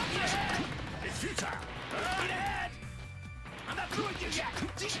 It's futile. I'm not through with you yet.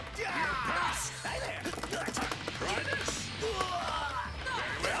 Stay there. Try this.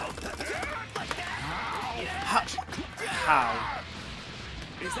 How?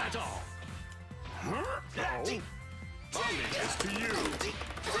 Is that all? No. I'll leave this to you.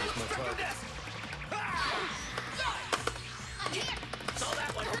 Saw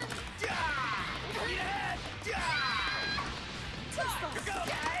that one.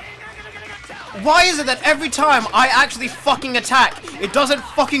 Why is it that every time I actually fucking attack, it doesn't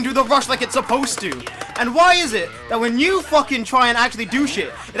fucking do the rush like it's supposed to? And why is it that when you fucking try and actually do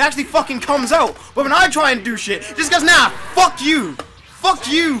shit, it actually fucking comes out, but when I try and do shit, it just goes, nah, fuck you! Fuck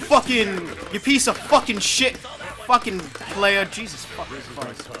you, fucking, you piece of fucking shit, fucking player. Jesus fucking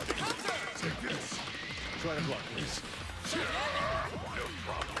Christ. Try to block this.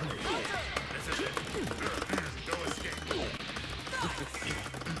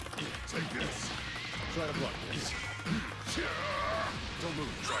 Try to block this. Don't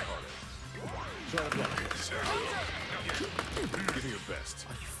move. Try harder. Try to block this. Give me your best.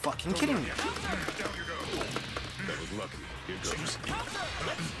 Are you fucking kidding me? That was lucky. Here goes.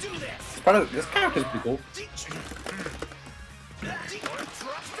 Let's do this. This character's pretty cool.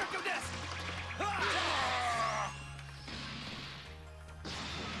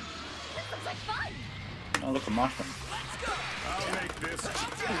 Oh, look, a mushroom. I'll make this.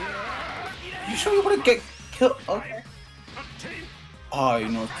 You sure you want to get killed? Okay. Oh, you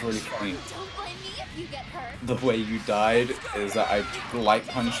know what's really funny? Don't blame me if you get hurt. The way you died is that I light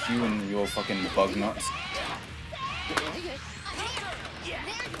punched you and you're fucking bug nuts. Very good. Yeah,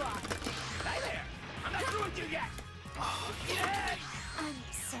 there you are. I'm not through with you yet. I'm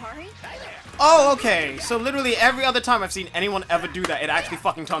sorry. Oh, okay. So literally every other time I've seen anyone ever do that, it actually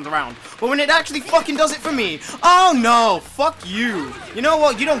fucking turns around. But when it actually fucking does it for me, oh no, fuck you. You know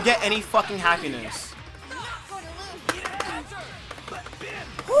what? You don't get any fucking happiness.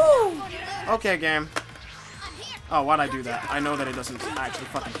 Woo. Okay, game. Oh, why'd I do that? I know that it doesn't actually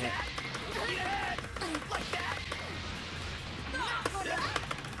fucking hit.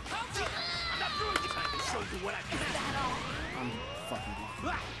 I'm fucking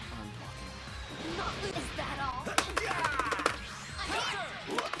blocking. I'm blocking. Is that all? There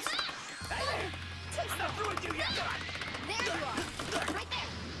you are. Right there.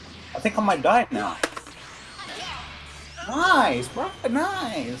 I think I might die now. Nice, bro.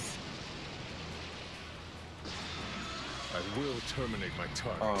 Nice. I will terminate my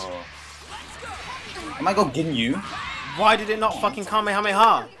target. Oh. I might go Ginyu. Why did it not fucking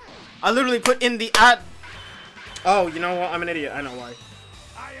Kamehameha? I literally put in the ad. Oh, you know what? I'm an idiot. I know why.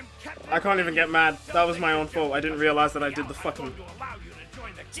 I can't even get mad. That was my own fault. I didn't realize that I did the fucking...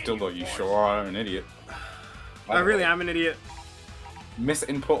 Still though, you sure are an idiot. I really am an idiot. Miss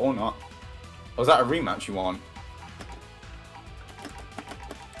input or not? Was that a rematch you want?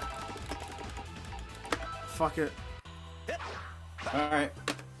 Fuck it. Alright.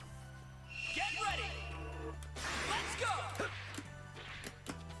 Get ready. Let's go.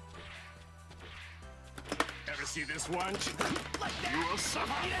 Ever see this one? You will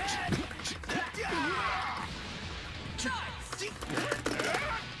suffer.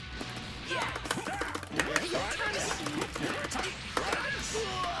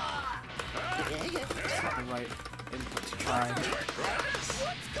 It's not the right input to try.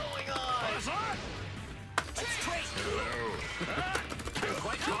 What's going on? Let's trade.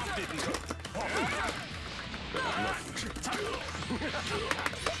 Quite confident.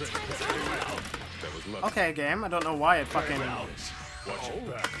 That was lucky. Okay, game. I don't know why it fucking... Watch your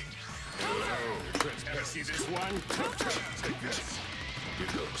back. Ever see this one? Take this. Here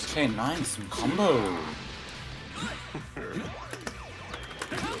goes. Okay, nice. Some combo.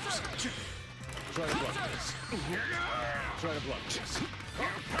 Try to block this. Try to block this.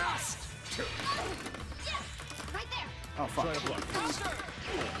 Right there. Oh, fuck. Try to block this.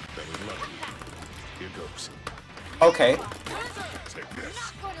 That was lucky. Here goes. Okay. Take this.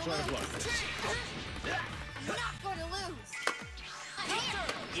 Try to block this. You're not going to lose.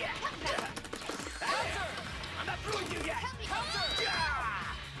 I'm not through with you yet. Come here.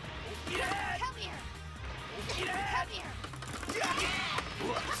 Come here. Come here.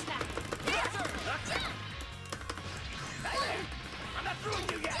 What's that? I'm not through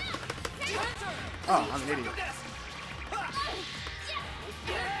with you yet. Oh, I'm an idiot.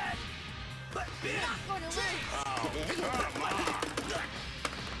 You're not going to lose.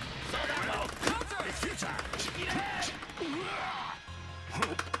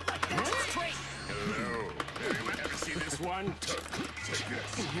 Hello. Ever see this one? Take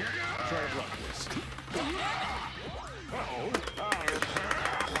this. Try to block this.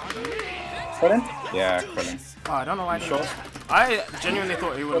 Krillin? Yeah, Krillin. Oh, I don't know why I did that. I genuinely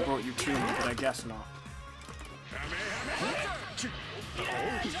thought he would have brought you two, but I guess not.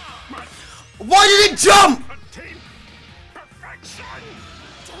 Why did it jump?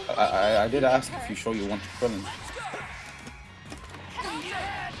 I did ask if you sure you want Krillin. You're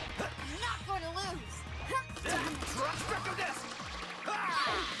not going to lose.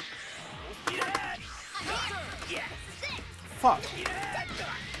 Fuck.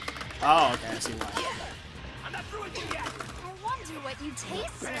 Oh, okay, I see why. I wonder what you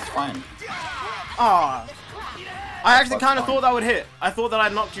taste. It's fine. Aw. I actually kind of thought that would hit. I thought that I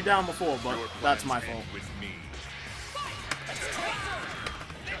knocked you down before, but that's my fault. With me.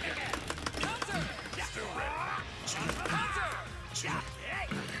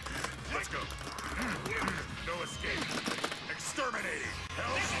 Let's go. No escape. Exterminating.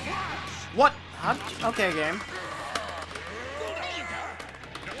 What? Okay, game.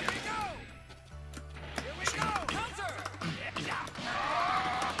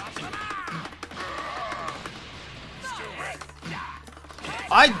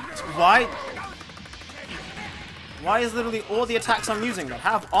 Why is literally all the attacks I'm using that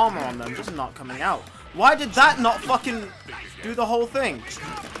have armor on them just not coming out? Why did that not fucking do the whole thing?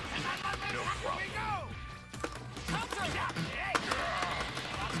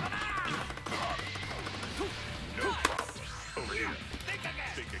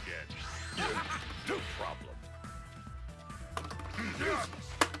 Think again. No problem.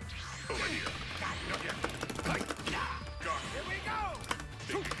 Over here. Here we go.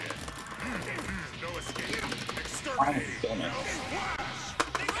 Think again. No escape. Oh, Exterminating. damn it.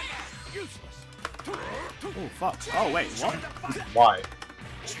 Useless. Oh fuck. Oh wait, what? Why?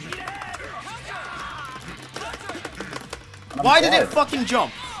 Why did it fucking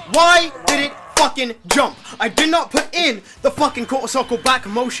jump? Why did it fucking jump? I did not put in the fucking quarter circle back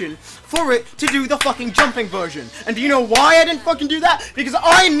motion for it to do the fucking jumping version. And do you know why I didn't fucking do that? Because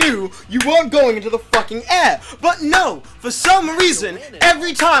I knew you weren't going into the fucking air. But no, for some reason,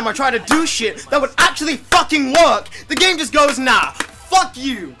 every time I try to do shit that would actually fucking work, the game just goes, nah, fuck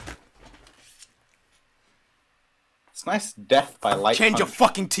you. It's nice death by light. Change your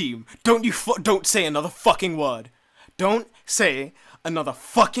fucking team. Don't say another fucking word. Don't say another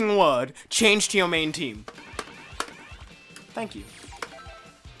fucking word. Change to your main team. Thank you.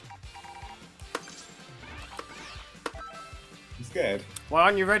 I'm scared. Why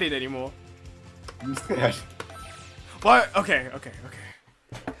aren't you ready anymore? I'm scared. Why? Okay.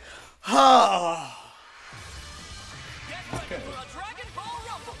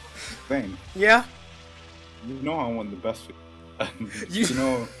 Thing. Yeah? You know I want the best for you. You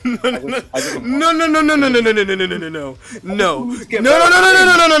know. No.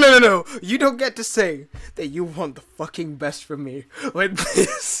 You don't get to say that you want the fucking best from me when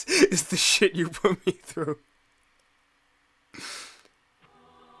this is the shit you put me through.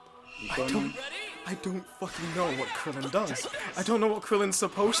 I don't fucking know what Krillin does. I don't know what Krillin's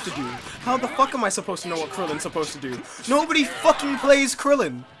supposed to do. How the fuck am I supposed to know what Krillin's supposed to do? Nobody fucking plays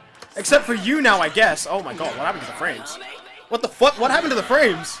Krillin. Except for you now, I guess. Oh my god, what happened to the frames? What the fuck? What happened to the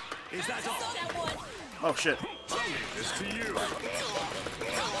frames? Oh shit.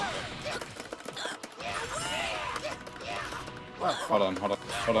 Hold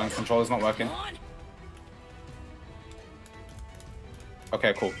on. Controller's not working.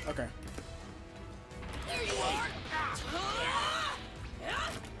 Okay, cool. Okay.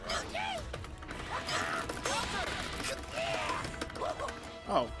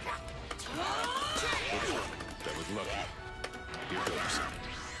 Oh. That was lucky. Here goes.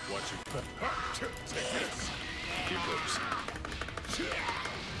 Watch it. Take this. Here goes.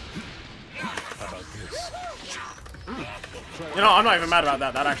 How about this? You know, I'm not even mad about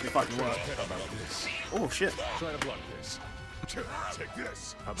that. That actually fucking worked. How about this? Oh shit. Try to block this. Take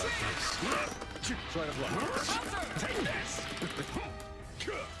this. How about this? Try to block this. Take this.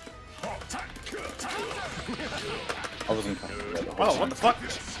 I wasn't trying to get the whole Oh, what the fuck?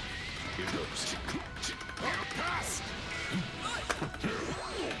 Here goes.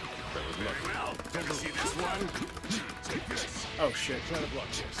 That was lucky. Don't see this one. Take this. Oh shit. Try to block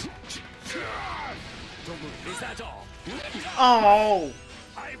this. Don't move. Is that all? Oh!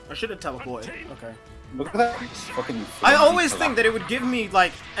 I should have teleported. Okay. Look at that fucking. I always think that it would give me,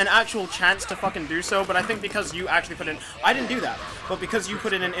 like, an actual chance to fucking do so, but I think because you actually put in... I didn't do that, but because you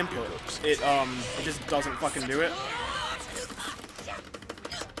put in an input, it just doesn't fucking do it.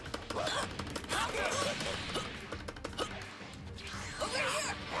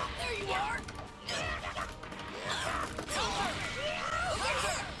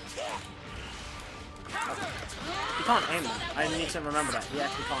 You can't aim that. I need to remember that. You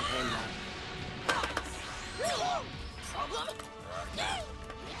actually can't aim that.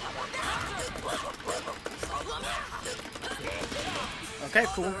 Okay,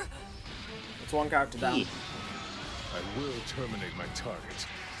 cool. It's one character down. I will terminate my target.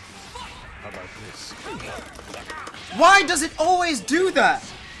 How about this? Why does it always do that?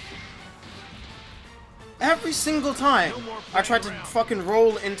 Every single time I try to fucking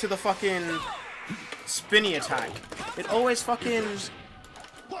roll into the fucking spinny attack, it always fucking...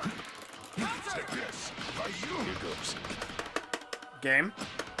 Here goes. Game?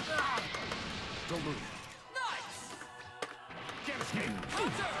 Don't move. Can't escape.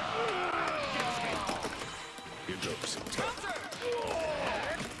 Here goes.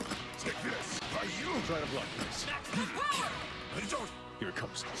 Take this. Try to block this. Here it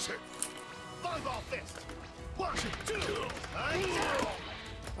comes. Sit. Volleyball fist. 1, 2.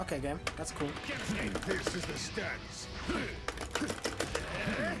 Okay, game. That's cool. This is the stance.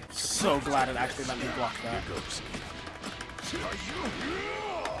 So glad it actually let me block that. Here goes.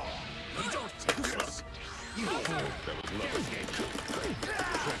 Take this. That was lovely.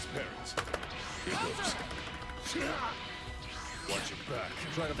 Transparent. Here goes. Watch your back.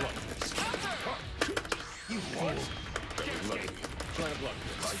 Try to block this. You what? That was lovely. Try to block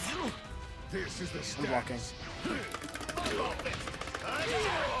this. This is the I'm blocking.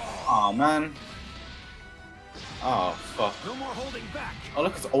 Aw, man. Oh, fuck. No more holding back. Oh,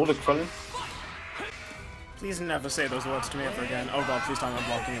 look, it's older Krillin. Please never say those words to me ever again. Oh god, please tell me I'm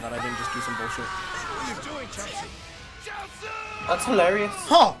blocking and that I didn't just do some bullshit. What are you doing, Chelsea? That's hilarious.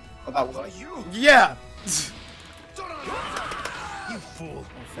 Huh! Oh, that was... Yeah! You fool.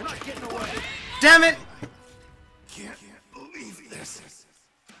 You're not getting away. Damn it! can't believe this.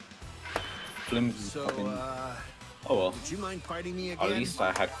 Flimsy So, fucking- oh well. would you mind fighting me again? At least I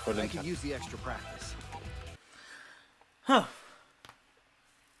had I Krillin. could use the extra practice. Huh.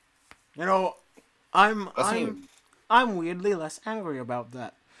 You know, I'm weirdly less angry about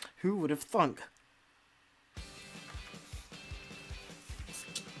that. Who would have thunk?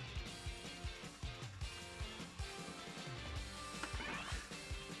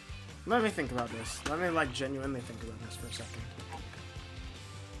 Let me think about this. Let me, like, genuinely think about this for a second.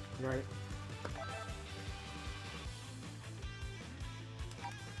 Right?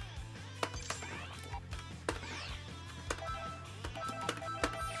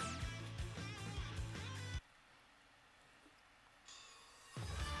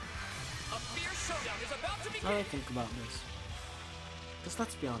 Let me think about this. Just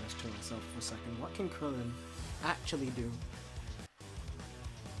let's be honest to ourselves for a second. What can Krillin actually do?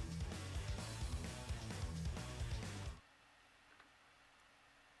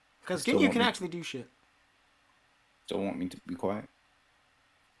 Because Ginyu can actually do shit. Don't want me to be quiet.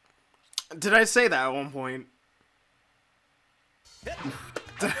 Did I say that at one point?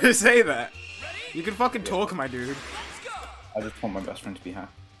 Did I say that? You can fucking talk, my dude. I just want my best friend to be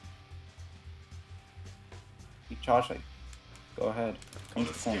happy. Keep charging. Go ahead. Come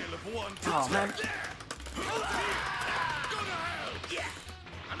to the point. Oh man.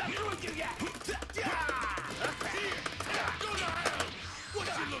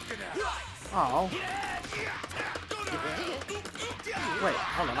 Oh. Wait,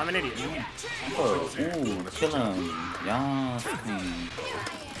 hold on, I'm an idiot. Oh, ooh, kill him. Yes.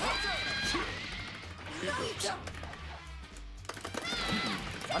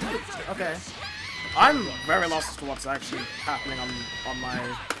 Okay. I'm very lost as to what's actually happening on my...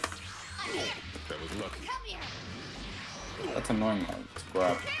 That was lucky. That's annoying, like, to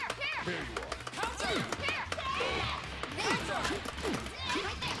grab. There you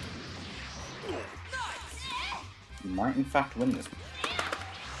You might in fact win this.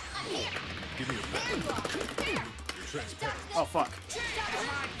 Give me a back. Transparent. Oh fuck.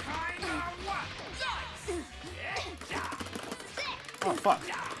 Oh fuck.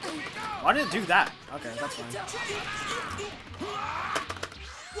 Why did it do that? Okay, that's fine.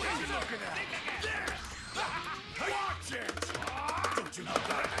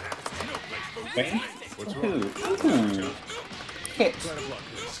 Okay. What's Ooh. wrong? Ooh. Hit. Try to block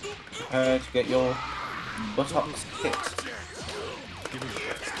this. Prepare to get your buttocks hit. Give me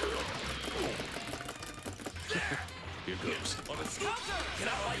your best. Here goes.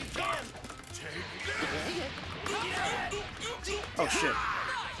 Oh shit.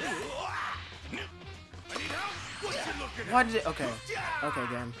 Why did it? Okay. Okay,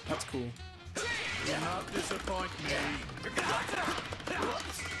 game. That's cool. Do not disappoint me.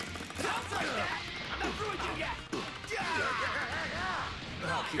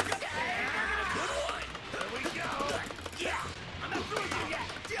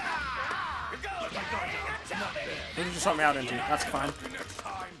 They just shot me out into. That's fine.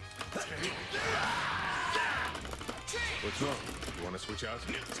 What's wrong? You want to switch out?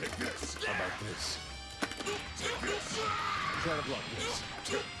 Take this. How about this? Take this. Try to block this.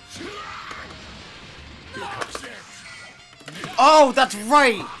 Here comes. Oh, that's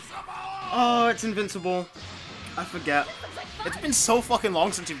right! Oh, it's invincible. I forget. It's been so fucking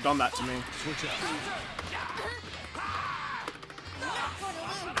long since you've done that to me. Switch out.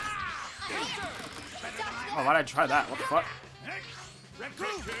 Oh, why'd I try that? What the fuck?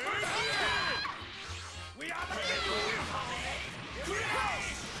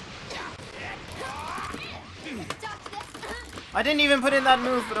 I didn't even put in that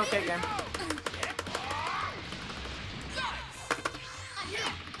move, but okay, game.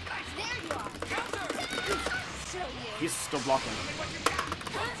 He's still blocking.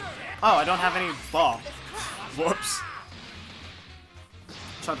 Oh, I don't have any ball. Whoops.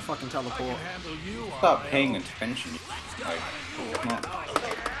 Try to fucking teleport. Stop paying attention. Like, come on.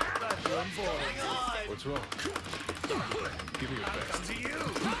 What's wrong? Give me your best.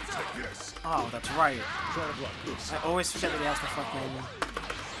 Take this. Oh, that's right. Try to block this. I always forget that he has to fucking...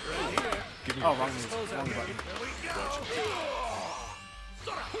 Give me Oh, your wrong best. move. Wrong button.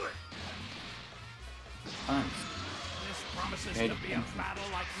 Thanks. Promises Hey, to be a battle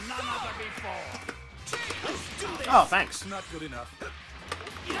like none other before. Oh, thanks. Not good enough.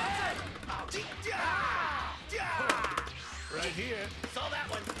 Right here. Saw that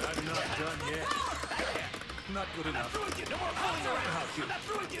one. I'm not done yet. Not good enough.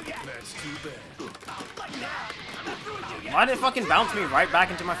 That's too bad. Why did it fucking bounce me right back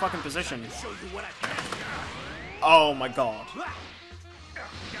into my fucking position? Oh my god.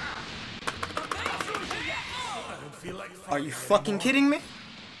 Are you fucking kidding me?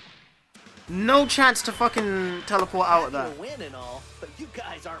 No chance to fucking teleport out of that. Win and all, but you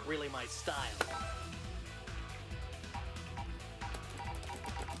guys aren't really my style.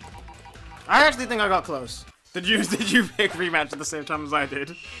 I actually think I got close. Did you pick rematch at the same time as I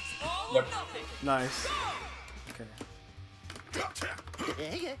did? Yep. Nice. Okay.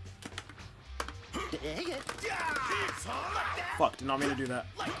 Fuck, did not mean to do that.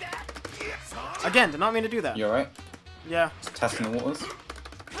 Again, did not mean to do that. You alright? Yeah. Just testing the waters.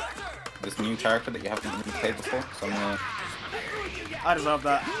 This new character that you haven't really played before, so I'm gonna... I deserve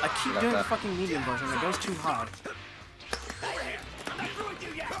that. I keep Love doing the that. fucking medium version, it goes too high.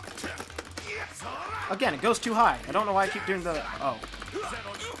 Again, it goes too high. I don't know why I keep doing the... Oh.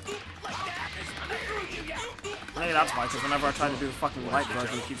 Maybe that's why, because whenever I try to do the fucking light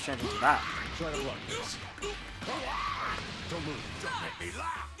version, it keeps changing to that. Try to block this. Don't move. Don't make me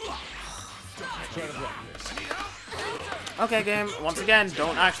laugh. Try to block this. Okay, game. Once again,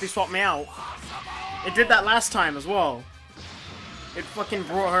 don't actually swap me out. It did that last time as well. It fucking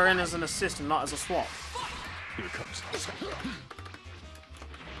brought her in as an assist and not as a swap. Here it comes.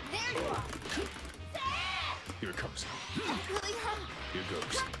 Here it comes. Here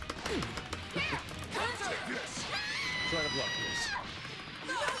goes. Take this. Try to block this.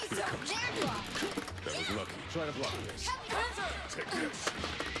 Here it comes. That was lucky. Try to block this. Take this.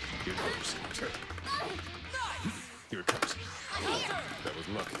 Here goes. Here it comes. That was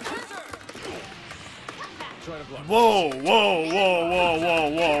lucky. Try to block. Whoa, whoa, whoa, whoa, whoa,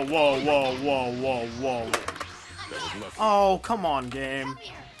 whoa, whoa, whoa, whoa, whoa, whoa. That was lucky. Oh, come on, game.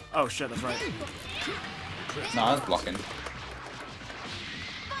 Oh shit, that's right. No, I was blocking.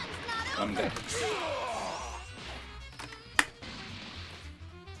 I'm dead.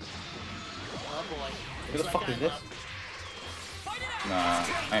 Oh boy. Who the fuck is this? Nah,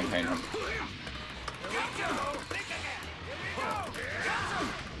 I ain't paying him.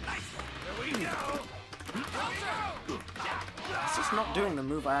 It's just not doing the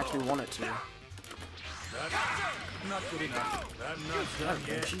move I actually want it to. Not good enough. I'm not done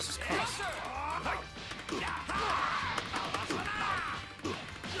Oh, yet. Jesus Christ.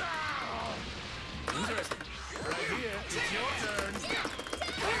 Interesting. Right here, it's your turn.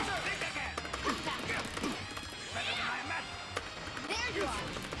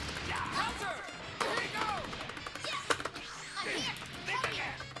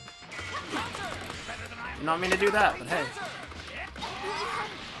 Did not mean to do that, but hey.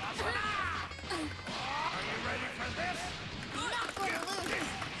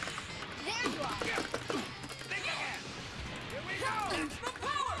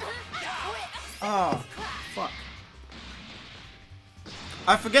 Oh, fuck.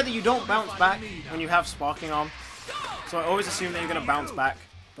 I forget that you don't bounce back when you have sparking on. So I always assume that you're gonna bounce back,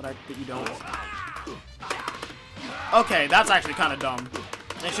 but you don't. Okay, that's actually kind of dumb.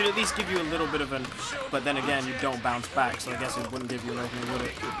 It should at least give you a little bit of an... But then again, you don't bounce back, so I guess it wouldn't give you anything, would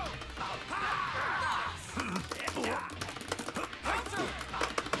it?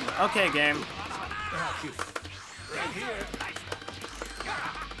 Okay, game. Right here.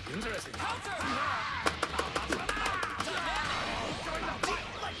 Interesting.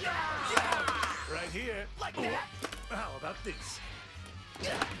 Right here. How about this? I'm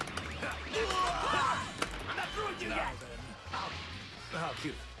not through with you yet. How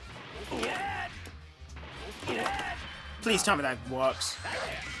cute. Please tell me that works.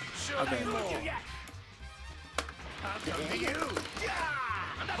 Okay. I'm coming to you.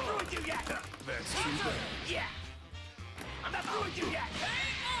 I'm not through with you yet. That's too bad. Yeah. I'm not through with you yet.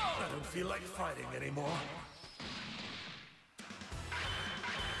 I don't feel like fighting anymore.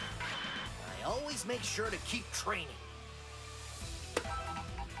 I always make sure to keep training.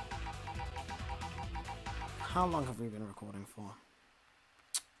 How long have we been recording for?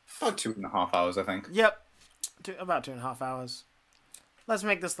 About 2.5 hours, I think. Yep. About 2.5 hours. Let's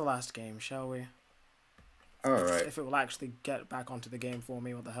make this the last game, shall we? Alright. If it will actually get back onto the game for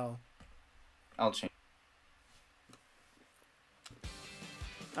me, what the hell? I'll change.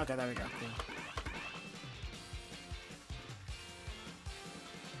 Okay, there we go. Cool.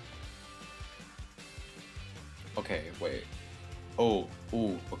 Okay, wait. Oh,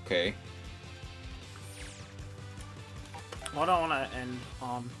 ooh, okay. Well, I don't want to end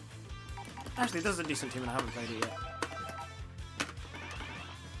on... Actually, this is a decent team and I haven't played it yet.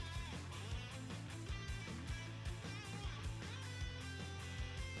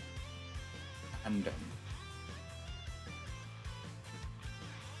 And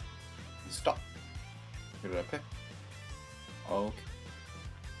stop. Who did I pick? Okay.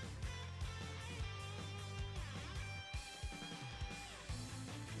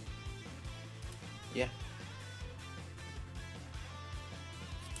 Yeah.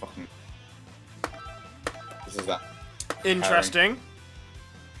 fucking. This is that. Interesting.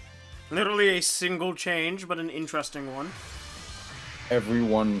 Literally a single change, but an interesting one.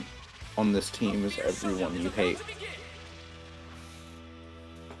 Everyone on this team is everyone you hate.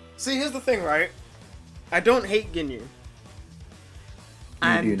 See, here's the thing, right? I don't hate Ginyu.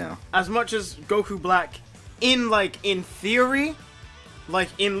 And You do now. as much as Goku Black, in theory, like,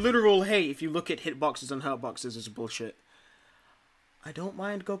 in literal, hey, if you look at hitboxes and hurtboxes, is bullshit. I don't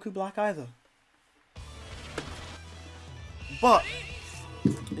mind Goku Black either. But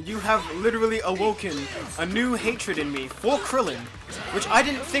you have literally awoken a new hatred in me for Krillin, which I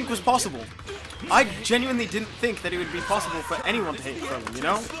didn't think was possible. I genuinely didn't think that it would be possible for anyone to hate Krillin, you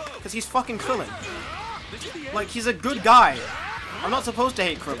know? Because he's fucking Krillin. Like, he's a good guy. I'm not supposed to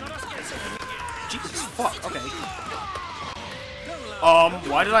hate Krillin. Jesus fuck, okay.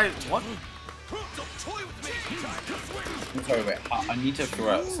 Why did I... What? Sorry, wait. I need to throw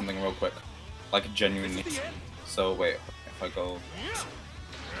out something real quick. Like, genuinely. So, wait. If I go...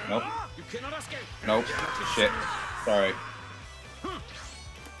 Nope. Nope. Shit. Sorry.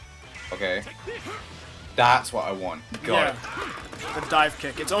 Okay. That's what I want. Got it. The dive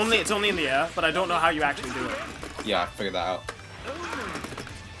kick. It's only in the air, but I don't know how you actually do it. Yeah, I figured that out.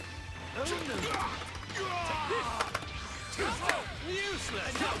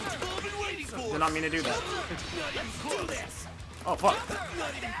 Did not mean to do that. Oh fuck.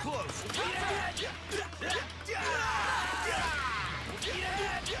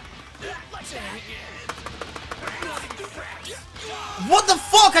 What the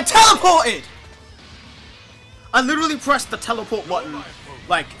fuck? I teleported! I literally pressed the teleport button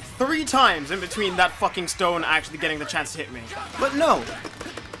like 3 times in between that fucking stone actually getting the chance to hit me. But no.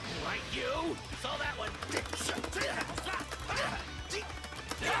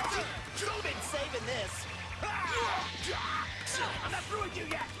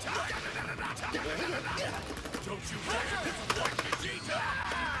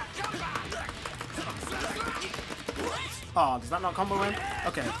 Oh, does that not combo in?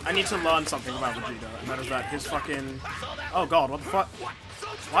 Okay, I need to learn something about Vegeta, and that is that his fucking... Oh god, what the fuck?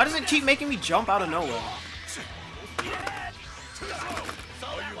 Why does it keep making me jump out of nowhere?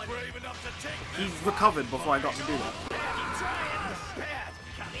 He recovered before I got to do that.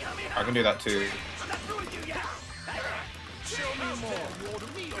 I can do that too.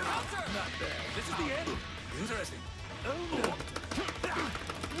 This is the end. Interesting. Oh.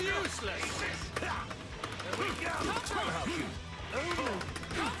 Useless. There we go.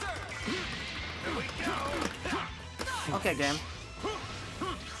 There we go. Okay, game.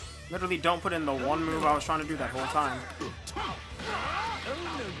 Literally don't put in the one move I was trying to do that whole time.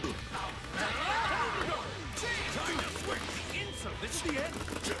 This is the end.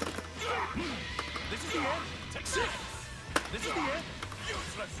 This is the end. This is the end.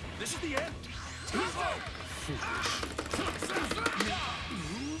 Useless. This is the end.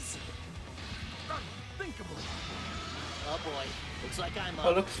 Unthinkable. Oh boy. Looks like I'm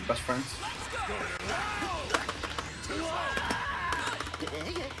Oh look, best friends.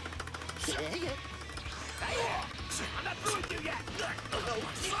 I'm not through with you yet.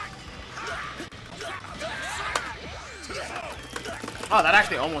 Oh, that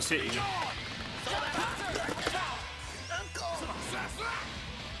actually almost hit you.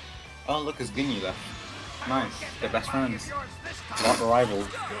 Oh look, it's Ginyu left. Nice, they're best friends. Not the rival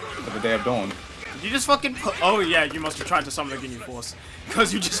for the day of dawn. You just fucking oh yeah, you must have tried to summon the Ginyu Force.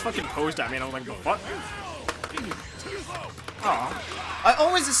 Because you just fucking posed at me and I was like, what? Aw. I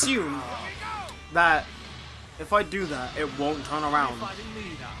always assume that if I do that, it won't turn around.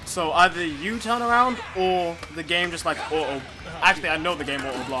 So either you turn around or the game just like auto... Actually, I know the game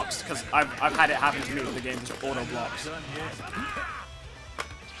auto blocks because I've had it happen to me where the game just auto blocks.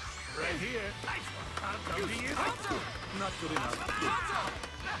 Right here. I'll come to you. Not good enough.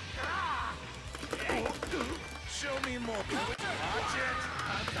 Show me more. Watch it.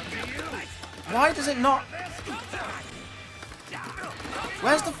 I'll come to you. Why does it not...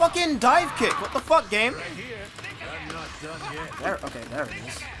 Where's the fucking dive kick? What the fuck, game? Right here. I'm not done yet. There, okay, there it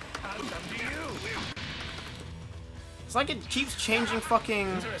is. I'll come to you. It's like it keeps changing fucking...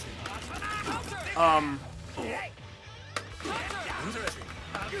 Interesting. Um... Interesting.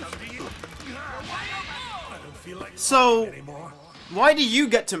 I'll come to you. I don't feel like So, anymore. why do you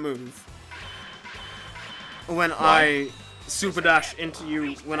get to move? When I super dash into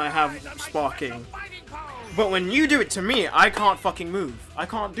you when I have sparking. But when you do it to me, I can't fucking move. I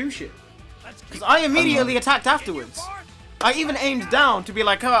can't do shit. Because I immediately attacked afterwards. I even aimed down to be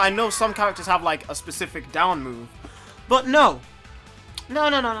like, oh, I know some characters have like a specific down move. But no. No.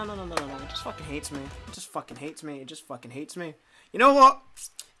 It just fucking hates me. It just fucking hates me. It just fucking hates me. You know what?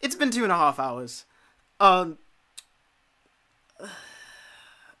 It's been 2.5 hours.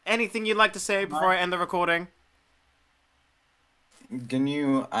 Anything you'd like to say before I end the recording?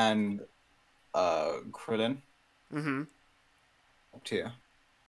 Ginyu and Krillin. Mm-hmm. Up tier.